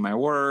you've seen my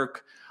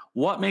work,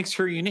 what makes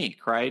her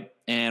unique, right?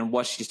 And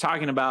what she's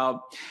talking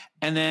about.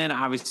 And then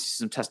obviously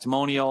some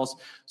testimonials.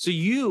 So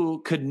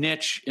you could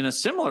niche in a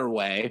similar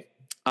way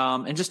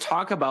and just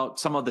talk about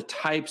some of the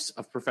types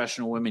of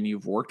professional women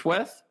you've worked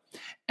with,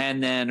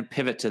 and then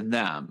pivot to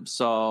them.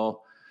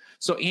 So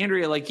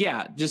Andrea, like,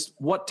 yeah, just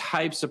what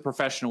types of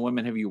professional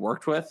women have you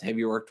worked with? Have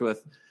you worked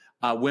with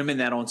women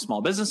that own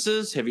small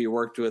businesses? Have you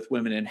worked with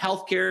women in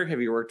healthcare?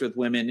 Have you worked with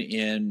women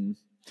in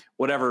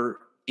whatever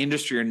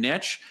industry or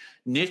niche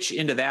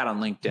into that on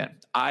LinkedIn?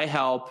 I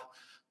help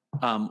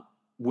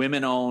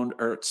women-owned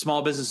or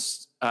small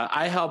business.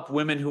 I help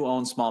women who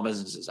own small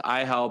businesses.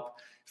 I help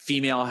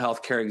female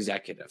healthcare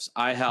executives.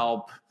 I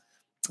help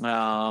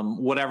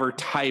whatever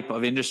type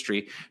of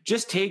industry.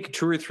 Just take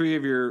 2 or 3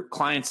 of your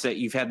clients that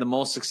you've had the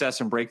most success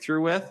and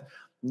breakthrough with,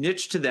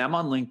 niche to them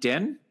on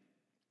LinkedIn,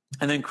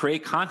 and then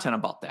create content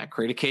about that.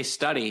 Create a case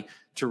study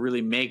to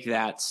really make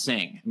that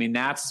sing. I mean,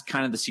 that's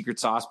kind of the secret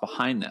sauce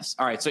behind this.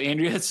 All right. So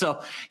Andrea,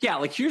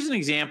 like here's an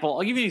example.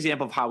 I'll give you an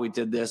example of how we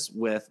did this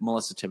with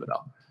Melissa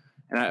Thibodeau.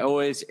 And I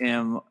always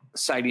am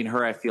citing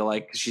her, I feel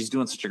like, 'cause she's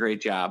doing such a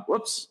great job.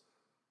 Whoops.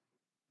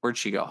 Where'd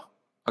she go?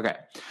 Okay.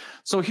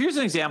 So here's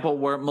an example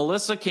where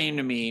Melissa came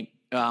to me.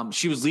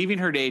 She was leaving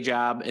her day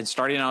job and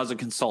starting out as a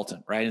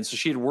consultant, right? And so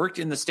she had worked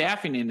in the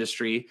staffing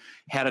industry,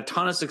 had a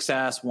ton of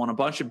success, won a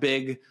bunch of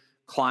big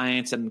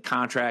clients and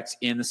contracts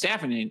in the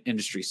staffing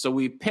industry. So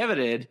we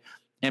pivoted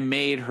and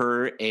made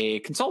her a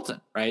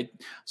consultant, right?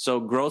 So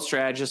growth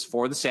strategist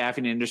for the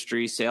staffing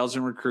industry, sales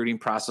and recruiting,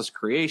 process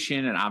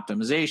creation and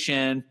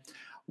optimization.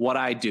 What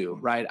I do,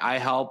 right? I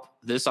help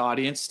this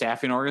audience,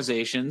 staffing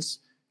organizations,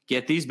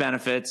 get these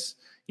benefits,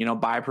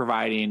 by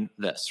providing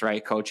this,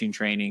 right? Coaching,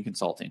 training,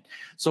 consulting.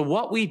 So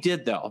what we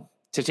did though,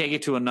 to take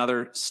it to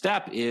another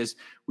step, is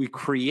we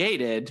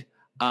created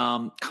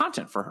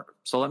content for her.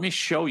 So let me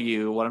show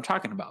you what I'm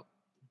talking about.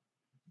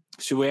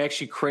 So we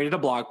actually created a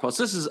blog post.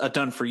 This is a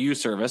done for you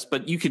service,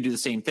 but you can do the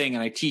same thing.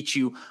 And I teach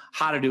you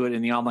how to do it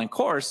in the online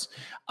course.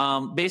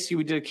 Basically,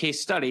 we did a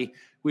case study.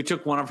 We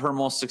took one of her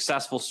most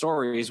successful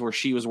stories where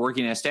she was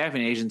working at a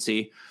staffing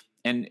agency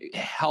and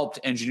helped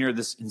engineer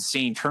this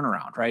insane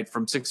turnaround, right?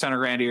 From 600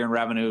 grand a year in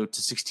revenue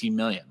to 16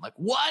 million. Like,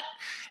 what?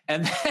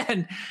 And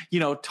then,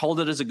 told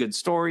it as a good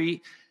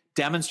story,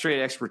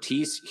 demonstrated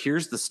expertise.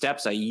 Here's the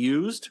steps I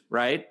used,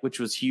 right? Which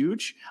was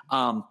huge.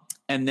 And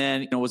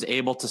then, was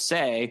able to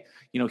say,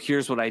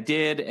 here's what I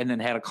did. And then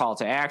had a call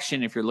to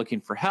action. If you're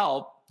looking for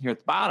help here at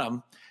the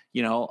bottom,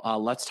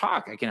 let's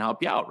talk. I can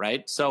help you out,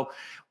 right? So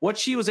what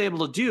she was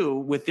able to do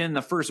within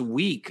the first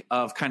week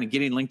of kind of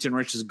getting LinkedIn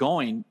Riches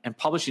going and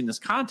publishing this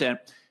content,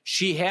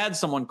 she had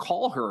someone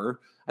call her.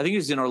 I think he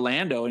was in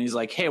Orlando, and he's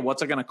like, hey,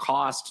 what's it going to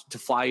cost to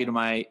fly you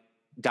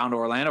down to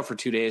Orlando for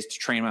 2 days to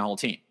train my whole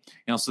team?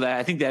 So that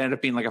I think that ended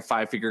up being like a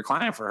 5-figure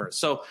client for her.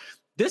 So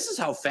this is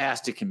how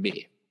fast it can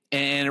be.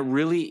 And it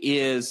really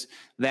is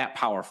that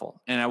powerful.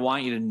 And I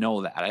want you to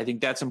know that. I think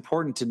that's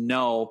important to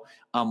know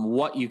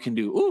what you can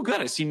do. Oh,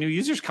 good. I see new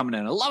users coming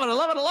in. I love it. I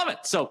love it. I love it.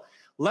 So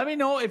let me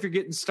know if you're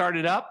getting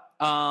started up.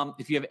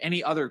 If you have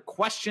any other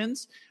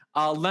questions.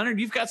 Leonard,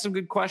 you've got some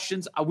good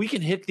questions. We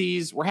can hit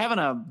these. We're having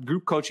a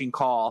group coaching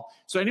call.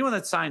 So anyone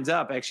that signs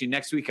up, actually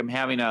next week, I'm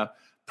having a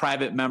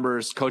private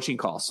members coaching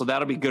call. So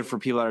that'll be good for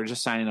people that are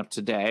just signing up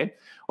today.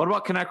 What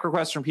about connect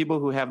requests from people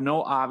who have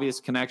no obvious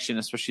connection,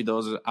 especially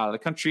those out of the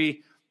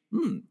country?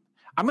 I'm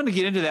going to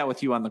get into that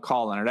with you on the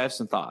call, Leonard. I have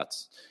some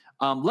thoughts.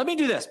 Let me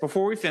do this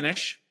before we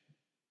finish.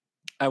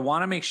 I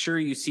want to make sure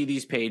you see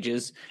these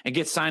pages and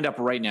get signed up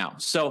right now.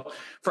 So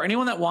for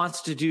anyone that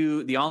wants to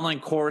do the online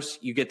course,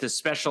 you get this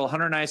special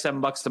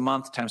 $197 a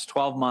month times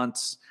 12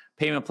 months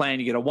payment plan.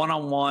 You get a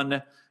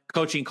one-on-one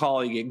coaching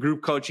call. You get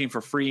group coaching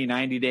for free,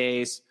 90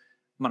 days.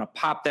 I'm going to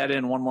pop that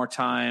in one more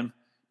time.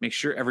 Make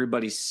sure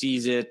everybody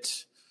sees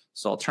it.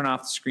 So I'll turn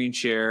off the screen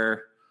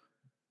share,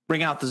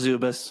 bring out the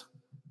Zubas.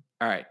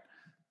 All right.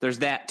 There's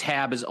that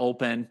tab is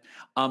open.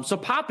 So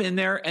pop in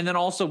there, and then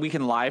also we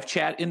can live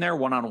chat in there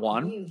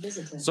one-on-one.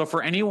 So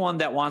for anyone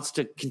that wants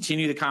to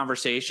continue the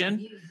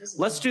conversation,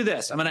 let's do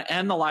this. I'm going to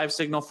end the live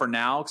signal for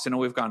now because I know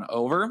we've gone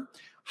over.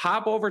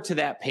 Hop over to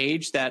that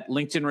page, that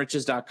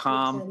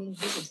linkedinriches.com.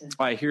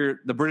 I hear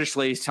the British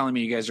ladies telling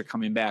me you guys are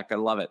coming back. I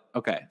love it.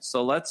 Okay.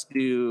 So let's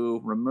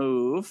do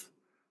remove,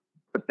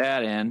 put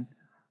that in.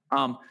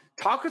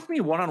 Talk with me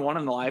one-on-one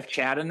in the live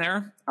chat in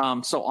there.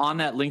 So on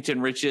that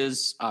LinkedIn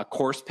Riches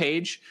course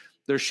page,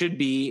 there should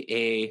be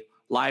a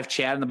live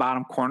chat in the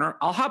bottom corner.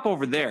 I'll hop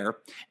over there,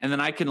 and then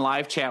I can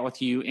live chat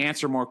with you,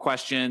 answer more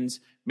questions,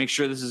 make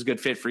sure this is a good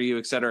fit for you,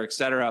 et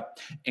cetera,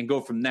 and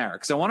go from there.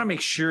 Because I want to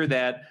make sure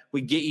that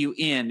we get you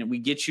in and we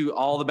get you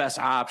all the best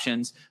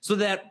options so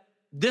that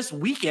this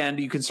weekend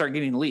you can start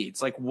getting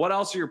leads. Like, what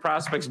else are your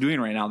prospects doing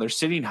right now? They're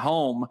sitting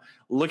home,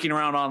 looking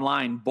around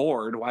online,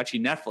 bored,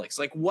 watching Netflix.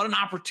 Like, what an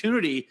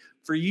opportunity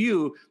for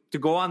you to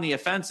go on the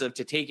offensive,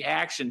 to take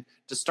action,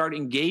 to start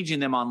engaging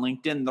them on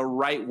LinkedIn the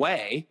right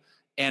way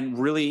and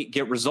really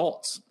get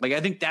results. Like, I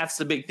think that's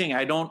the big thing.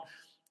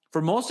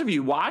 For most of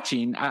you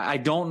watching, I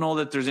don't know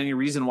that there's any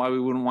reason why we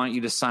wouldn't want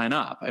you to sign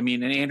up. I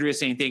mean, and Andrea's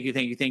saying, thank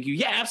you.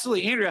 Yeah,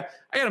 absolutely. Andrea,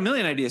 I got a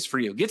million ideas for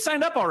you. Get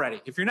signed up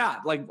already. If you're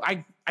not, like,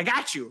 I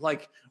got you.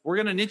 Like, we're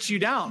going to niche you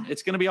down.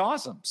 It's going to be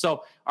awesome.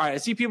 So, all right. I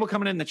see people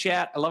coming in the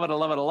chat. I love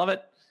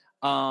it.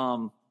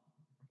 All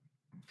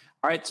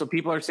right. So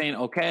people are saying,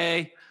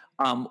 okay.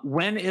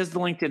 When is the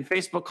LinkedIn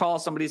Facebook call?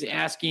 Somebody's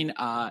asking,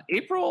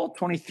 April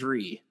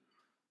 23.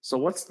 So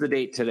what's the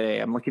date today?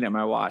 I'm looking at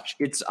my watch.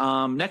 It's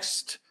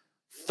next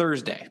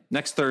Thursday.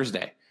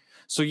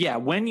 So yeah,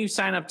 when you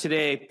sign up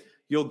today,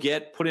 you'll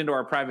get put into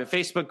our private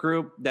Facebook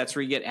group. That's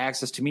where you get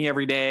access to me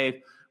every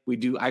day.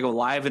 I go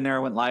live in there. I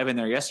went live in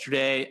there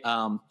yesterday.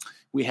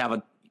 We have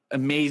an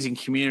amazing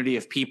community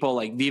of people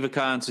like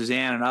Vivica and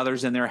Suzanne and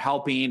others in there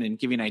helping and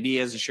giving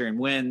ideas and sharing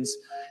wins.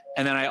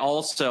 And then I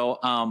also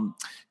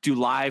do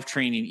live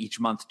training each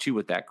month too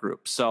with that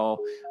group.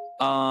 So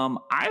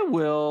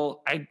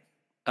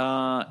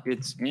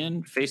it's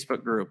in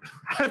Facebook group.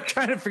 I'm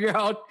trying to figure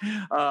out,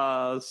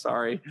 I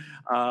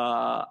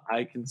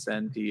can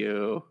send to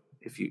you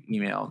if you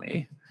email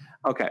me.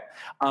 Okay.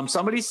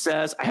 Somebody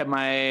says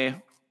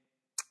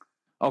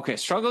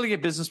struggle to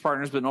get business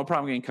partners, but no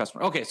problem getting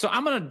customers. Okay. So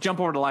I'm going to jump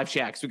over to live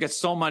chat because we got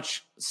so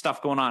much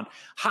stuff going on.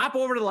 Hop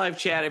over to live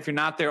chat if you're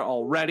not there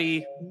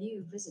already.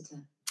 New visitor.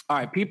 All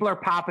right. People are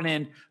popping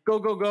in. Go.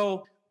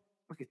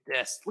 Look at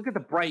this. Look at the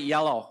bright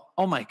yellow.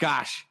 Oh my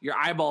gosh. Your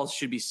eyeballs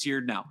should be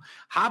seared now.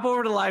 Hop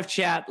over to live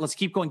chat. Let's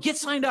keep going. Get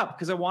signed up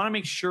because I want to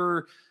make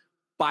sure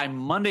by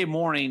Monday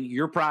morning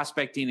you're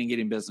prospecting and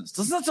getting business.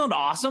 Doesn't that sound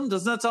awesome?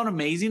 Doesn't that sound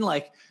amazing?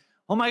 Like,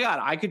 oh my God,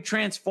 I could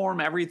transform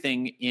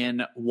everything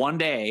in one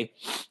day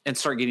and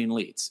start getting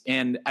leads.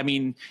 And I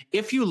mean,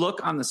 if you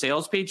look on the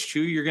sales page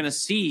too, you're going to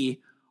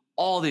see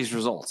all these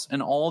results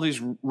and all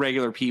these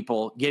regular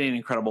people getting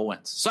incredible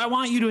wins. So I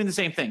want you doing the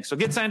same thing. So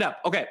get signed up.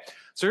 Okay.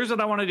 So here's what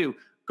I want to do.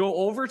 Go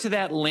over to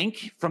that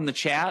link from the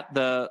chat,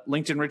 the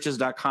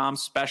linkedinriches.com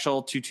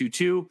special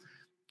 222.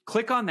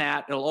 Click on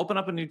that. It'll open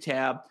up a new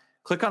tab.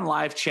 Click on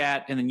live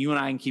chat, and then you and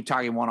I can keep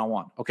talking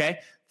one-on-one. Okay.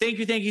 Thank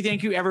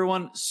you,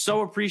 everyone.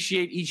 So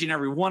appreciate each and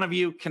every one of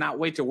you. Cannot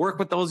wait to work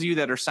with those of you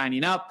that are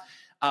signing up.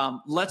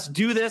 Let's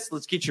do this.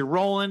 Let's get you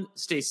rolling.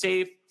 Stay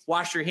safe.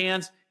 Wash your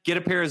hands. Get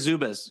a pair of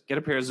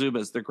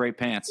Zubas. They're great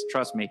pants.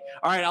 Trust me.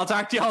 All right. I'll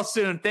talk to y'all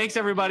soon. Thanks,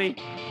 everybody.